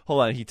thought,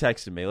 hold on, he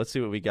texted me. Let's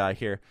see what we got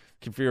here.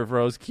 Computer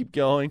froze, keep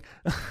going.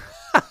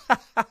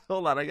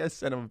 Hold on, I gotta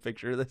send him a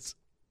picture of this.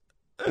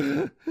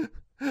 I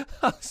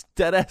was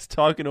dead ass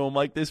talking to him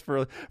like this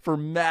for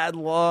mad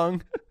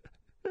long.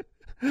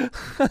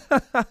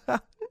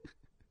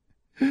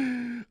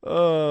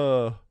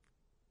 Oh.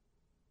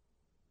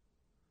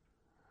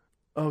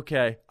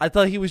 Okay. I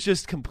thought he was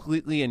just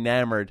completely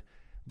enamored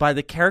by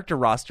the character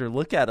roster.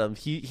 Look at him.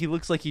 He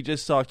looks like he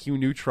just saw Q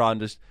Neutron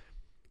just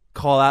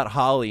call out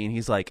Holly, and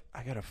he's like,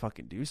 I gotta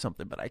fucking do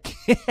something, but I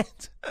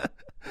can't.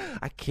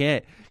 I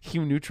can't.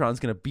 Q Neutron's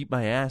gonna beat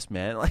my ass,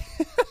 man. Like,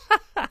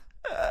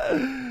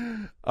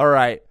 all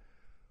right.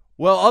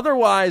 Well,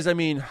 otherwise, I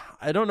mean,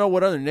 I don't know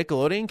what other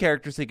Nickelodeon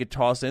characters they could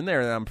toss in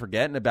there that I'm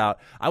forgetting about.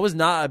 I was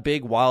not a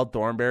big Wild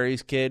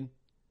Thornberrys kid.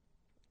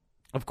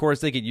 Of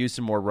course, they could use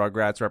some more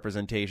Rugrats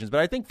representations, but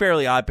I think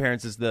Fairly Odd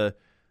Parents is the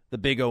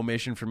big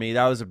omission for me.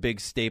 That was a big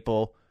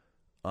staple.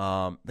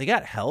 They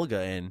got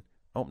Helga in.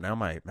 Oh, now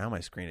my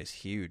screen is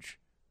huge.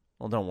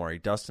 Well, don't worry,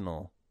 Dustin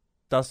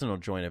will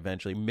join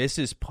eventually.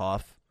 Mrs.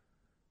 Puff.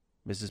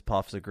 Mrs.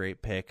 Puff's a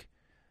great pick.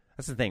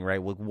 That's the thing,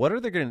 right? What are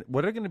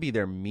going to be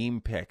their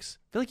meme picks?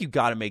 I feel like you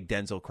got to make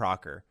Denzel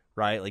Crocker,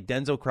 right? Like,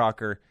 Denzel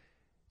Crocker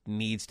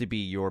needs to be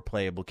your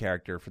playable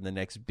character for the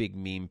next big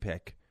meme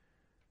pick.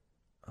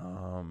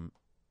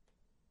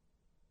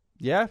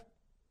 Yeah,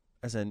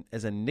 as a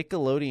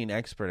Nickelodeon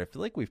expert, I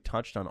feel like we've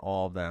touched on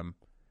all of them.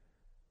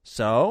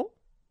 So,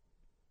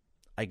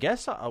 I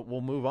guess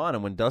we'll move on,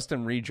 and when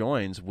Dustin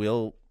rejoins,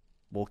 we'll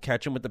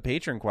catch him with the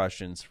Patreon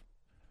questions,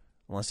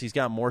 unless he's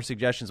got more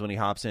suggestions when he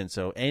hops in.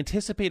 So,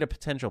 anticipate a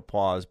potential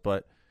pause,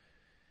 but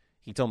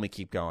he told me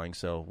keep going,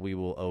 so we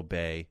will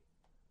obey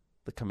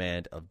the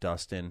command of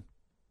Dustin.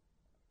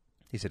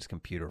 He said his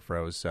computer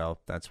froze, so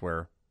that's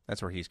where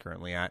he's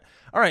currently at.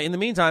 All right, in the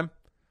meantime,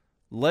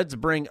 let's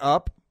bring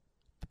up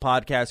the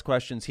podcast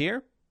questions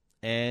here.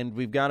 And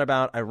we've got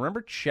I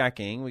remember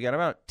checking, we got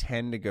about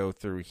 10 to go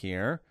through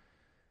here.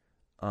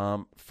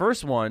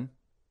 First one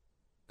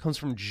comes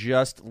from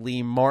Just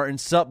Lee Martin.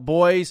 Sup,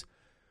 boys?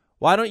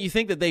 Why don't you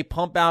think that they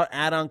pump out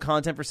add-on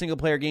content for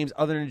single-player games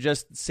other than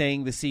just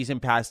saying the Season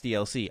Pass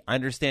DLC? I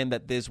understand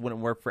that this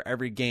wouldn't work for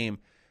every game,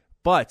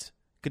 but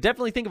could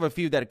definitely think of a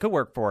few that it could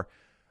work for.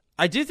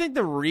 I do think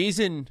the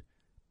reason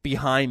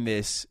behind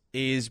this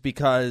is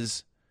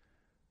because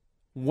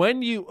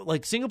when you,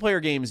 like,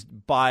 single-player games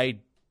by,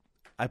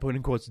 I put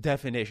in quotes,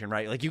 definition,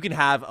 right? Like, you can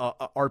have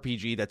a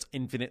RPG that's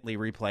infinitely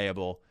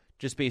replayable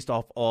just based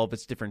off all of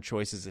its different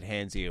choices it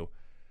hands you.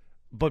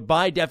 But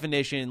by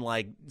definition,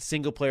 like,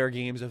 single-player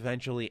games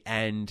eventually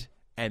end,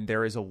 and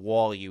there is a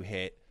wall you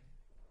hit.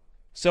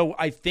 So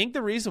I think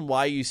the reason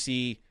why you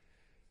see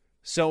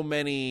so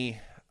many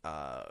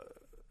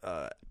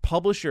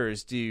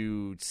publishers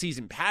do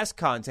season pass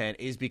content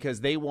is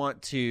because they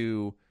want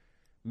to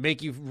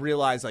make you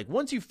realize, like,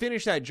 once you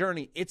finish that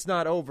journey, it's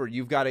not over.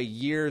 You've got a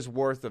year's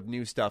worth of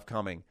new stuff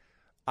coming.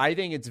 I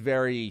think it's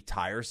very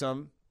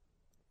tiresome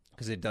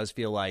because it does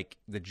feel like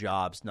the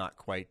job's not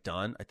quite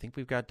done. I think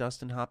we've got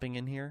Dustin hopping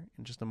in here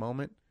in just a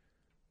moment.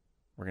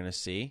 We're going to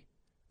see.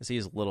 I see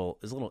his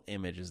little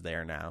image is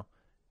there now.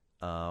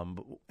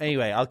 But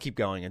anyway, I'll keep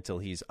going until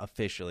he's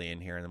officially in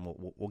here, and then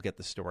we'll get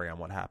the story on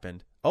what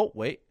happened. Oh,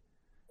 wait.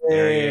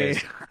 There he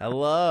is.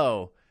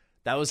 Hello.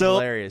 That was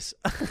hilarious.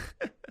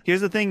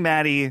 Here's the thing,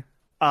 Maddie.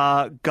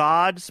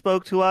 God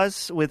spoke to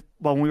us when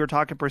we were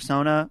talking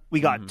Persona.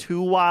 We got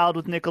too wild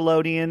with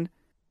Nickelodeon,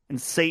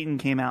 and Satan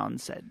came out and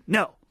said,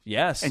 no.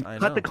 Yes, and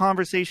cut the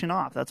conversation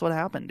off. That's what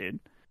happened,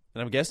 dude.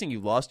 And I'm guessing you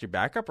lost your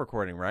backup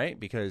recording, right?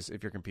 Because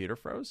if your computer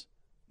froze?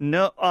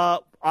 No,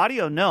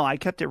 audio, no. I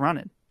kept it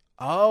running.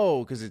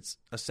 Oh, because it's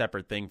a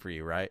separate thing for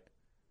you, right?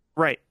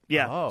 Right,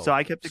 yeah. Oh, so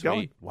I kept it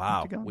going.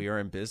 Wow, we are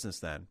in business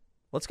then.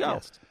 Let's go.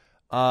 Yes.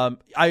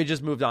 I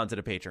just moved on to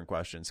the Patreon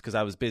questions because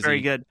I was busy.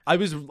 Very good. I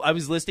was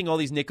listing all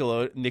these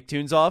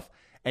Nicktoons off,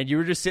 and you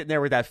were just sitting there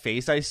with that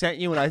face I sent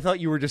you, and I thought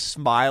you were just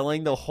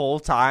smiling the whole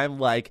time,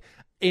 like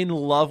in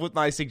love with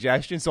my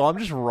suggestion. So I'm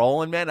just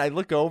rolling, man. I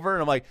look over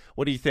and I'm like,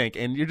 what do you think?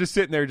 And you're just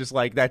sitting there just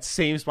like that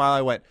same smile.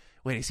 I went,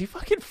 wait, is he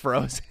fucking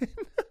frozen?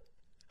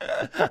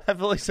 I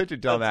feel like such a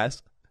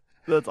dumbass.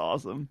 That's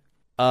awesome.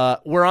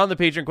 We're on the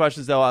Patreon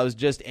questions, though. I was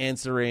just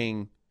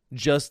answering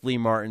Lee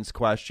Martin's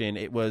question.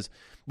 It was,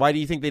 why do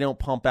you think they don't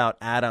pump out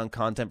add-on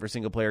content for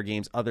single-player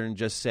games other than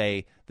just,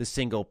 say, the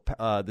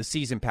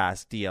season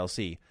pass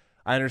DLC?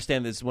 I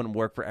understand this wouldn't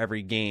work for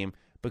every game,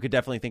 but could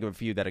definitely think of a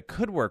few that it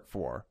could work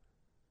for.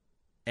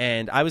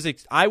 And I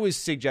was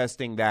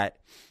suggesting that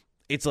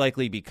it's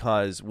likely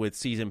because with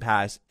season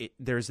pass,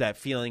 there's that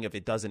feeling of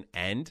it doesn't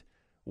end,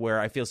 where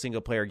I feel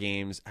single-player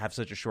games have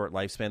such a short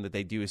lifespan that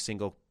they do a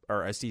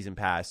season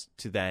pass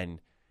to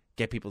then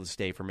get people to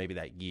stay for maybe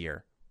that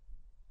year.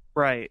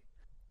 Right.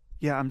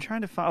 Yeah, I'm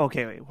trying to find...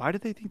 Okay, wait. Why do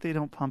they think they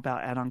don't pump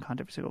out add-on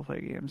content for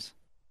single-player games?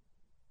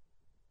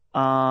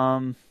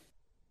 Oh,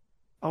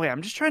 wait.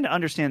 I'm just trying to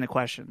understand the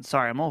question.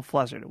 Sorry, I'm a little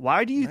flustered.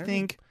 Why do you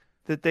think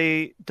that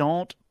they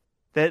don't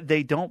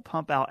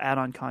pump out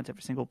add-on content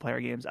for single-player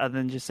games other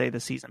than just say the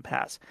season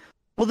pass?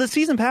 Well, the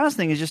season pass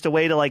thing is just a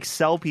way to like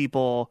sell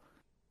people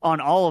on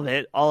all of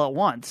it all at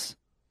once.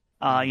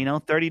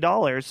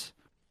 $30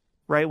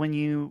 right when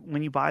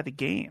you buy the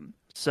game.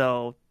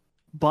 So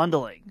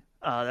bundling.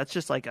 That's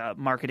just like a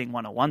marketing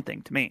 101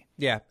 thing to me.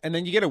 Yeah, and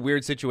then you get a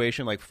weird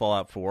situation like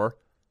Fallout 4,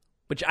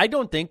 which I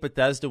don't think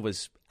Bethesda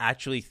was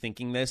actually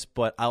thinking this,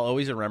 but I'll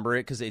always remember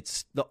it because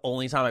it's the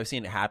only time I've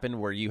seen it happen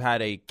where you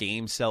had a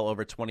game sell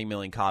over 20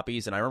 million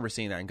copies, and I remember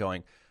seeing that and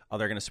going, oh,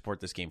 they're going to support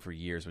this game for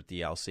years with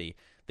DLC.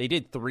 They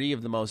did 3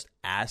 of the most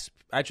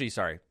actually,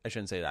 sorry, I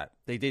shouldn't say that.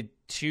 They did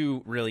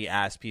 2 really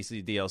ass pieces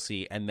of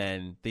DLC, and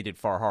then they did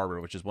Far Harbor,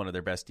 which is one of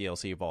their best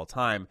DLC of all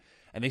time,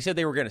 and they said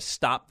they were going to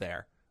stop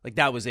there. Like,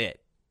 that was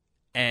it.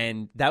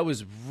 And that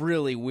was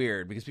really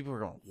weird because people were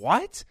going,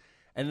 what?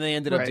 And they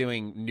ended up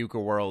doing Nuka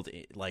World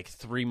like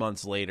 3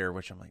 months later,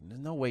 which I'm like, there's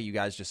no way you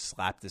guys just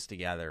slapped this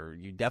together.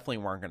 You definitely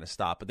weren't going to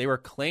stop. But they were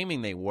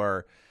claiming they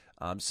were.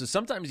 So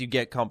sometimes you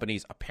get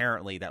companies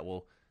apparently that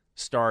will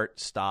start,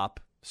 stop,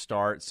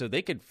 start. So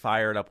they could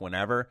fire it up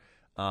whenever.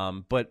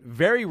 But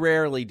very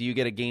rarely do you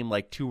get a game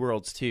like Two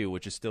Worlds 2,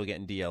 which is still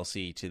getting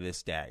DLC to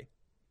this day.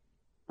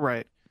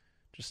 Right.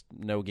 Just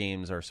no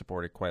games are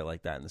supported quite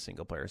like that in the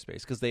single-player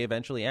space because they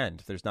eventually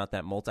end. There's not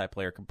that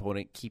multiplayer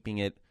component keeping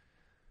it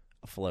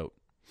afloat.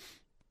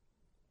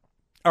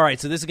 All right,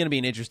 so this is going to be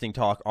an interesting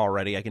talk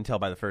already. I can tell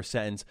by the first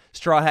sentence.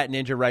 Straw Hat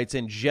Ninja writes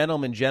in,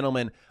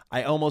 Gentlemen,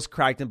 I almost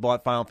cracked and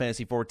bought Final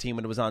Fantasy XIV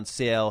when it was on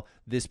sale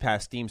this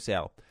past Steam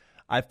sale.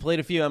 I've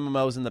played a few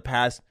MMOs in the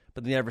past,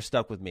 but they never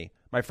stuck with me.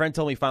 My friend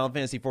told me Final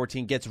Fantasy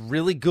XIV gets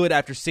really good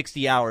after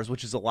 60 hours,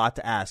 which is a lot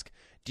to ask.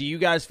 Do you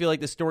guys feel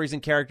like the stories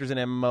and characters in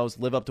MMOs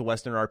live up to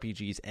Western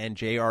RPGs and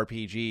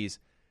JRPGs?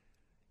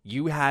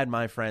 You had,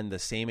 my friend, the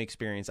same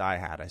experience I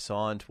had. I saw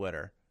on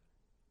Twitter.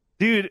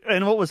 Dude,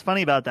 and what was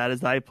funny about that is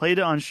that I played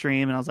it on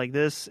stream, and I was like,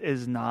 this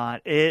is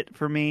not it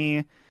for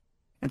me.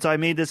 And so I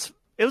made this...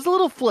 It was a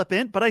little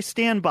flippant, but I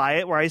stand by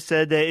it, where I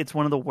said that it's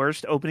one of the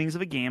worst openings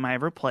of a game I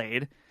ever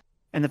played.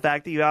 And the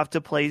fact that you have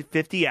to play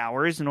 50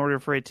 hours in order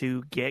for it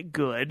to get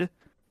good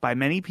by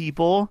many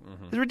people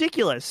is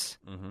ridiculous.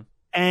 Mm-hmm.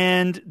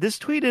 And this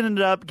tweet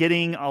ended up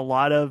getting a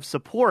lot of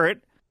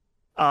support,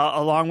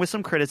 along with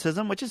some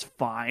criticism, which is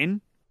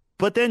fine.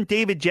 But then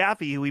David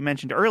Jaffe, who we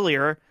mentioned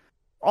earlier,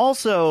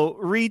 also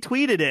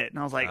retweeted it. And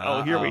I was like,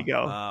 oh, here we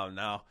go. Oh,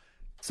 no.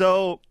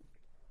 So,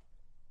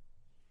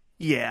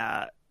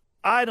 yeah,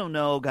 I don't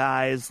know,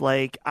 guys.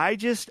 Like,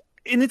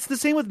 and it's the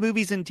same with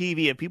movies and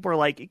TV. If people are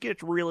like, it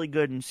gets really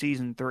good in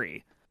season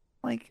 3.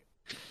 Like,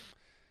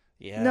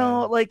 yeah.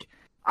 No, like...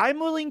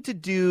 I'm willing to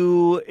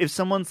do if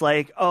someone's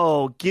like,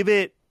 oh, give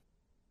it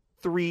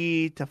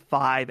 3 to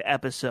 5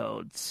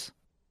 episodes.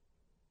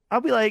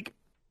 I'll be like,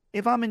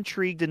 if I'm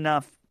intrigued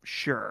enough,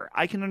 sure.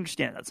 I can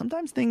understand that.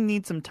 Sometimes things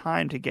need some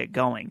time to get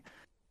going.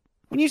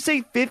 When you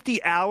say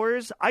 50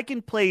 hours, I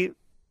can play,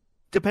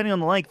 depending on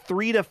the length,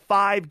 3 to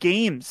 5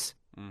 games.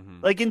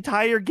 Mm-hmm. Like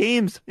entire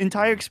games,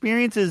 entire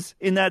experiences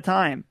in that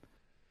time.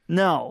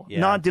 No,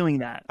 not doing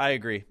that. I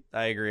agree.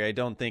 I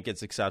don't think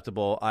it's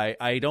acceptable.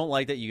 I don't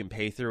like that you can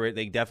pay through it.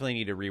 They definitely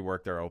need to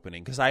rework their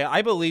opening. Because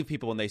I believe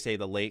people when they say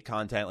the late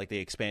content, like the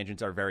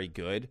expansions are very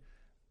good.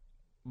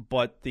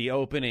 But the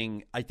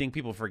opening, I think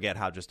people forget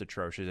how just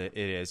atrocious it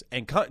is.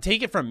 And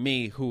take it from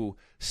me, who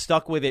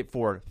stuck with it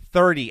for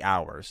 30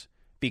 hours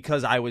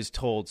because I was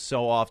told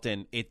so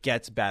often it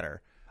gets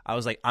better. I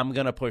was like, I'm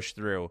going to push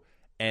through.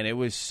 And it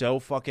was so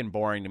fucking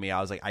boring to me. I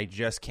was like, I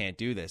just can't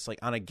do this. Like,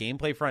 on a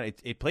gameplay front,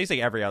 it plays like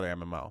every other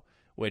MMO,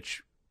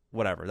 which,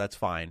 whatever, that's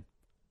fine.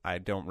 I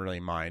don't really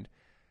mind.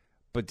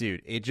 But,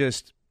 dude, it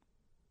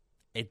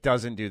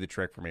doesn't do the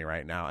trick for me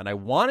right now. And I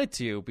want it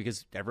to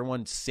because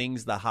everyone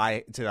sings to the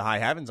high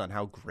heavens on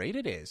how great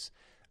it is.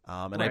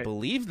 And right. I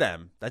believe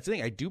them. That's the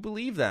thing. I do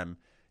believe them.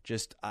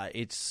 Just, I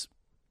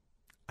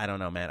don't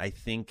know, man. I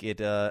think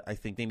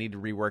they need to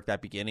rework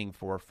that beginning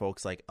for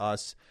folks like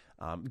us.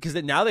 Because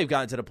now they've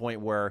gotten to the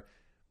point where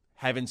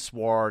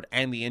Heavensward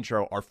and the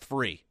intro are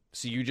free.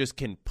 So you just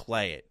can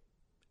play it.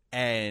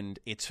 and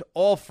it's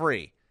all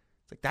free.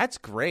 It's like, that's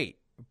great,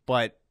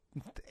 but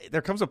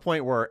there comes a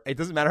point where it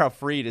doesn't matter how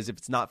free it is if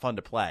it's not fun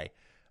to play.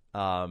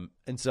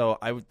 And so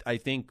I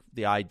think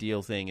the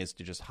ideal thing is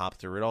to just hop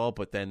through it all,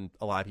 but then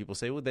a lot of people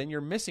say, well, then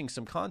you're missing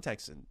some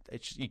context, and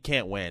you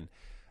can't win.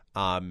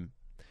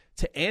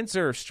 To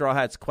answer Straw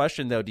Hat's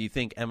question, though, do you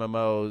think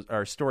MMOs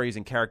or stories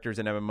and characters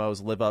in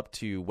MMOs live up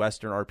to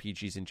Western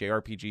RPGs and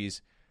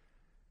JRPGs?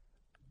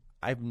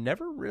 I've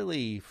never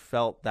really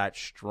felt that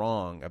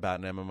strong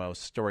about an MMO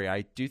story.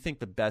 I do think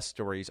the best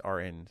stories are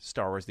in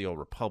Star Wars: The Old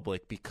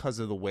Republic because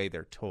of the way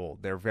they're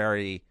told. They're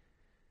very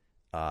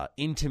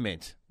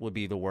intimate would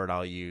be the word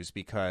I'll use,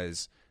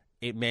 because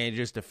it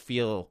manages to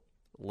feel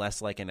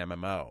less like an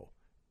MMO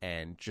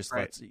and just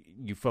lets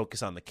you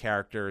focus on the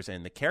characters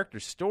and the character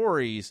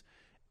stories.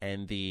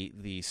 And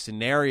the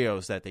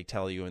scenarios that they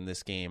tell you in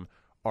this game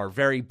are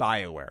very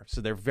BioWare,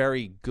 so they're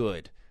very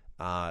good.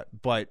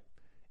 But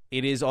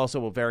it is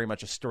also very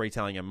much a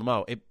storytelling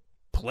MMO. It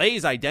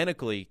plays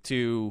identically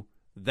to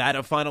that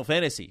of Final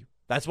Fantasy.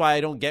 That's why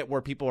I don't get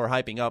where people are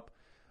hyping up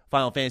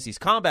Final Fantasy's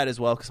combat as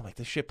well, because I'm like,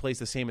 this shit plays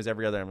the same as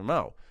every other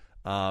MMO,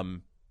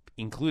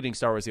 including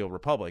Star Wars: The Old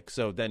Republic.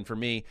 So then for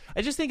me,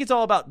 I just think it's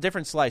all about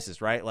different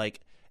slices, right? Like,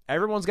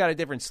 everyone's got a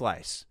different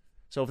slice.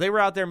 So if they were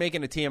out there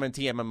making a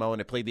TMNT MMO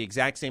and it played the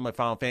exact same like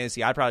Final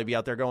Fantasy, I'd probably be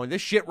out there going,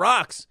 this shit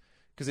rocks.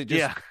 Because it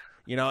just,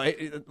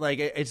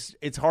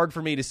 it's hard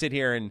for me to sit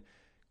here and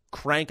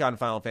crank on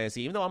Final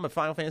Fantasy, even though I'm a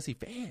Final Fantasy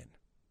fan.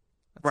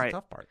 That's the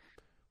tough part.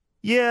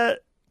 Yeah,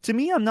 to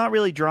me, I'm not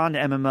really drawn to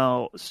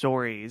MMO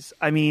stories.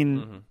 I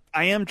mean,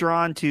 I am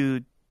drawn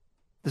to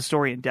the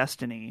story in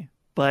Destiny,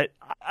 but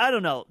I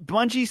don't know.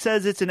 Bungie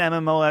says it's an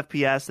MMO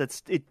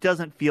FPS. It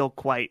doesn't feel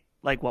quite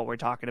like what we're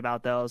talking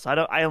about, though. So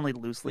I only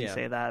loosely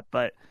say that,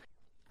 but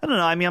I don't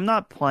know. I mean, I'm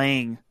not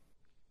playing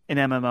an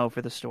MMO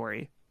for the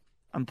story.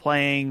 I'm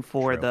playing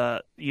for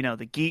the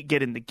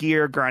getting the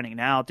gear, grinding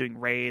out, doing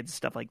raids,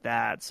 stuff like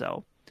that.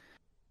 So,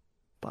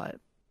 but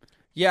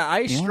yeah,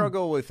 I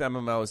struggle with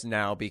MMOs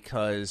now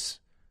because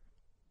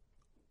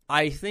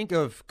I think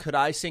of, could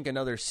I sink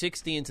another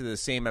 60 into the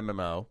same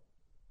MMO,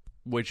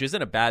 which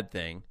isn't a bad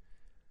thing.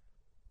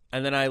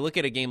 And then I look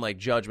at a game like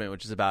Judgment,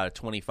 which is about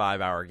a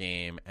 25-hour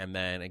game, and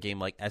then a game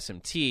like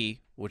SMT,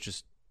 which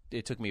is,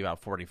 it took me about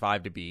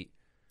 45 to beat.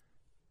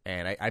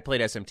 And I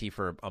played SMT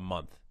for a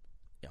month,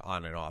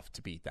 on and off,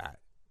 to beat that.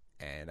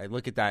 And I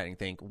look at that and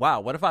think, wow,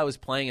 what if I was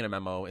playing an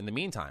MMO in the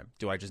meantime?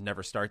 Do I just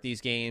never start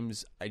these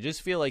games? I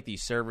just feel like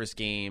these service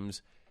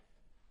games,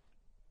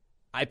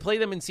 I play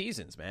them in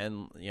seasons,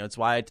 man. It's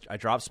why I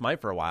dropped Smite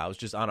for a while. I was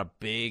just on a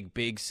big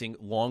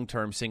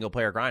long-term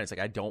single-player grind. It's like,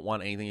 I don't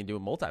want anything to do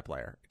with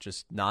multiplayer. It's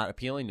just not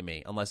appealing to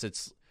me. Unless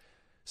it's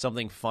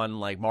something fun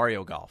like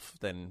Mario Golf,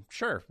 then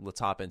sure, let's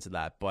hop into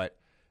that. But,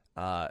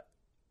 I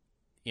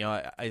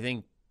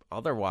think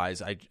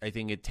otherwise, I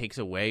think it takes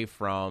away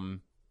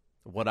from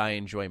what I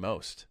enjoy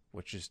most,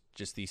 which is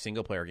just these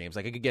single-player games.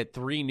 Like, I could get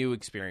 3 new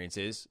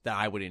experiences that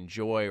I would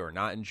enjoy or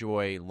not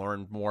enjoy,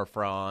 learn more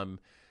from,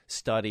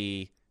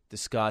 study,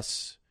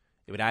 discuss.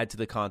 It would add to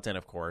the content,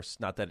 of course.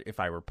 Not that if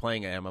I were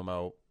playing an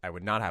MMO, I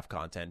would not have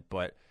content,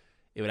 but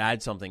it would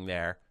add something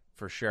there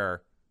for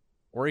sure.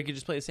 Or you could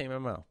just play the same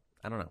MMO.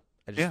 I don't know.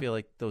 I just feel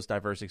like those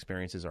diverse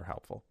experiences are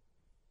helpful.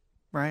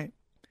 Right.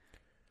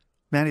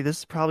 Manny, this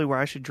is probably where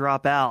I should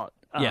drop out.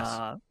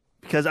 Yes.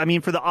 Because, I mean,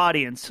 for the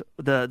audience,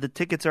 the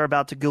tickets are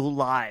about to go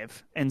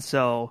live. And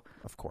so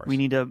of course, we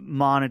need to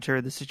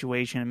monitor the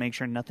situation and make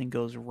sure nothing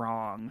goes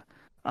wrong.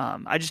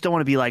 I just don't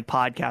want to be like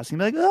podcasting,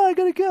 be like, oh, I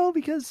gotta go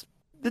because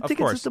the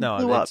ticket system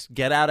blew up.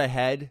 Get out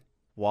ahead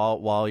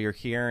while you're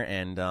here,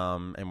 and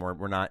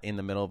we're not in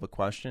the middle of a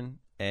question.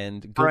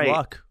 And good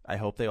luck. I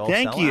hope they all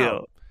Thank sell you.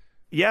 out.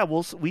 Yeah,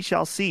 we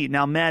shall see.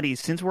 Now, Maddie,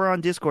 since we're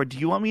on Discord, do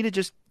you want me to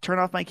just turn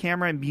off my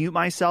camera and mute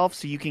myself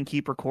so you can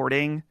keep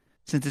recording?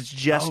 Since it's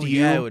just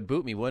you. Yeah, it would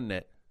boot me, wouldn't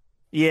it?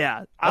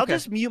 Yeah, I'll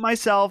just mute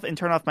myself and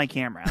turn off my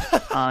camera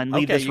and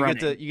leave this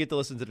running. You get to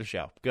listen to the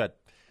show. Good.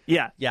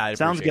 Yeah, I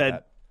sounds good.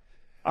 That.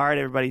 All right,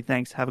 everybody.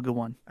 Thanks. Have a good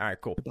one. All right,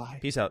 cool. Goodbye.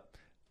 Peace out.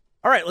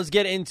 All right, let's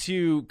get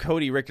into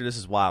Cody Richter. This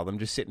is wild. I'm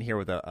just sitting here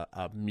with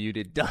a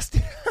muted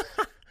Dustin.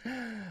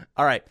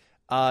 All right.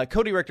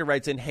 Cody Richter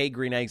writes in, hey,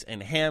 Green Eggs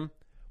and Ham.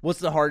 What's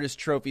the hardest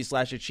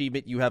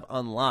trophy/achievement you have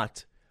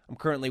unlocked? I'm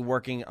currently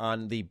working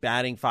on the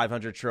batting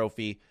 500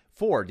 trophy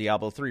for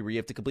Diablo 3, where you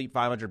have to complete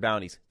 500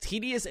 bounties.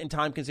 Tedious and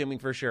time-consuming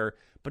for sure,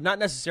 but not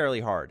necessarily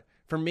hard.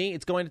 For me,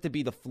 it's going to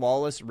be the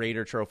Flawless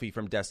Raider trophy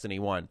from Destiny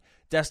 1.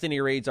 Destiny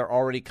raids are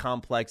already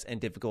complex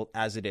and difficult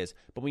as it is,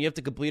 but when you have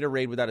to complete a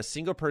raid without a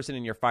single person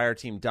in your fire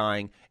team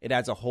dying, it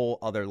adds a whole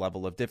other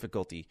level of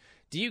difficulty.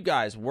 Do you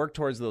guys work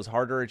towards those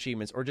harder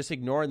achievements or just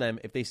ignore them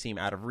if they seem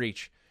out of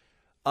reach?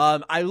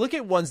 I look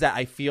at ones that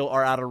I feel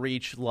are out of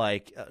reach,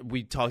 like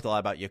we talked a lot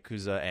about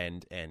Yakuza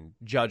and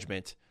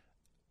Judgment.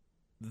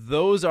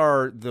 Those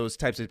are those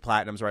types of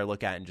platinums where I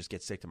look at and just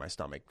get sick to my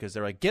stomach because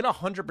they're like, get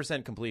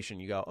 100% completion.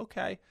 You go,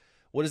 okay,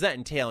 what does that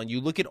entail? And you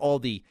look at all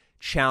the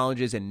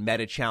challenges and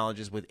meta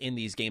challenges within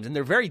these games, and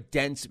they're very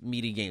dense,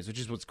 meaty games, which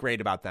is what's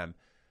great about them.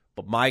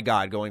 But my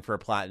God, going for a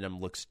platinum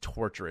looks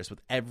torturous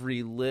with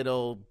every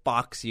little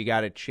box you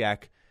got to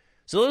check.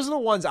 So those are the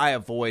ones I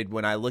avoid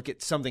when I look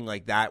at something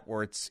like that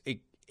where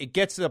it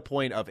gets to the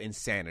point of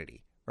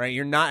insanity, right?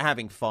 You're not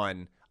having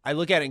fun. I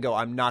look at it and go,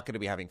 I'm not going to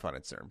be having fun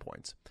at certain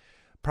points.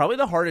 Probably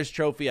the hardest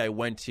trophy I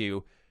went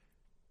to,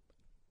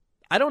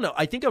 I don't know.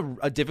 I think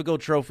a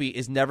difficult trophy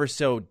is never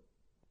so...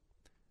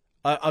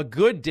 A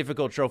good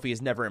difficult trophy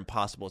is never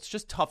impossible. It's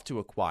just tough to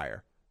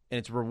acquire, and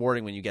it's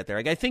rewarding when you get there.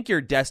 Like, I think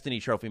your Destiny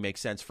trophy makes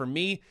sense. For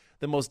me,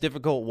 the most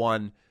difficult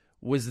one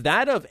was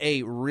that of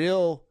a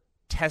real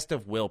test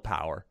of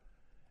willpower.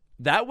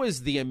 That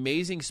was the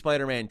Amazing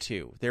Spider-Man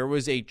 2. There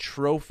was a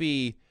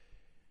trophy,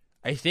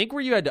 I think,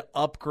 where you had to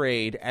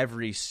upgrade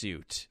every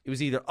suit. It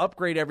was either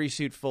upgrade every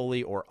suit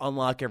fully or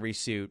unlock every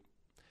suit.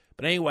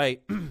 But anyway,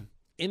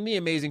 in the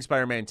Amazing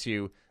Spider-Man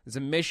 2, there's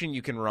a mission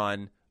you can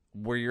run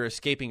where you're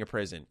escaping a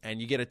prison,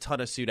 and you get a ton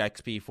of suit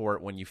XP for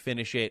it when you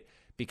finish it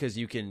because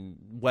you can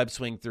web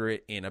swing through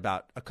it in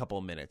about a couple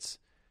of minutes.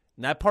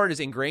 And that part is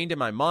ingrained in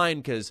my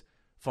mind because,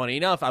 funny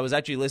enough, I was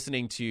actually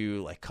listening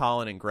to like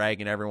Colin and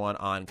Greg and everyone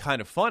on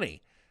Kind of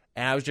Funny,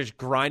 and I was just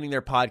grinding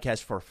their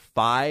podcast for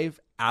 5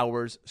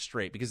 hours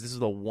straight because this is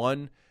the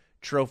one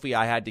trophy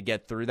I had to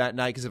get through that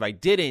night, because if I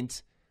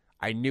didn't,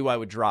 I knew I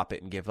would drop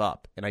it and give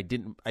up, and I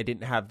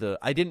didn't have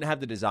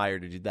the desire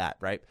to do that,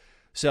 right?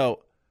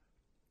 So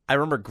I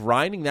remember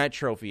grinding that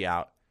trophy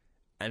out,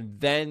 and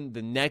then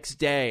the next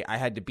day I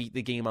had to beat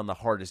the game on the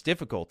hardest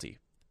difficulty.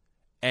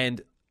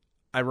 And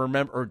I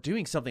remember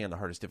doing something on the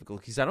hardest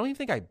difficulty because I don't even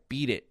think I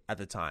beat it at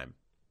the time.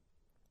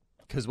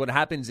 Because what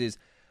happens is,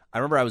 I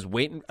remember I was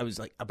waiting, I was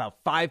like about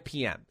 5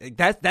 p.m.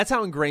 That's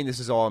how ingrained this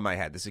is all in my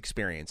head, this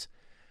experience.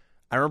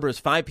 I remember it was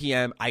 5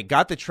 p.m. I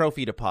got the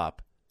trophy to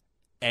pop,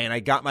 and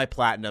I got my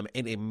platinum,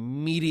 and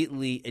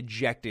immediately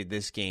ejected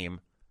this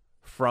game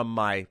from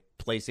my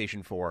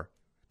PlayStation 4.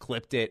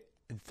 Clipped it,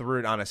 and threw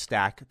it on a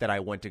stack that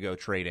I went to go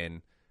trade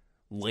in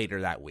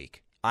later that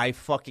week. I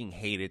fucking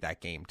hated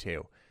that game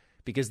too,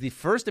 because the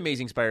first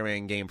Amazing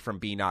Spider-Man game from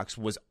Beenox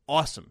was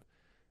awesome.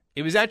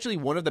 It was actually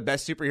one of the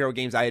best superhero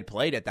games I had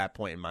played at that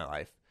point in my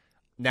life.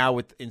 Now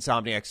with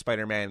Insomniac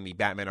Spider-Man and the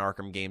Batman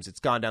Arkham games, it's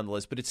gone down the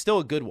list, but it's still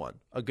a good one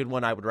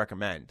I would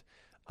recommend.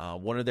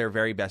 One of their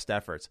very best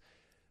efforts.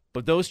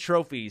 But those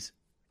trophies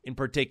in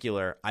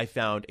particular, I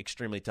found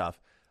extremely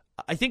tough.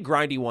 I think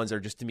grindy ones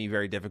are just, to me,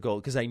 very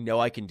difficult because I know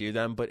I can do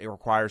them, but it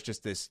requires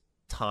just this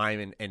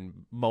time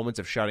and moments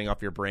of shutting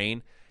off your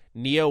brain.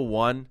 Neo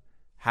 1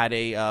 had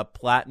a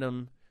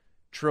platinum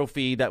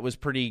trophy that was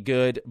pretty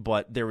good,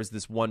 but there was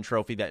this one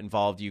trophy that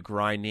involved you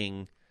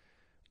grinding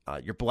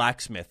your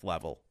blacksmith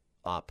level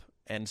up.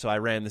 And so I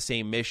ran the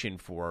same mission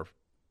for,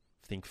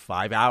 I think,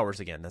 5 hours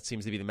again. That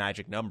seems to be the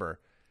magic number.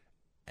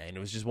 And it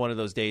was just one of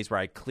those days where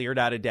I cleared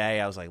out a day.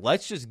 I was like,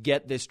 let's just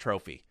get this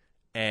trophy.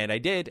 And I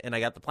did, and I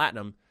got the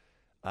platinum.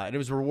 And it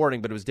was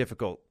rewarding, but it was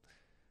difficult.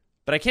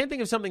 But I can't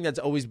think of something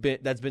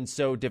that's been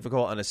so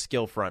difficult on a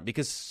skill front,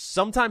 because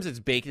sometimes it's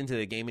baked into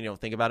the game and you don't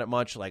think about it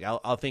much. Like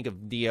I'll think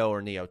of Neo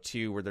or Neo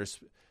 2 where there's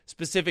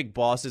specific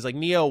bosses. Like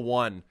Neo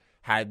 1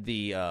 had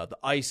the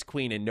Ice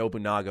Queen and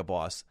Nobunaga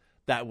boss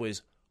that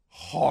was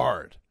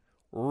hard,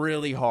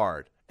 really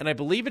hard. And I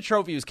believe a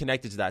trophy was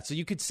connected to that. So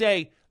you could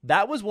say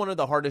that was one of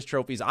the hardest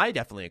trophies I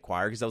definitely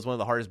acquired, because that was one of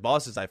the hardest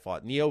bosses I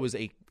fought. Neo was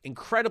a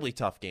incredibly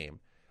tough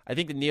game. I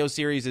think the Neo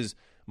series is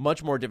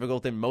much more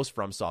difficult than most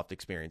FromSoft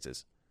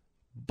experiences.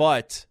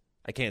 But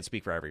I can't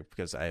speak for every,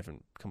 because I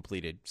haven't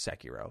completed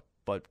Sekiro.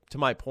 But to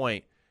my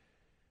point,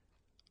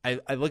 I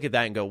look at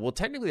that and go, well,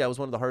 technically that was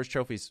one of the hardest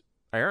trophies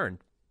I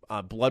earned.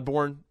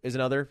 Bloodborne is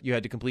another. You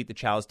had to complete the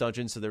Chalice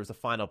Dungeon, so there was a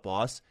final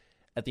boss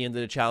at the end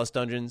of the Chalice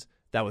Dungeons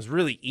that was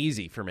really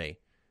easy for me.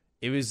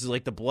 It was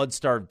like the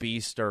Bloodstarved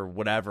Beast or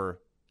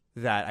whatever.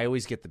 That I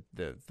always get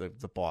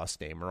the boss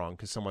name wrong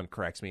because someone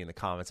corrects me in the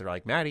comments. They're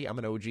like, Maddie, I'm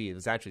an OG.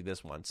 It's actually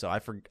this one. So I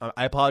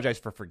apologize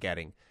for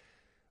forgetting.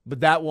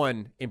 But that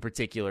one in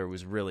particular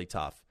was really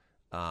tough.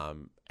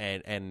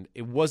 And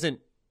it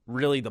wasn't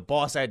really the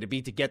boss I had to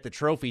beat to get the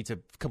trophy to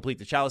complete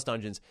the Chalice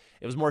Dungeons.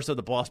 It was more so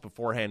the boss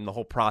beforehand and the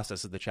whole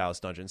process of the Chalice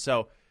Dungeon.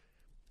 So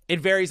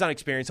it varies on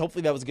experience.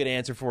 Hopefully that was a good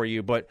answer for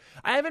you. But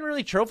I haven't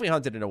really trophy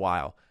hunted in a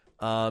while.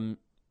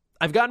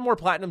 I've gotten more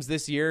platinums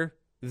this year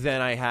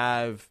than I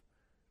have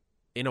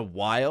in a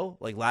while.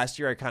 Like last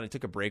year, I kind of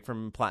took a break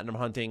from platinum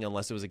hunting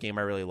unless it was a game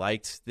I really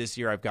liked. This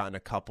year, I've gotten a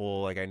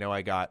couple. Like I know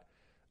I got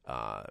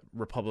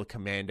Republic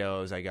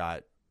Commandos. I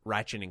got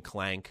Ratchet and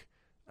Clank,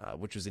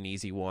 which was an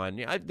easy one.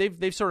 Yeah,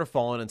 they've sort of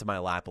fallen into my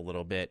lap a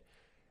little bit,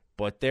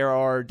 but there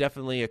are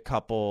definitely a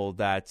couple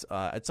that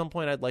at some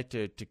point I'd like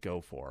to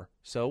go for.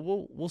 So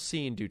we'll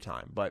see in due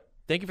time. But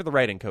thank you for the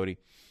write-in, Cody.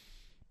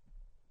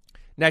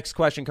 Next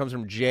question comes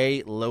from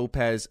J.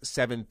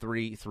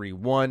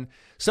 Lopez7331.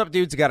 Sup,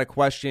 dudes? I got a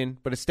question,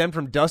 but it stemmed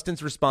from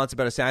Dustin's response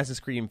about Assassin's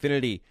Creed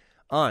Infinity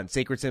on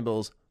Sacred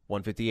Symbols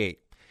 158.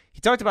 He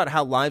talked about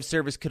how live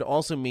service could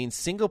also mean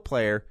single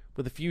player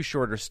with a few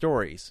shorter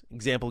stories.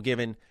 Example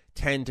given,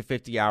 10 to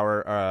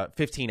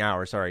 15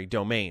 hour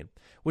domain.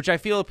 which I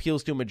feel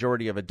appeals to a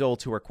majority of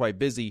adults who are quite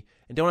busy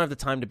and don't have the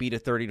time to beat a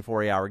 30 to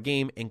 40 hour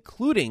game,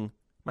 including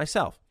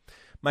myself.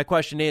 My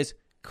question is,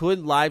 could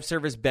live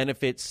service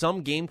benefit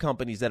some game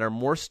companies that are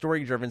more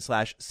story-driven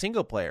 /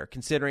 single-player,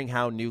 considering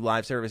how new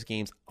live service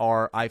games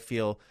are? I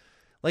feel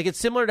like it's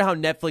similar to how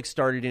Netflix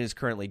started and is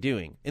currently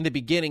doing. In the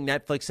beginning,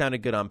 Netflix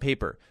sounded good on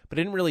paper, but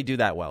it didn't really do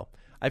that well.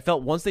 I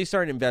felt once they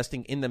started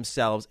investing in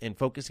themselves and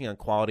focusing on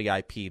quality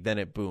IP, then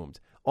it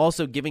boomed.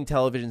 Also, giving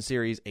television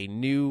series a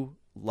new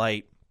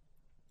light.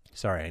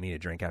 Sorry, I need a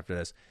drink after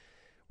this.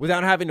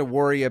 Without having to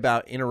worry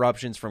about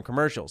interruptions from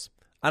commercials.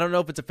 I don't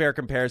know if it's a fair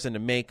comparison to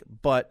make,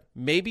 but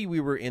maybe we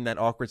were in that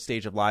awkward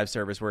stage of live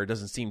service where it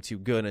doesn't seem too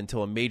good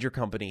until a major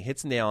company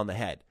hits a nail on the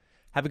head.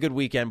 Have a good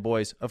weekend,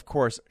 boys. Of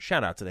course,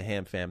 shout out to the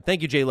Ham Fam.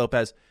 Thank you, Jay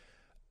Lopez.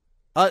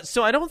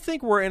 So I don't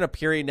think we're in a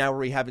period now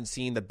where we haven't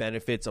seen the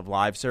benefits of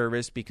live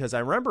service, because I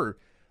remember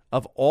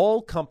of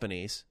all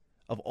companies,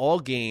 of all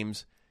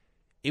games,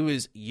 it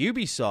was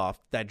Ubisoft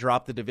that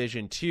dropped The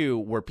Division 2,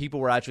 where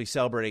people were actually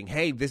celebrating,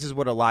 hey, this is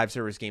what a live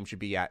service game should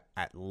be at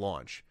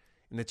launch,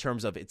 in the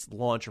terms of its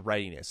launch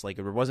readiness. Like,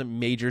 there wasn't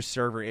major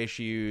server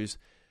issues.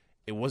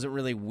 It wasn't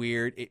really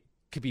weird. It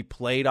could be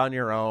played on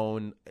your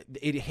own.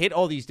 It hit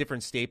all these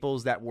different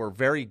staples that were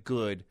very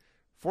good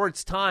for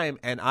its time,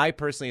 and I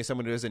personally, as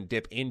someone who doesn't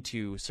dip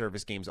into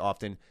service games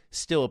often,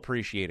 still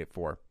appreciate it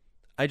for.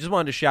 I just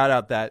wanted to shout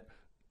out that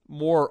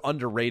more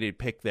underrated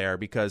pick there,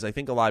 because I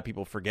think a lot of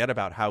people forget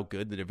about how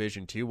good The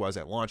Division 2 was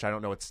at launch. I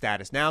don't know its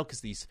status now, because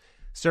these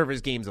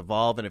service games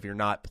evolve, and if you're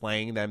not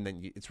playing them,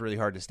 then it's really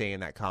hard to stay in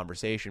that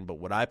conversation. But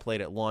what I played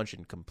at launch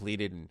and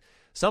completed, and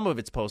some of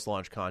its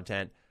post-launch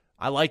content,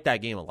 I liked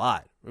that game a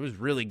lot. It was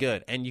really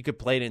good, and you could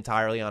play it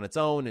entirely on its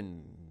own,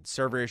 and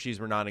server issues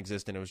were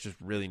non-existent. It was just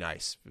really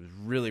nice. It was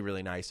really,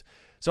 really nice.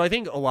 So I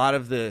think a lot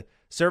of the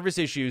service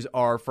issues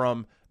are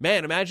from,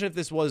 man, imagine if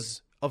this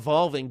was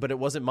evolving, but it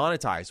wasn't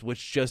monetized,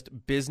 which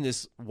just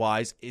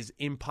business-wise is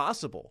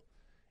impossible.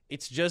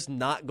 It's just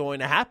not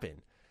going to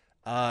happen.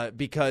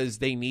 Because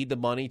they need the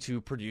money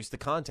to produce the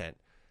content.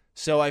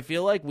 So I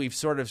feel like we've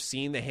sort of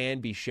seen the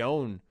hand be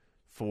shown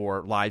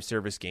for live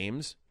service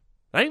games.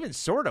 Not even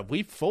sort of.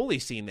 We've fully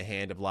seen the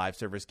hand of live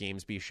service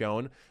games be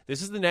shown.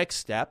 This is the next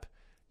step,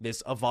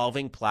 this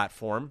evolving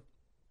platform.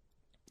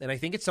 And I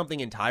think it's something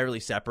entirely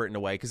separate in a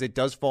way, because it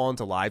does fall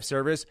into live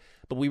service.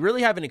 But we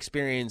really haven't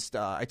experienced,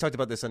 I talked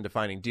about this on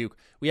Defining Duke,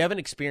 we haven't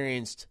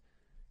experienced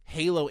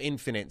Halo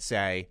Infinite,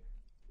 say,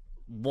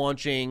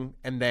 launching,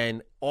 and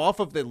then off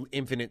of the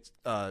Infinite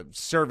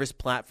service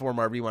platform,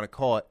 whatever you want to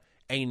call it,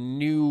 a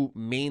new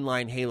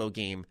mainline Halo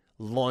game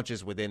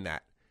launches within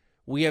that.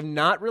 We have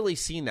not really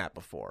seen that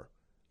before.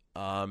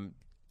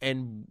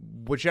 And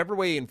whichever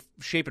way in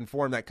shape and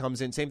form that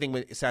comes in, same thing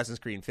with Assassin's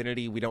Creed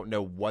Infinity. We don't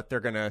know what they're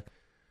going to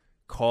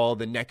call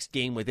the next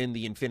game within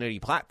the Infinity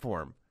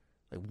platform.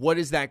 Like, what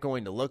is that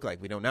going to look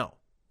like? We don't know.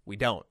 We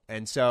don't.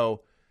 And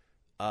so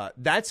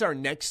that's our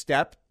next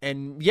step.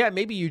 And yeah,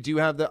 maybe you do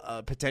have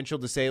the potential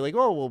to say, like,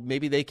 oh, well,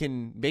 maybe they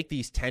can make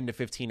these 10 to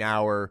 15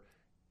 hour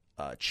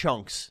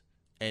chunks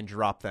and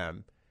drop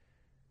them.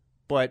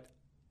 But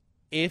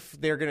if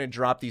they're going to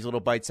drop these little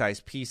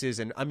bite-sized pieces,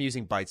 and I'm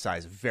using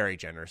bite-sized very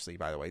generously,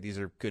 by the way, these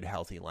are good,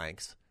 healthy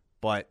lengths.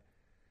 But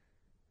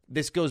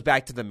this goes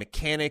back to the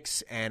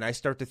mechanics, and I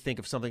start to think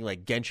of something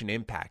like Genshin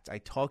Impact. I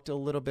talked a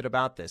little bit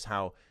about this,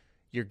 how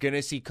you're going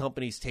to see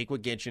companies take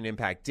what Genshin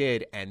Impact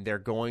did, and they're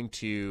going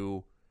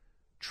to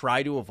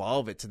try to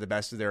evolve it to the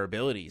best of their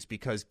abilities,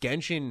 because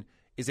Genshin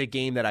is a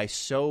game that I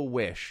so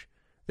wish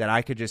that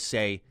I could just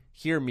say,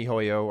 here,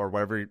 MiHoYo, or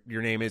whatever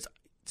your name is,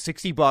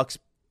 $60,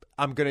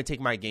 I'm going to take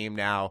my game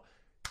now,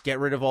 get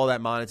rid of all that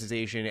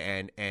monetization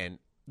and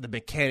the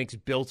mechanics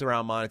built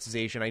around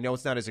monetization. I know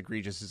it's not as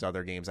egregious as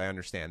other games. I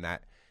understand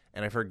that.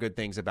 And I've heard good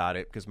things about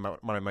it because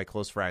one of my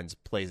close friends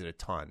plays it a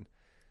ton.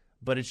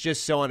 But it's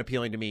just so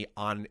unappealing to me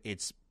on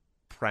its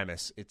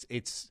premise.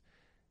 It's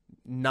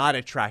not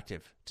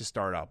attractive to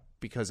start up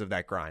because of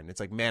that grind. It's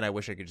like, man, I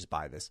wish I could just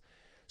buy this.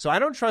 So I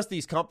don't trust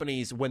these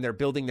companies when they're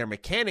building their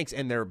mechanics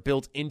and they're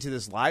built into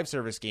this live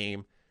service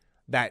game,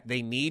 that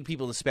they need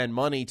people to spend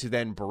money to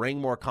then bring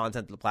more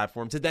content to the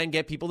platform to then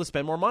get people to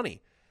spend more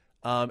money.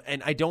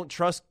 And I don't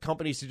trust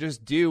companies to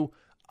just do,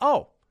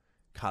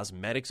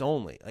 cosmetics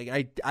only.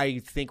 Like I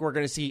think we're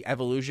going to see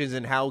evolutions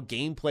in how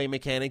gameplay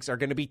mechanics are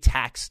going to be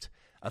taxed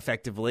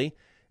effectively,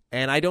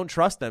 and I don't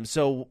trust them.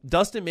 So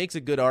Dustin makes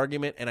a good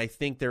argument, and I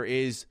think there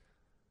is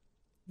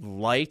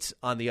light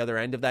on the other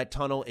end of that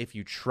tunnel if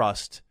you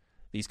trust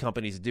these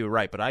companies to do it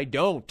right. But I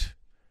don't.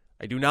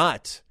 I do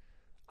not.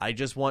 I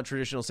just want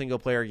traditional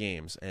single-player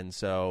games, and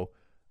so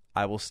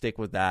I will stick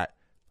with that.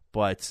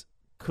 But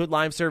could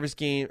live service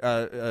game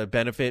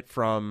benefit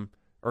from,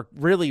 or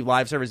really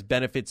live service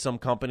benefit some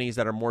companies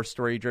that are more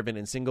story-driven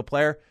and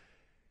single-player?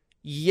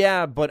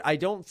 Yeah, but I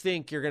don't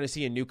think you're going to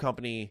see a new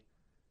company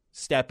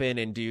step in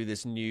and do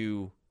this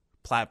new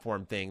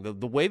platform thing.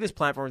 The way this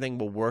platform thing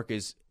will work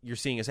is you're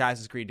seeing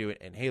Assassin's Creed do it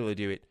and Halo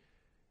do it.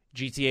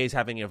 GTA is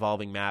having an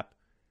evolving map.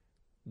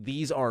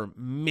 These are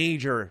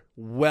major,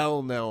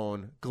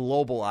 well-known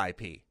global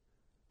IP.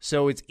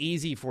 So it's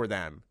easy for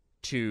them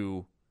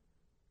to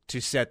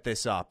set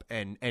this up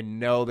and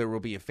know there will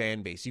be a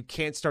fan base. You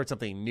can't start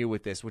something new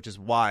with this, which is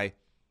why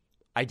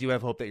I do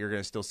have hope that you're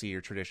going to still see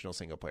your traditional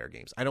single-player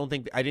games. I didn't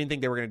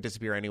think they were going to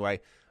disappear anyway,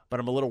 but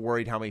I'm a little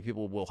worried how many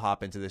people will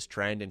hop into this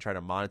trend and try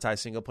to monetize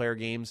single-player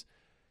games.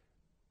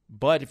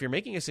 But if you're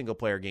making a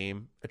single-player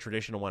game, a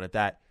traditional one at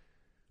that,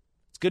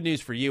 it's good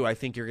news for you. I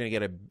think you're going to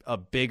get a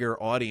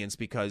bigger audience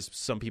because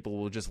some people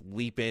will just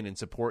leap in and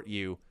support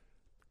you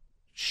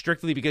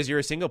strictly because you're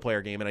a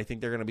single-player game, and I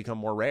think they're going to become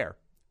more rare.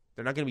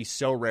 They're not going to be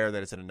so rare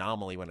that it's an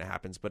anomaly when it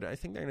happens, but I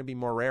think they're going to be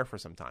more rare for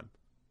some time.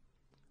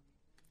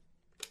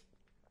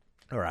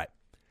 All right.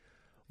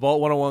 Vault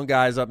 101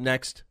 guys up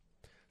next.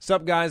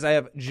 Sup, guys? I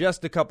have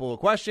just a couple of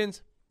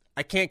questions.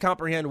 I can't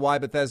comprehend why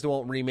Bethesda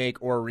won't remake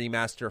or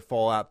remaster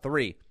Fallout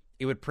 3.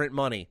 It would print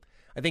money.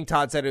 I think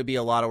Todd said it would be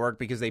a lot of work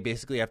because they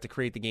basically have to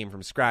create the game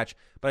from scratch,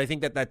 but I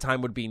think that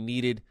time would be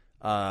needed,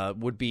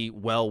 would be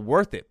well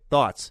worth it.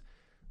 Thoughts?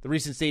 The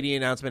recent Stadia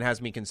announcement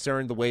has me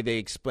concerned. The way they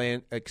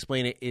explain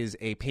it is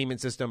a payment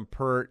system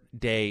per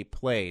day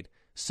played.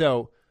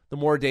 So the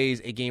more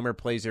days a gamer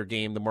plays their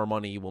game, the more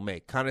money you will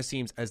make. Kind of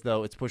seems as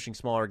though it's pushing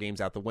smaller games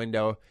out the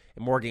window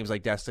and more games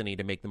like Destiny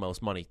to make the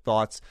most money.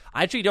 Thoughts?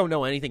 I actually don't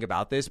know anything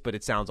about this, but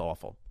it sounds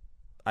awful.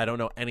 I don't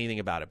know anything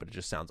about it, but it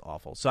just sounds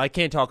awful. So I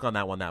can't talk on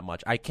that one that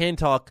much.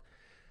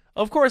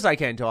 Of course I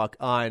can talk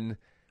on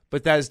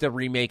Bethesda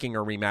remaking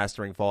or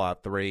remastering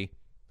Fallout 3.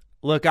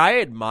 Look,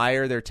 I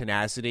admire their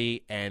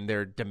tenacity and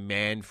their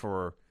demand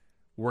for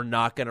we're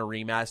not going to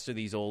remaster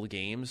these old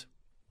games.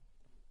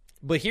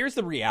 But here's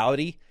the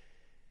reality,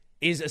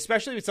 is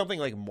especially with something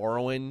like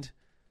Morrowind,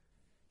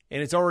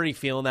 and it's already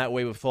feeling that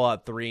way with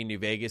Fallout 3 in New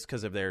Vegas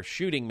because of their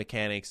shooting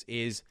mechanics,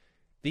 is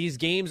these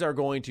games are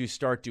going to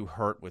start to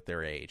hurt with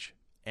their age.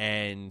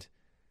 And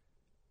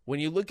when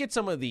you look at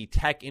some of the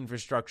tech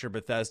infrastructure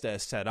Bethesda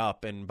has set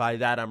up, and by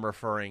that I'm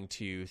referring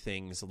to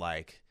things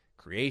like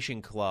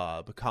Creation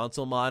Club,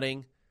 console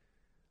modding,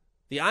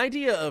 the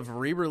idea of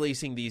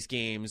re-releasing these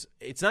games,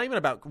 it's not even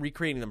about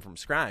recreating them from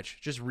scratch,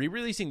 just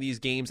re-releasing these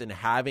games and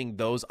having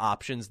those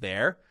options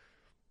there,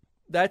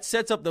 that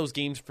sets up those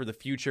games for the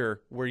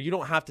future where you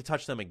don't have to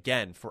touch them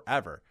again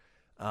forever.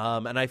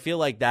 And I feel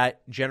like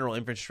that general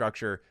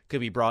infrastructure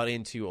could be brought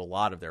into a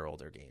lot of their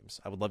older games.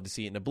 I would love to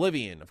see it in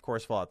Oblivion, of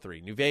course, Fallout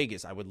 3, New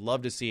Vegas. I would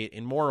love to see it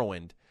in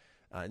Morrowind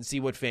and see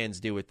what fans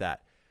do with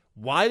that.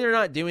 Why they're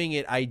not doing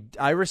it,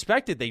 I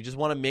respect it. They just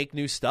want to make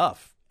new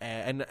stuff.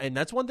 And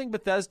that's one thing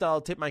Bethesda,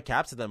 I'll tip my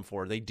caps to them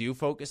for. They do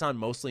focus on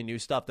mostly new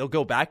stuff. They'll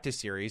go back to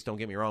series, don't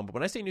get me wrong. But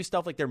when I say new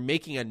stuff, like they're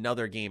making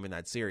another game in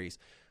that series.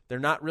 They're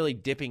not really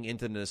dipping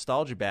into the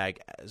nostalgia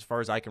bag as far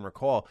as I can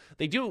recall.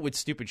 They do it with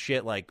stupid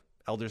shit like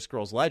Elder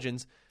Scrolls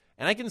Legends.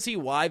 And I can see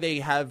why they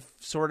have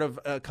sort of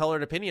a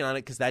colored opinion on it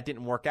because that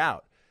didn't work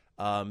out.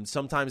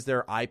 Sometimes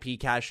their IP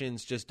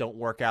cash-ins just don't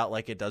work out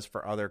like it does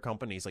for other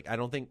companies. Like I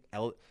don't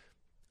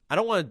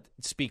want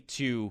to speak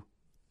too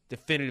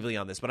definitively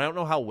on this, but I don't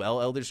know how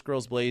well Elder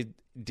Scrolls Blade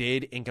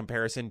did in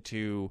comparison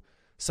to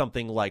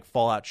something like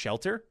Fallout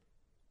Shelter.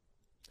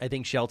 I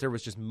think Shelter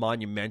was just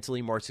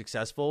monumentally more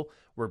successful,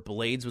 where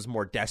Blades was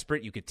more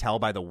desperate. You could tell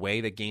by the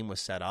way the game was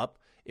set up.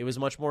 It was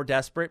much more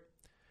desperate.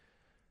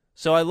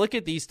 So I look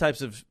at these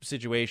types of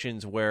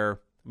situations where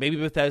maybe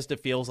Bethesda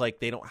feels like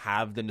they don't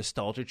have the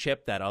nostalgia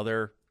chip that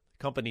other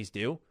companies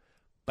do.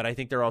 But I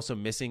think they're also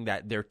missing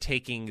that they're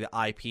taking the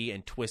IP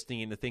and twisting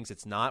into things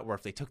it's not, where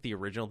if they took the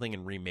original thing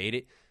and remade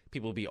it,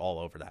 people would be all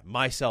over that,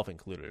 myself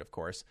included, of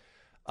course.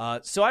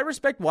 So I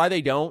respect why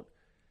they don't,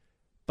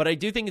 but I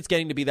do think it's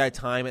getting to be that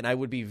time, and I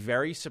would be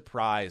very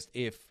surprised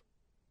if,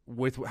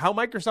 with how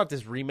Microsoft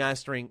is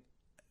remastering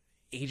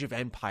Age of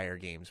Empire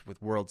games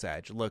with World's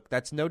Edge. Look,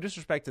 that's no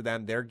disrespect to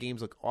them. Their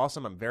games look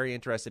awesome. I'm very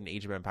interested in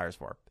Age of Empires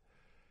 4.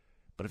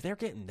 But if they're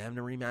getting them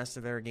to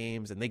remaster their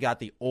games, and they got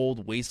the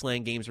old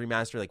Wasteland games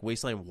remastered, like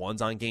Wasteland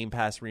 1's on Game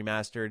Pass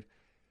remastered,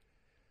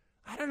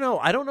 I don't know.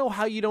 I don't know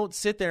how you don't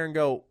sit there and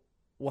go,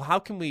 well, how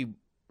can we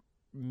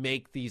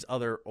make these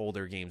other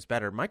older games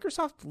better?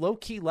 Microsoft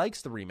low-key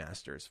likes the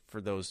remasters for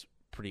those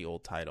pretty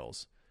old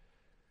titles.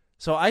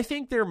 So I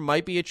think there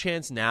might be a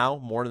chance now,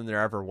 more than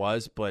there ever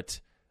was, but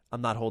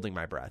I'm not holding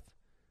my breath.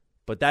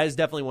 But that is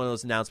definitely one of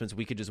those announcements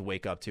we could just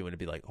wake up to and it'd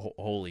be like,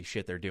 holy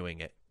shit, they're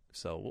doing it.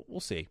 So we'll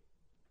see.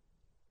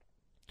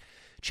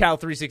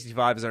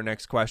 Chow365 is our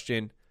next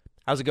question.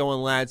 How's it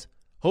going, lads?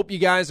 Hope you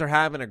guys are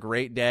having a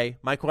great day.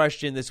 My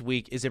question this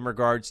week is in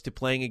regards to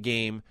playing a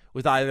game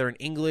with either an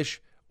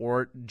English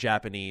or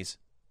Japanese.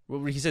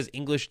 He says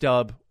English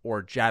dub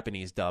or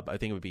Japanese dub. I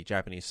think it would be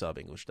Japanese sub,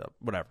 English dub,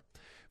 whatever.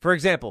 For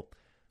example,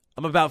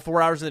 I'm about 4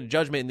 hours into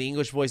Judgment and the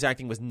English voice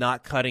acting was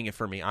not cutting it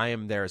for me. I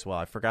am there as well.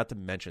 I forgot to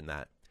mention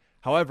that.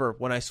 However,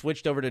 when I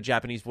switched over to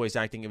Japanese voice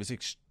acting, it was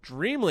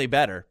extremely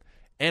better,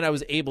 and I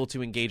was able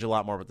to engage a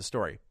lot more with the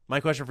story. My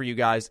question for you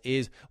guys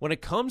is, when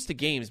it comes to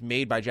games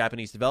made by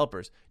Japanese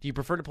developers, do you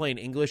prefer to play in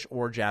English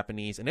or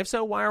Japanese? And if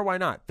so, why or why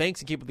not?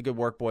 Thanks and keep up the good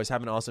work, boys.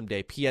 Have an awesome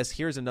day. P.S.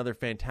 Here's another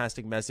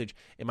fantastic message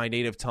in my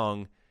native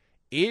tongue.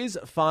 Is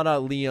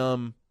Fana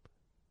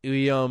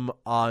Liam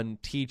on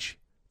teach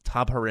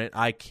Tabharin?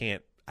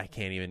 I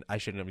I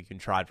shouldn't have even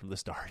tried from the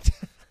start.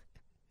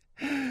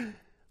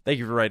 Thank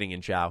you for writing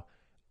in, Chow.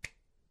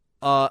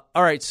 All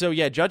right, so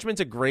yeah,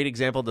 Judgment's a great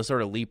example to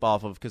sort of leap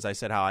off of because I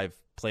said how I've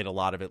played a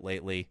lot of it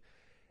lately.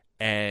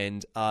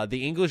 And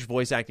the English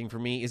voice acting for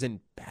me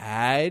isn't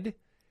bad.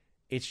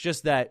 It's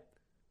just that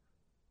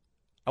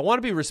I want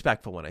to be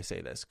respectful when I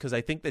say this because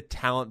I think the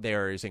talent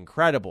there is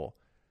incredible.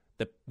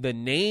 The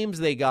names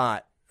they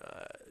got,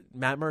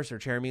 Matt Mercer,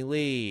 Jeremy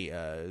Lee,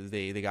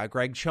 they got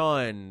Greg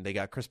Chun, they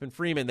got Crispin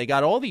Freeman, they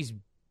got all these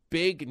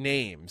big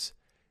names,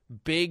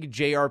 big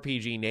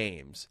JRPG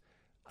names.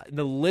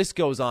 The list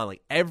goes on.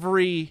 Like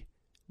every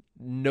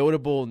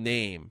notable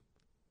name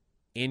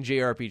in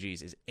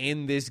JRPGs is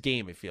in this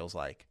game, it feels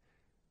like.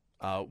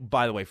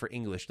 By the way, for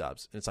English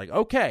dubs. And it's like,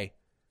 okay,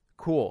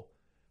 cool.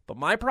 But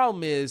my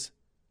problem is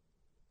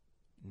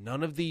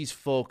none of these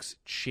folks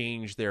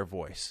change their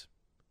voice.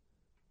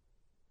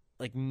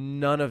 Like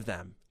none of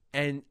them.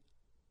 And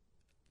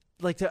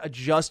like to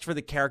adjust for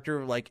the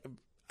character, like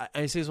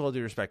I say this with all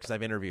due respect because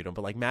I've interviewed him,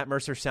 but like Matt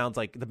Mercer sounds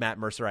like the Matt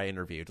Mercer I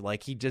interviewed.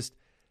 Like he just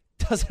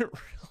doesn't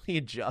really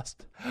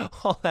adjust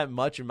all that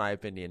much, in my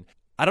opinion.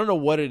 I don't know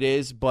what it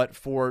is, but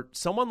for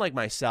someone like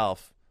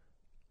myself,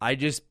 I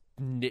just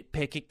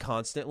nitpick it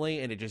constantly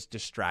and it just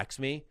distracts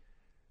me,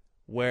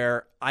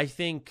 where I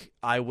think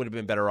I would have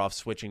been better off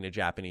switching to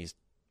Japanese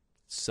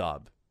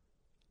sub.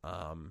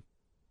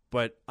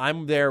 But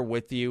I'm there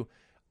with you.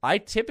 I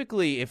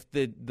typically, if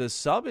the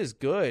sub is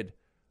good,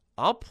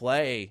 I'll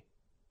play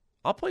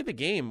the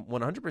game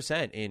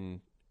 100%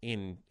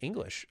 in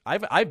English.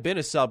 I've been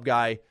a sub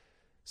guy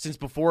since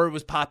before it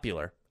was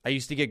popular. I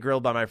used to get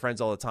grilled by my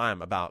friends all the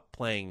time about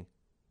playing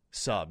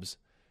subs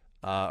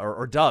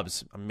or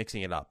dubs. I'm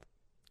mixing it up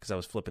because I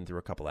was flipping through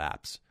a couple of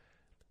apps.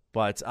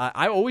 But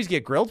I always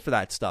get grilled for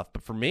that stuff.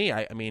 But for me,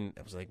 I mean,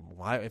 it was like,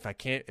 why if I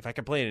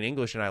can play it in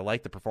English and I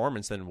like the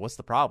performance, then what's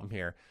the problem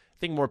here? I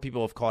think more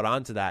people have caught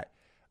on to that.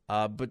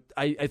 But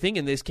I think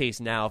in this case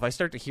now, if I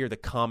start to hear the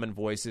common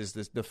voices,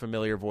 the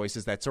familiar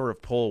voices that sort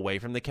of pull away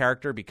from the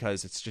character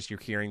because it's just you're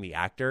hearing the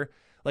actor.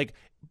 Like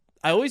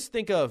I always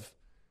think of,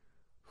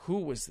 who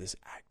was this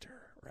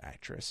actor or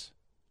actress?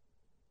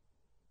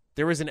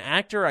 There was an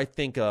actor I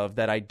think of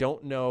that I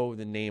don't know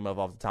the name of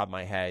off the top of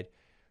my head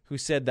who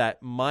said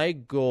that my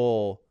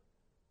goal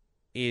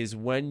is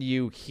when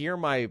you hear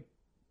my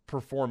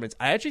performance.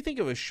 I actually think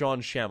it was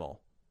Sean Schemmel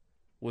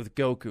with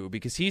Goku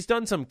because he's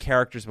done some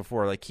characters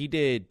before. Like he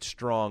did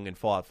Strong in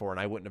Fallout 4 and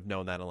I wouldn't have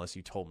known that unless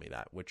you told me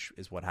that, which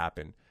is what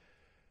happened.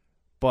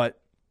 But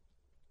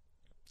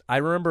I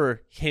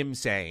remember him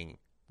saying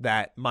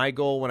that my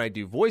goal when I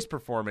do voice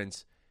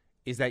performance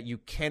is that you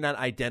cannot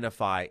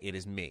identify it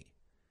as me.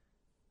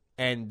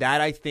 And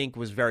that I think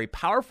was very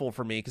powerful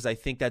for me because I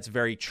think that's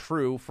very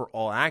true for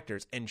all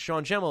actors. And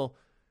Sean Schemmel,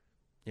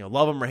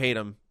 love him or hate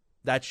him,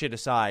 that shit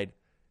aside,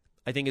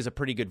 I think is a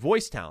pretty good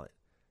voice talent.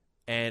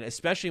 And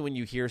especially when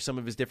you hear some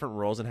of his different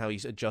roles and how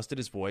he's adjusted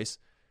his voice,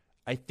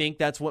 I think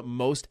that's what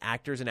most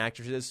actors and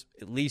actresses,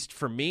 at least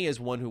for me as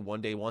one who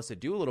one day wants to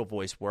do a little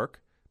voice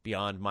work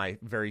beyond my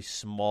very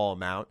small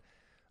amount,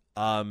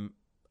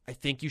 I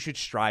think you should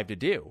strive to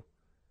do.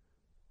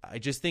 I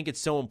just think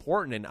it's so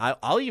important, and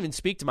I'll even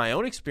speak to my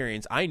own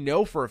experience. I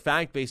know for a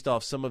fact, based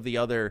off some of the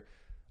other,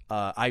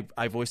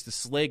 I voiced the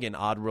Slig in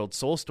Oddworld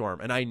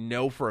Soulstorm, and I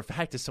know for a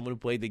fact as someone who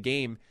played the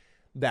game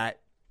that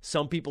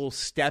some people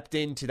stepped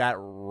into that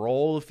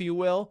role, if you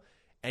will,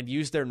 and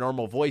used their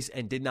normal voice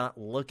and did not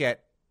look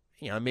at,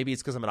 maybe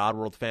it's because I'm an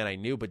Oddworld fan I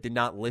knew, but did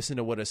not listen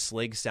to what a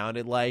Slig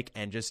sounded like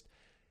and just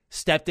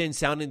stepped in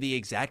sounding the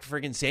exact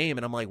friggin' same.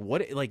 And I'm like,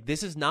 what? Like,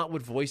 this is not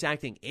what voice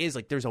acting is.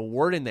 Like, there's a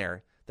word in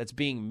there that's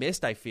being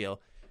missed, I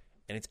feel,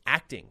 and it's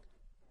acting.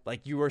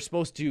 Like, you are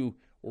supposed to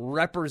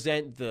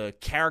represent the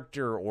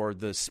character or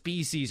the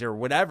species or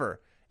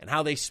whatever and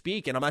how they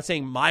speak. And I'm not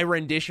saying my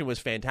rendition was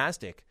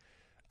fantastic,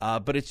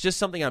 but it's just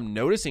something I'm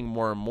noticing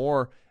more and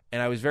more,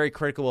 and I was very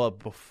critical of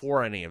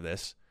before any of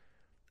this,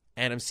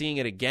 and I'm seeing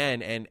it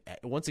again. And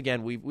once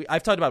again,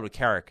 I've talked about it with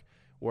Carrick,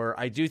 where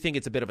I do think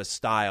it's a bit of a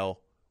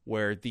style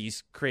where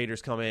these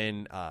creators come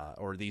in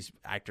or these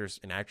actors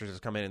and actresses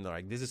come in and they're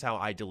like, this is how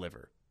I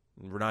deliver.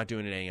 We're not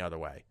doing it any other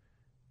way.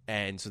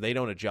 And so they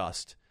don't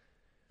adjust.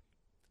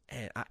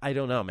 And I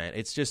don't know, man.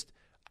 It's just,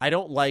 I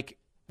don't like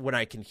when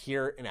I can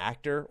hear an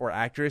actor or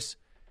actress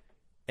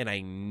and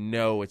I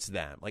know it's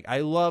them. Like, I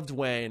loved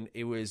when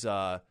it was,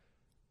 I'm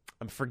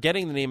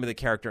forgetting the name of the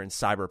character in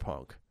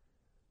Cyberpunk,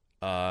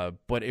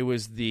 but it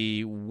was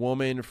the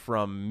woman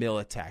from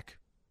Militech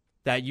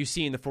that you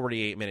see in the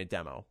 48-minute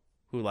demo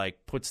who,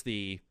 like, puts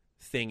the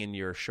thing in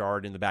your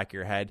shard in the back of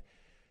your head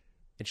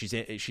and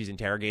she's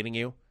interrogating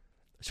you.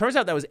 It turns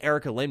out that was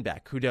Erica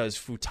Lindbeck, who does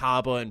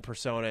Futaba and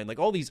Persona and like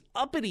all these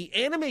uppity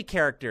anime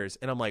characters.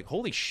 And I'm like,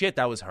 holy shit,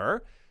 that was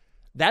her?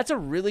 That's a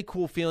really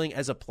cool feeling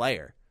as a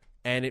player.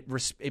 And it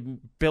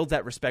builds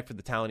that respect for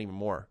the talent even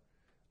more.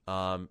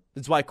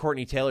 That's why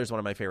Courtney Taylor is one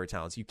of my favorite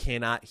talents. You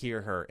cannot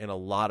hear her in a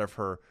lot of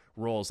her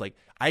roles. Like,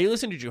 I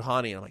listened to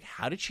Juhani and I'm like,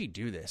 how did she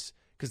do this?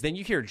 Because then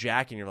you hear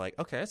Jack and you're like,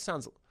 okay, that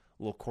sounds a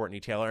little Courtney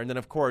Taylor. And then,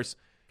 of course,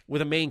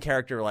 with a main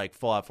character like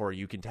Fallout 4,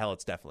 you can tell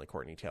it's definitely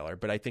Courtney Taylor,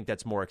 but I think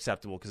that's more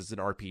acceptable because it's an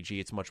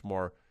RPG. It's much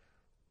more,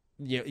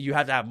 you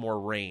have to have more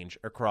range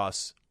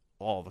across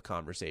all the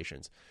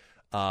conversations.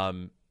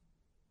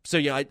 So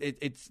yeah,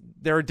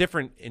 there are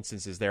different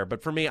instances there,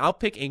 but for me, I'll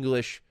pick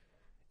English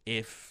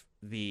if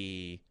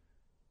the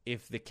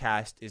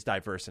cast is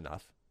diverse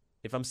enough.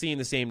 If I'm seeing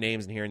the same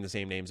names and hearing the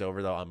same names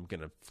over, though, I'm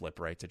gonna flip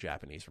right to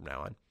Japanese from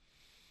now on.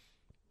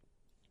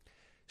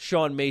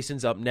 Sean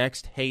Mason's up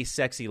next. Hey,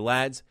 sexy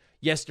lads.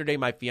 Yesterday,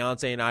 my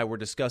fiance and I were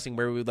discussing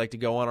where we would like to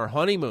go on our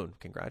honeymoon.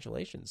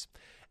 Congratulations.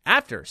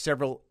 After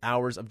several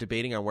hours of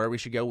debating on where we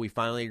should go, we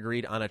finally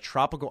agreed on a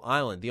tropical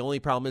island. The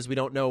only problem is we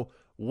don't know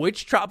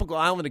which tropical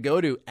island to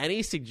go to.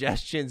 Any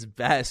suggestions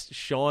best?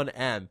 Sean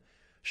M.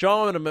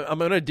 Sean, I'm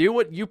going to do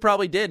what you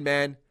probably did,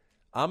 man.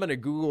 I'm going to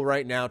Google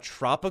right now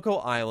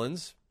tropical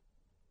islands.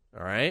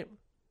 All right?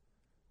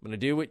 I'm going to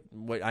do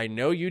what I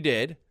know you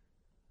did,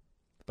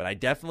 but I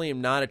definitely am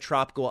not a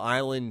tropical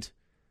island.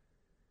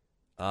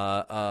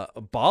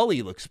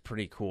 Bali looks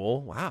pretty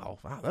cool. Wow,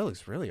 that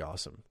looks really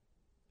awesome.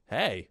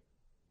 Hey,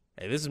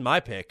 this is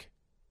my pick.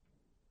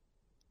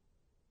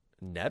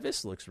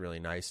 Nevis looks really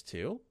nice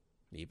too.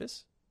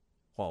 Nevis?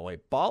 Hold on,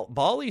 wait.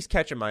 Bali's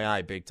catching my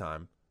eye big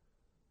time.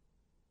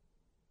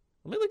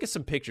 Let me look at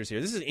some pictures here.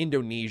 This is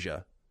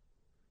Indonesia.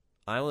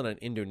 Island in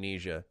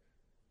Indonesia.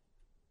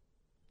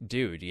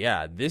 Dude,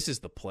 yeah, this is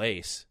the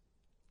place.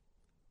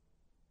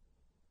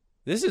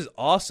 This is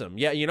awesome.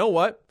 Yeah, you know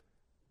what?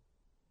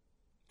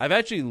 I've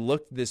actually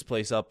looked this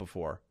place up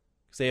before.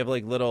 Because they have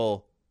like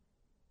little...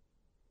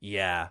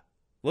 Yeah.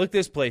 Look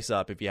this place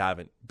up if you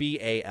haven't.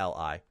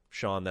 Bali.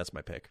 Sean, that's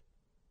my pick.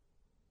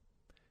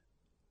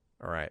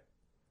 All right.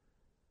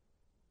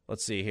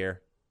 Let's see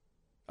here.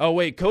 Oh,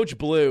 wait. Coach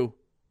Blue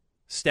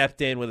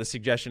stepped in with a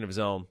suggestion of his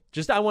own.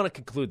 I want to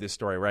conclude this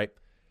story, right?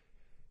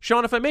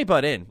 Sean, if I may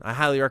butt in, I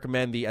highly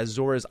recommend the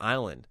Azores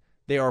Island.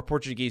 They are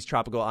Portuguese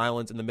tropical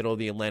islands in the middle of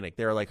the Atlantic.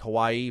 They are like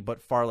Hawaii,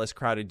 but far less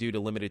crowded due to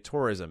limited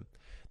tourism.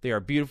 They are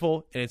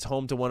beautiful, and it's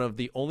home to one of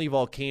the only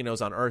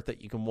volcanoes on Earth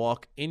that you can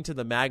walk into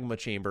the magma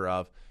chamber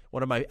of.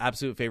 One of my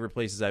absolute favorite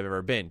places I've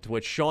ever been. To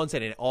which Sean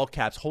said in all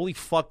caps, "Holy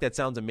fuck, that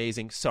sounds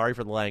amazing. Sorry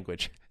for the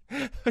language."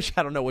 Which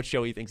I don't know what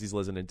show he thinks he's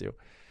listening to.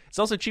 It's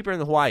also cheaper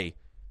in Hawaii.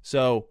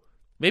 So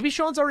maybe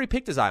Sean's already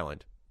picked his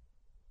island.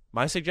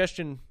 My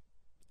suggestion,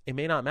 it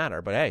may not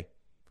matter, but hey,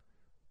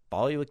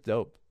 Bali looked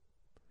dope.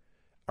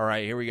 All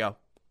right, here we go.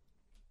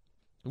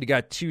 We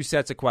got 2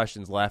 sets of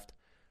questions left.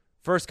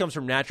 First comes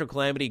from Natural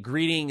Calamity.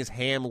 Greetings,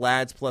 ham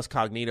lads plus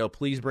Cognito.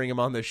 Please bring him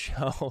on the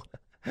show.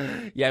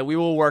 Yeah, we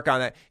will work on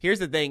that. Here's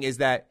the thing is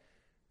that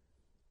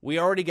we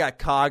already got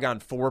Cog on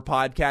 4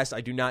 podcasts.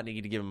 I do not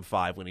need to give him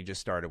 5 when he just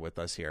started with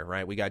us here,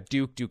 right? We got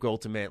Duke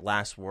Ultimate,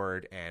 Last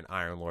Word, and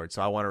Iron Lord.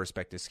 So I want to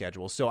respect his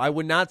schedule. So I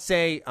would not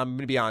say, I'm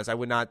going to be honest, I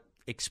would not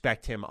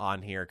expect him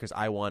on here because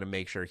I want to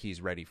make sure he's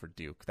ready for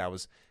Duke. That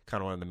was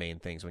kind of one of the main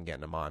things when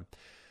getting him on.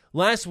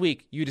 Last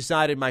week, you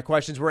decided my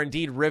questions were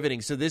indeed riveting.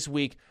 So this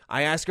week,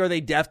 I ask, are they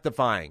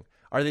death-defying?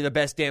 Are they the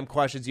best damn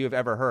questions you have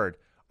ever heard?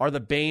 Are they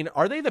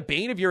the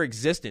bane of your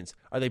existence?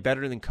 Are they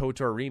better than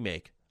KOTOR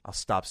Remake? I'll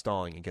stop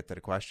stalling and get to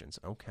the questions.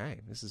 Okay,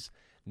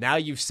 now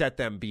you've set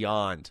them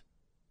beyond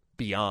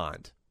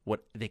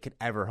what they could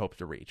ever hope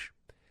to reach.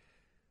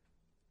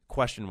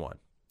 Question 1.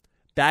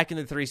 Back in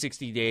the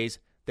 360 days,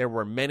 there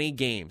were many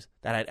games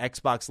that had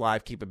Xbox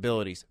Live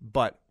capabilities,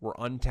 but were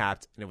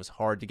untapped, and it was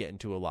hard to get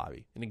into a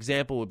lobby. An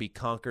example would be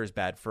Conker's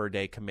Bad Fur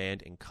Day,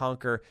 Command, and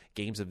Conquer,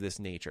 games of this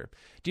nature.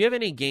 Do you have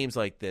any games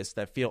like this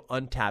that feel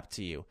untapped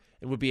to you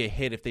and would be a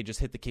hit if they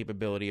just hit the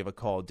capability of a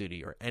Call of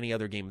Duty or any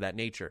other game of that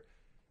nature?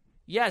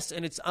 Yes,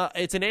 and it's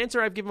an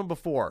answer I've given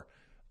before.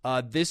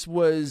 This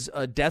was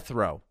a Death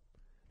Row.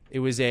 It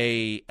was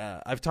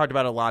I've talked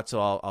about it a lot, so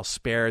I'll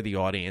spare the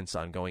audience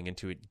on going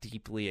into it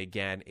deeply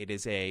again. It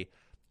is a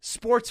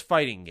sports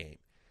fighting game.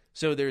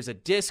 So there's a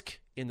disc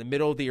in the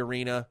middle of the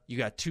arena. You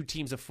got 2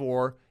 teams of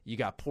 4. You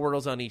got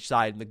portals on each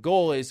side. And the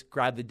goal is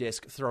grab the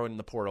disc, throw it in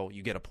the portal.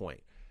 You get a point.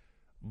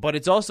 But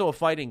it's also a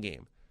fighting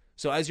game.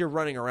 So as you're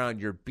running around,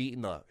 you're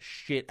beating the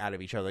shit out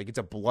of each other. Like it's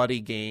a bloody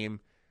game.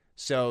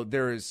 So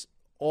there's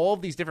all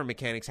of these different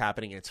mechanics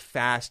happening. And it's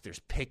fast. There's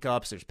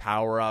pickups. There's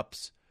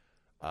power-ups.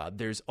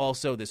 There's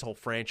also this whole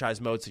franchise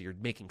mode, so you're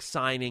making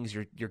signings,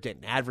 you're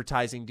getting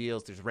advertising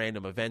deals, there's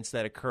random events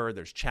that occur,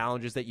 there's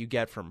challenges that you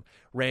get from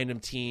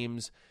random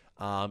teams,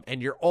 and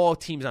you're all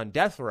teams on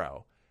Death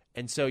Row,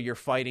 and so you're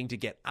fighting to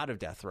get out of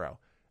Death Row,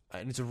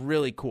 and it's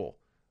really cool.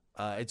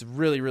 It's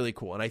really, really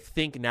cool, and I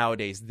think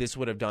nowadays this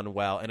would have done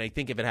well, and I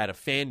think if it had a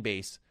fan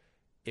base,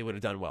 it would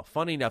have done well.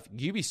 Funny enough,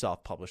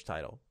 Ubisoft published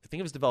title. I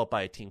think it was developed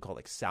by a team called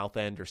like South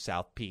End or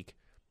South Peak.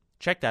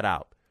 Check that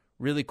out.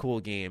 Really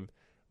cool game.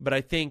 But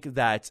I think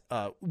that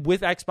with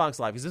Xbox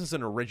Live, because this is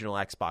an original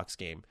Xbox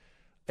game,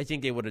 I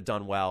think they would have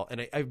done well.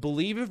 And I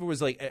believe if it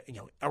was like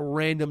a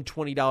random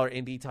 $20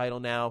 indie title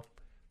now,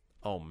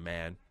 oh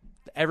man,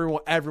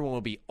 everyone will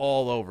be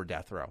all over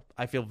Death Row.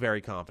 I feel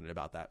very confident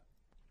about that.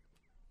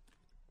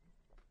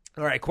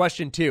 All right,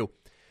 question 2.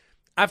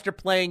 After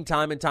playing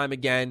time and time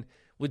again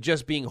with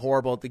just being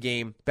horrible at the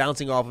game,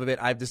 bouncing off of it,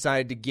 I've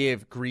decided to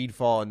give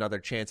Greedfall another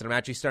chance, and I'm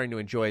actually starting to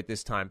enjoy it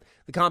this time.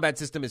 The combat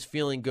system is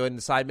feeling good, and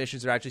the side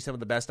missions are actually some of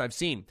the best I've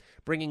seen,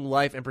 bringing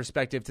life and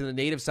perspective to the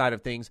native side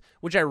of things,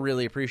 which I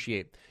really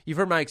appreciate. You've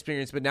heard my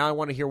experience, but now I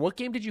want to hear, what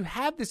game did you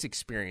have this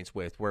experience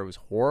with where it was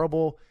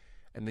horrible,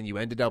 and then you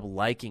ended up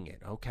liking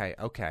it? Okay.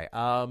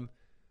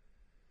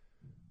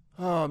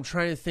 I'm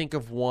trying to think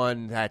of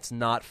one that's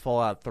not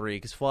Fallout 3,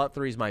 because Fallout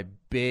 3 is my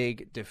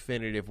big,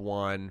 definitive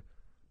one.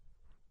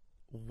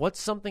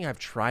 What's something I've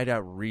tried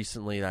out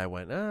recently that I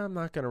went, I'm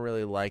not going to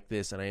really like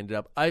this, and I ended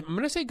up... I'm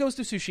going to say Ghost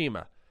of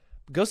Tsushima.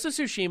 Ghost of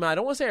Tsushima, I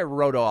don't want to say I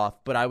wrote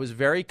off, but I was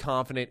very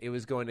confident it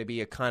was going to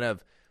be a kind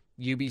of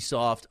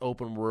Ubisoft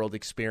open-world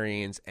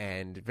experience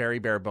and very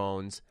bare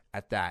bones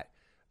at that.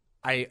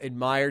 I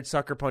admired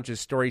Sucker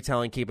Punch's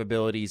storytelling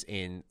capabilities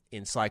in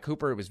Sly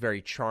Cooper. It was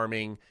very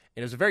charming, and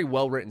it was a very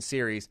well-written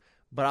series,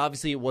 but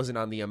obviously it wasn't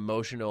on the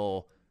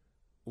emotional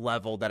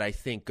level that I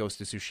think Ghost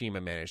of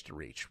Tsushima managed to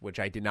reach, which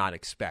I did not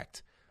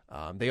expect.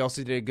 They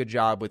also did a good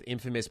job with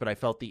Infamous, but I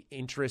felt the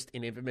interest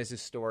in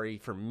Infamous' story,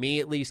 for me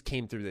at least,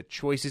 came through the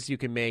choices you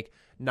can make,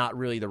 not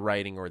really the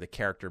writing or the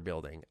character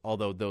building,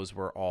 although those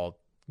were all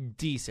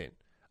decent,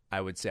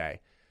 I would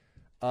say.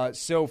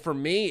 So for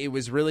me, it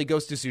was really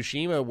Ghost of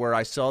Tsushima where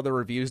I saw the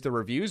reviews. The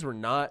reviews were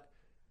not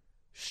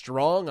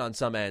strong on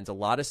some ends, a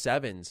lot of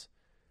 7s.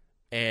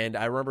 And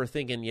I remember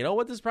thinking, you know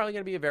what, this is probably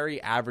going to be a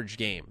very average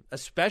game,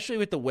 especially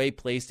with the way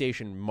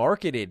PlayStation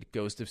marketed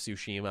Ghost of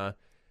Tsushima.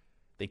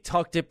 They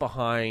tucked it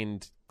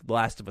behind The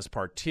Last of Us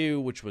Part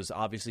 2, which was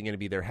obviously going to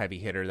be their heavy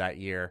hitter that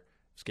year.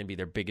 It was going to be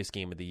their biggest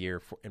game of the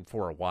year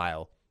for a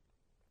while.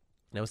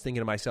 And I was thinking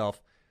to myself,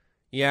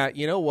 yeah,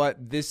 you know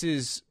what, this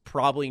is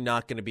probably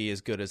not going to be as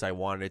good as I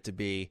wanted it to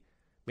be.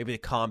 Maybe the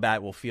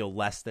combat will feel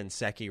less than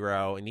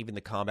Sekiro, and even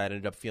the combat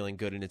ended up feeling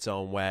good in its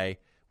own way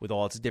with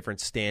all its different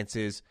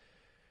stances.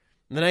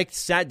 And then I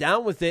sat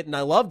down with it, and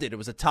I loved it. It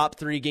was a top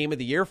 3 game of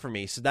the year for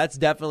me, so that's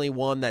definitely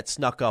one that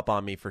snuck up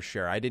on me for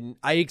sure.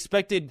 I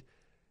expected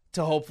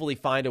to hopefully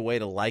find a way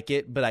to like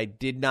it, but I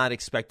did not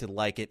expect to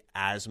like it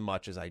as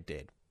much as I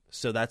did.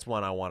 So that's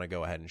one I want to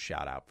go ahead and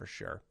shout out for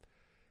sure.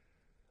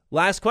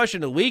 Last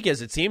question of the week,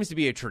 as it seems to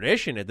be a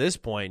tradition at this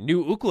point.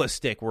 New Ookla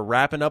Stick, we're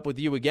wrapping up with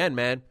you again,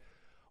 man.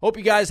 Hope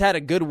you guys had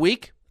a good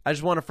week. I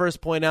just want to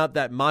first point out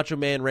that Macho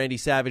Man Randy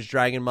Savage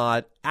Dragon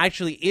mod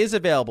actually is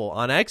available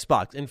on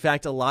Xbox. In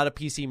fact, a lot of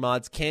PC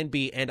mods can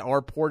be and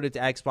are ported to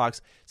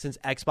Xbox, since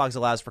Xbox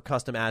allows for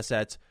custom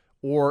assets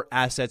or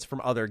assets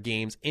from other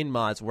games in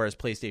mods, whereas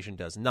PlayStation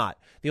does not.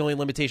 The only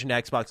limitation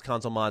to Xbox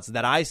console mods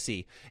that I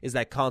see is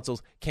that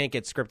consoles can't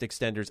get script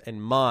extenders,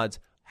 and mods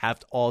have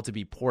all to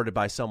be ported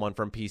by someone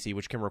from PC,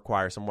 which can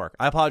require some work.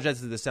 I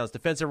apologize if this sounds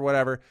defensive or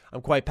whatever.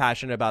 I'm quite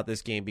passionate about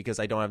this game because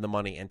I don't have the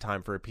money and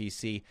time for a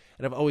PC,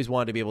 and I've always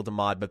wanted to be able to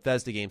mod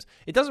Bethesda games.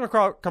 It doesn't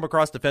come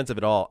across defensive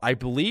at all. I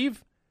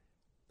believe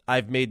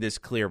I've made this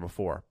clear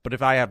before, but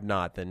if I have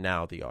not, then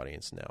now the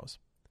audience knows.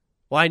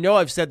 Well, I know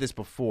I've said this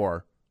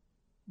before,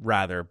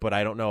 rather, but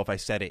I don't know if I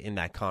said it in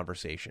that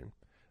conversation.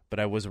 But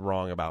I was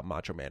wrong about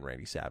Macho Man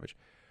Randy Savage.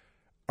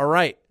 All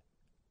right.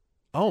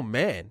 Oh,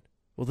 man.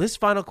 Well, this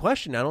final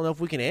question, I don't know if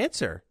we can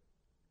answer,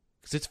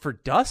 because it's for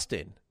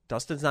Dustin.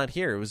 Dustin's not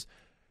here. It was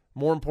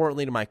more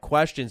importantly to my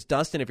questions.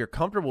 Dustin, if you're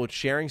comfortable with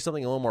sharing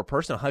something a little more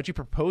personal, how'd you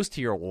propose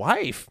to your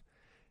wife?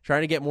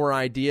 Trying to get more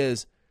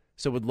ideas,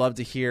 so would love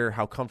to hear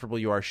how comfortable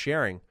you are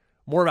sharing.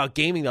 More about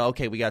gaming, though.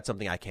 Okay, we got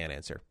something I can't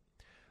answer.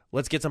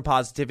 Let's get some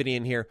positivity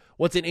in here.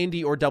 What's an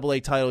indie or AA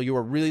title you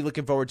are really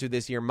looking forward to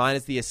this year? Mine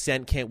is The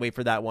Ascent. Can't wait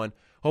for that one.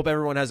 Hope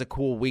everyone has a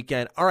cool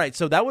weekend. All right,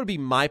 so that would be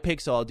my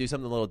pick, so I'll do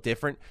something a little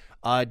different.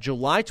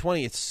 July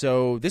 20th,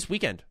 so this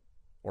weekend,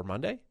 or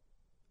Monday?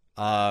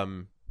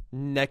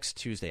 Next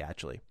Tuesday,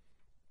 actually.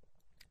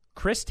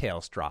 Cris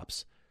Tales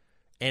drops,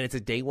 and it's a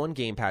day one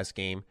Game Pass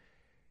game.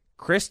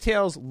 Cris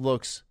Tales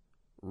looks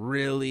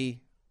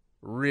really,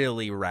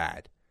 really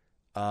rad.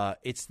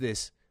 It's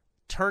this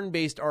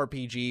turn-based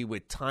RPG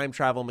with time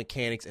travel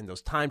mechanics, and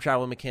those time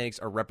travel mechanics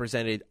are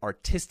represented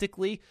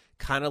artistically,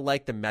 kind of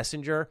like The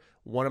Messenger,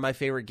 one of my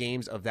favorite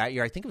games of that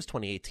year. I think it was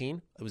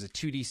 2018. It was a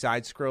 2D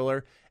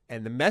side-scroller,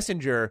 and The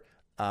Messenger,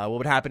 what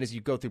would happen is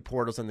you go through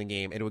portals in the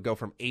game, and it would go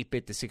from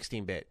 8-bit to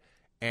 16-bit.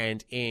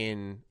 And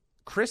in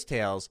Cris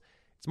Tales,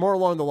 it's more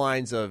along the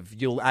lines of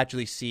you'll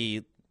actually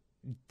see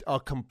a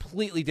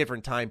completely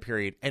different time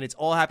period, and it's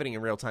all happening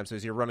in real time, so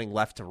as you're running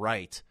left to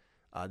right.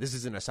 This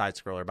isn't a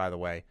side-scroller, by the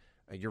way.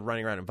 You're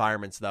running around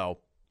environments,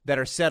 though, that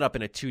are set up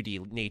in a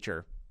 2D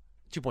nature.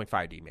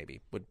 2.5D, maybe,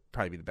 would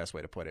probably be the best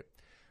way to put it.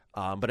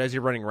 But as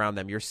you're running around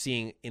them, you're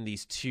seeing in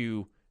these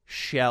two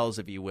shells,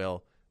 if you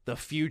will, the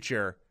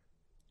future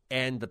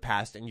and the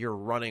past, and you're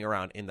running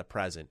around in the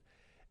present.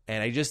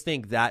 And I just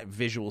think that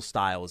visual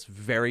style is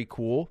very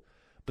cool.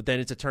 But then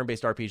it's a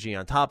turn-based RPG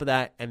on top of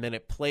that, and then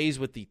it plays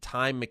with the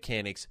time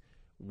mechanics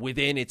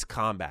within its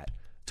combat.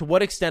 To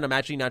what extent, I'm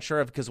actually not sure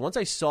of, because once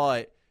I saw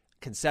it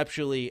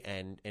conceptually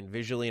and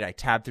visually, and I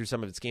tabbed through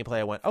some of its gameplay,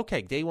 I went,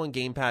 okay, day one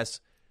Game Pass,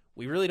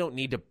 we really don't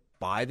need to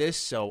buy this,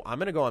 so I'm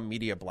going to go on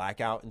media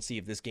blackout and see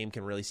if this game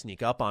can really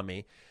sneak up on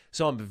me.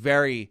 So I'm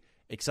very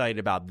excited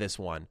about this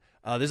one.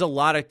 There's a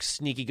lot of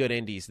sneaky good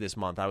indies this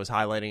month. I was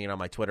highlighting it on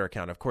my Twitter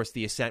account. Of course,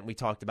 The Ascent we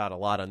talked about a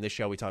lot on this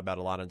show. We talked about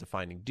a lot on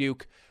Defining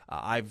Duke.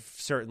 I've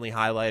certainly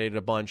highlighted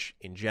a bunch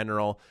in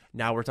general.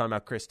 Now we're talking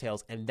about Cris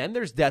Tales. And then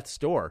there's Death's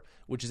Door,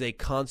 which is a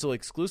console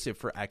exclusive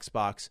for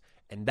Xbox.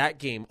 And that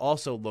game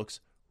also looks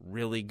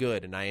really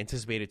good, and I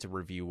anticipate it to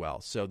review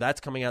well. So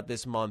that's coming out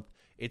this month.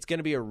 It's going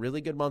to be a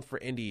really good month for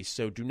indies,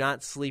 so do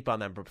not sleep on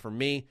them. But for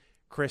me,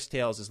 Cris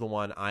Tales is the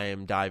one I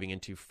am diving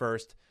into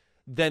first,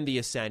 then The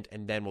Ascent,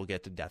 and then we'll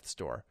get to Death's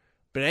Door.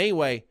 But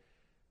anyway,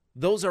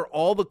 those are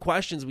all the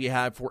questions we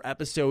have for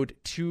episode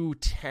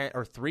 210,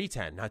 or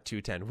 310, not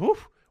 210. Whew,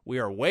 we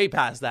are way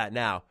past that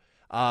now.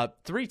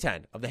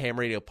 310 of the Ham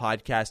Radio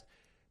Podcast.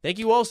 Thank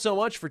you all so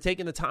much for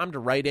taking the time to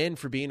write in,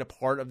 for being a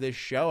part of this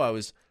show. I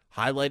was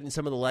highlighting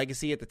some of the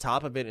legacy at the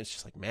top of it, and it's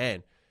just like,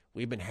 man,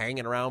 we've been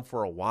hanging around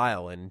for a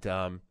while, and,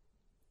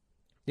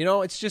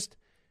 it's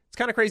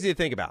kind of crazy to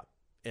think about.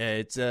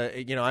 It's,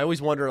 I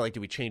always wonder, like,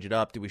 do we change it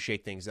up? Do we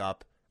shake things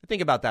up? I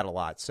think about that a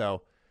lot.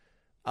 So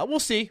we'll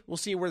see. We'll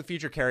see where the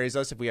future carries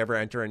us if we ever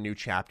enter a new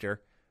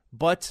chapter.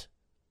 But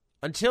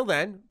until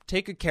then,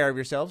 take good care of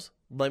yourselves.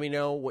 Let me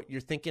know what you're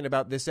thinking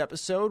about this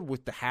episode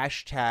with the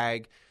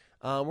hashtag.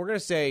 We're going to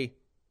say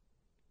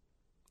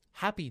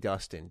Happy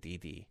Dustin,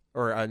 DD.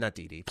 Or not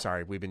DD.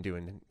 Sorry, we've been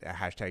doing a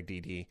hashtag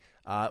DD.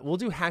 We'll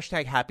do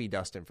hashtag Happy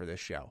Dustin for this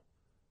show.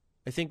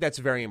 I think that's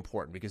very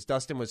important because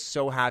Dustin was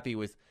so happy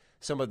with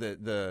some of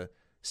the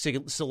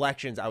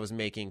selections I was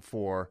making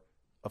for,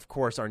 of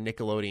course, our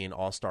Nickelodeon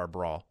All-Star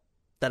Brawl,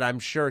 that I'm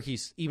sure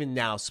he's even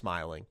now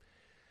smiling.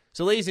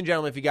 So, ladies and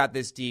gentlemen, if you got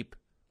this deep,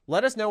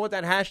 let us know what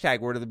that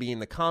hashtag were to be in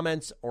the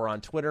comments or on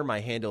Twitter.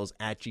 My handle is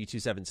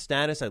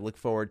 @G27Status. I look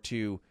forward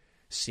to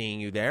seeing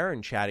you there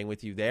and chatting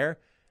with you there.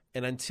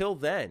 And until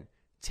then,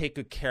 take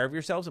good care of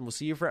yourselves, and we'll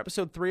see you for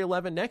episode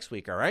 311 next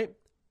week, all right?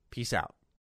 Peace out.